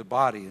 and to the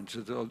body, and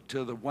to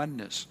the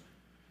oneness,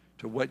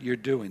 to what you're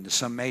doing, the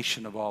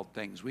summation of all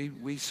things.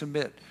 We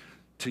submit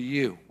to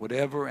you,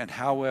 whatever and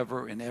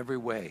however, in every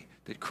way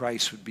that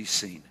Christ would be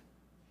seen.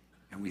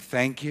 And we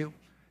thank you,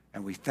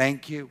 and we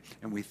thank you,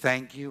 and we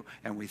thank you,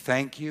 and we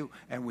thank you,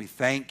 and we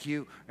thank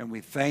you, and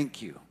we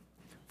thank you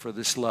for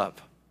this love.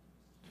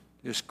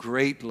 This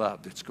great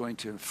love that's going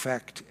to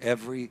affect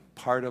every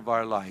part of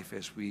our life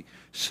as we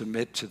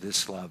submit to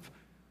this love,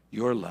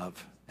 your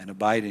love, and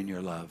abide in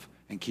your love,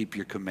 and keep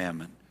your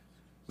commandment,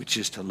 which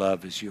is to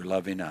love as you're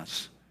loving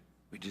us.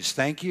 We just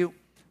thank you,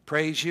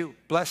 praise you,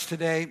 bless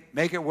today,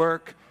 make it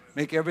work,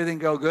 make everything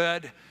go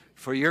good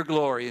for your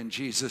glory in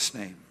Jesus'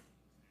 name.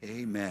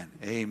 Amen.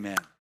 Amen.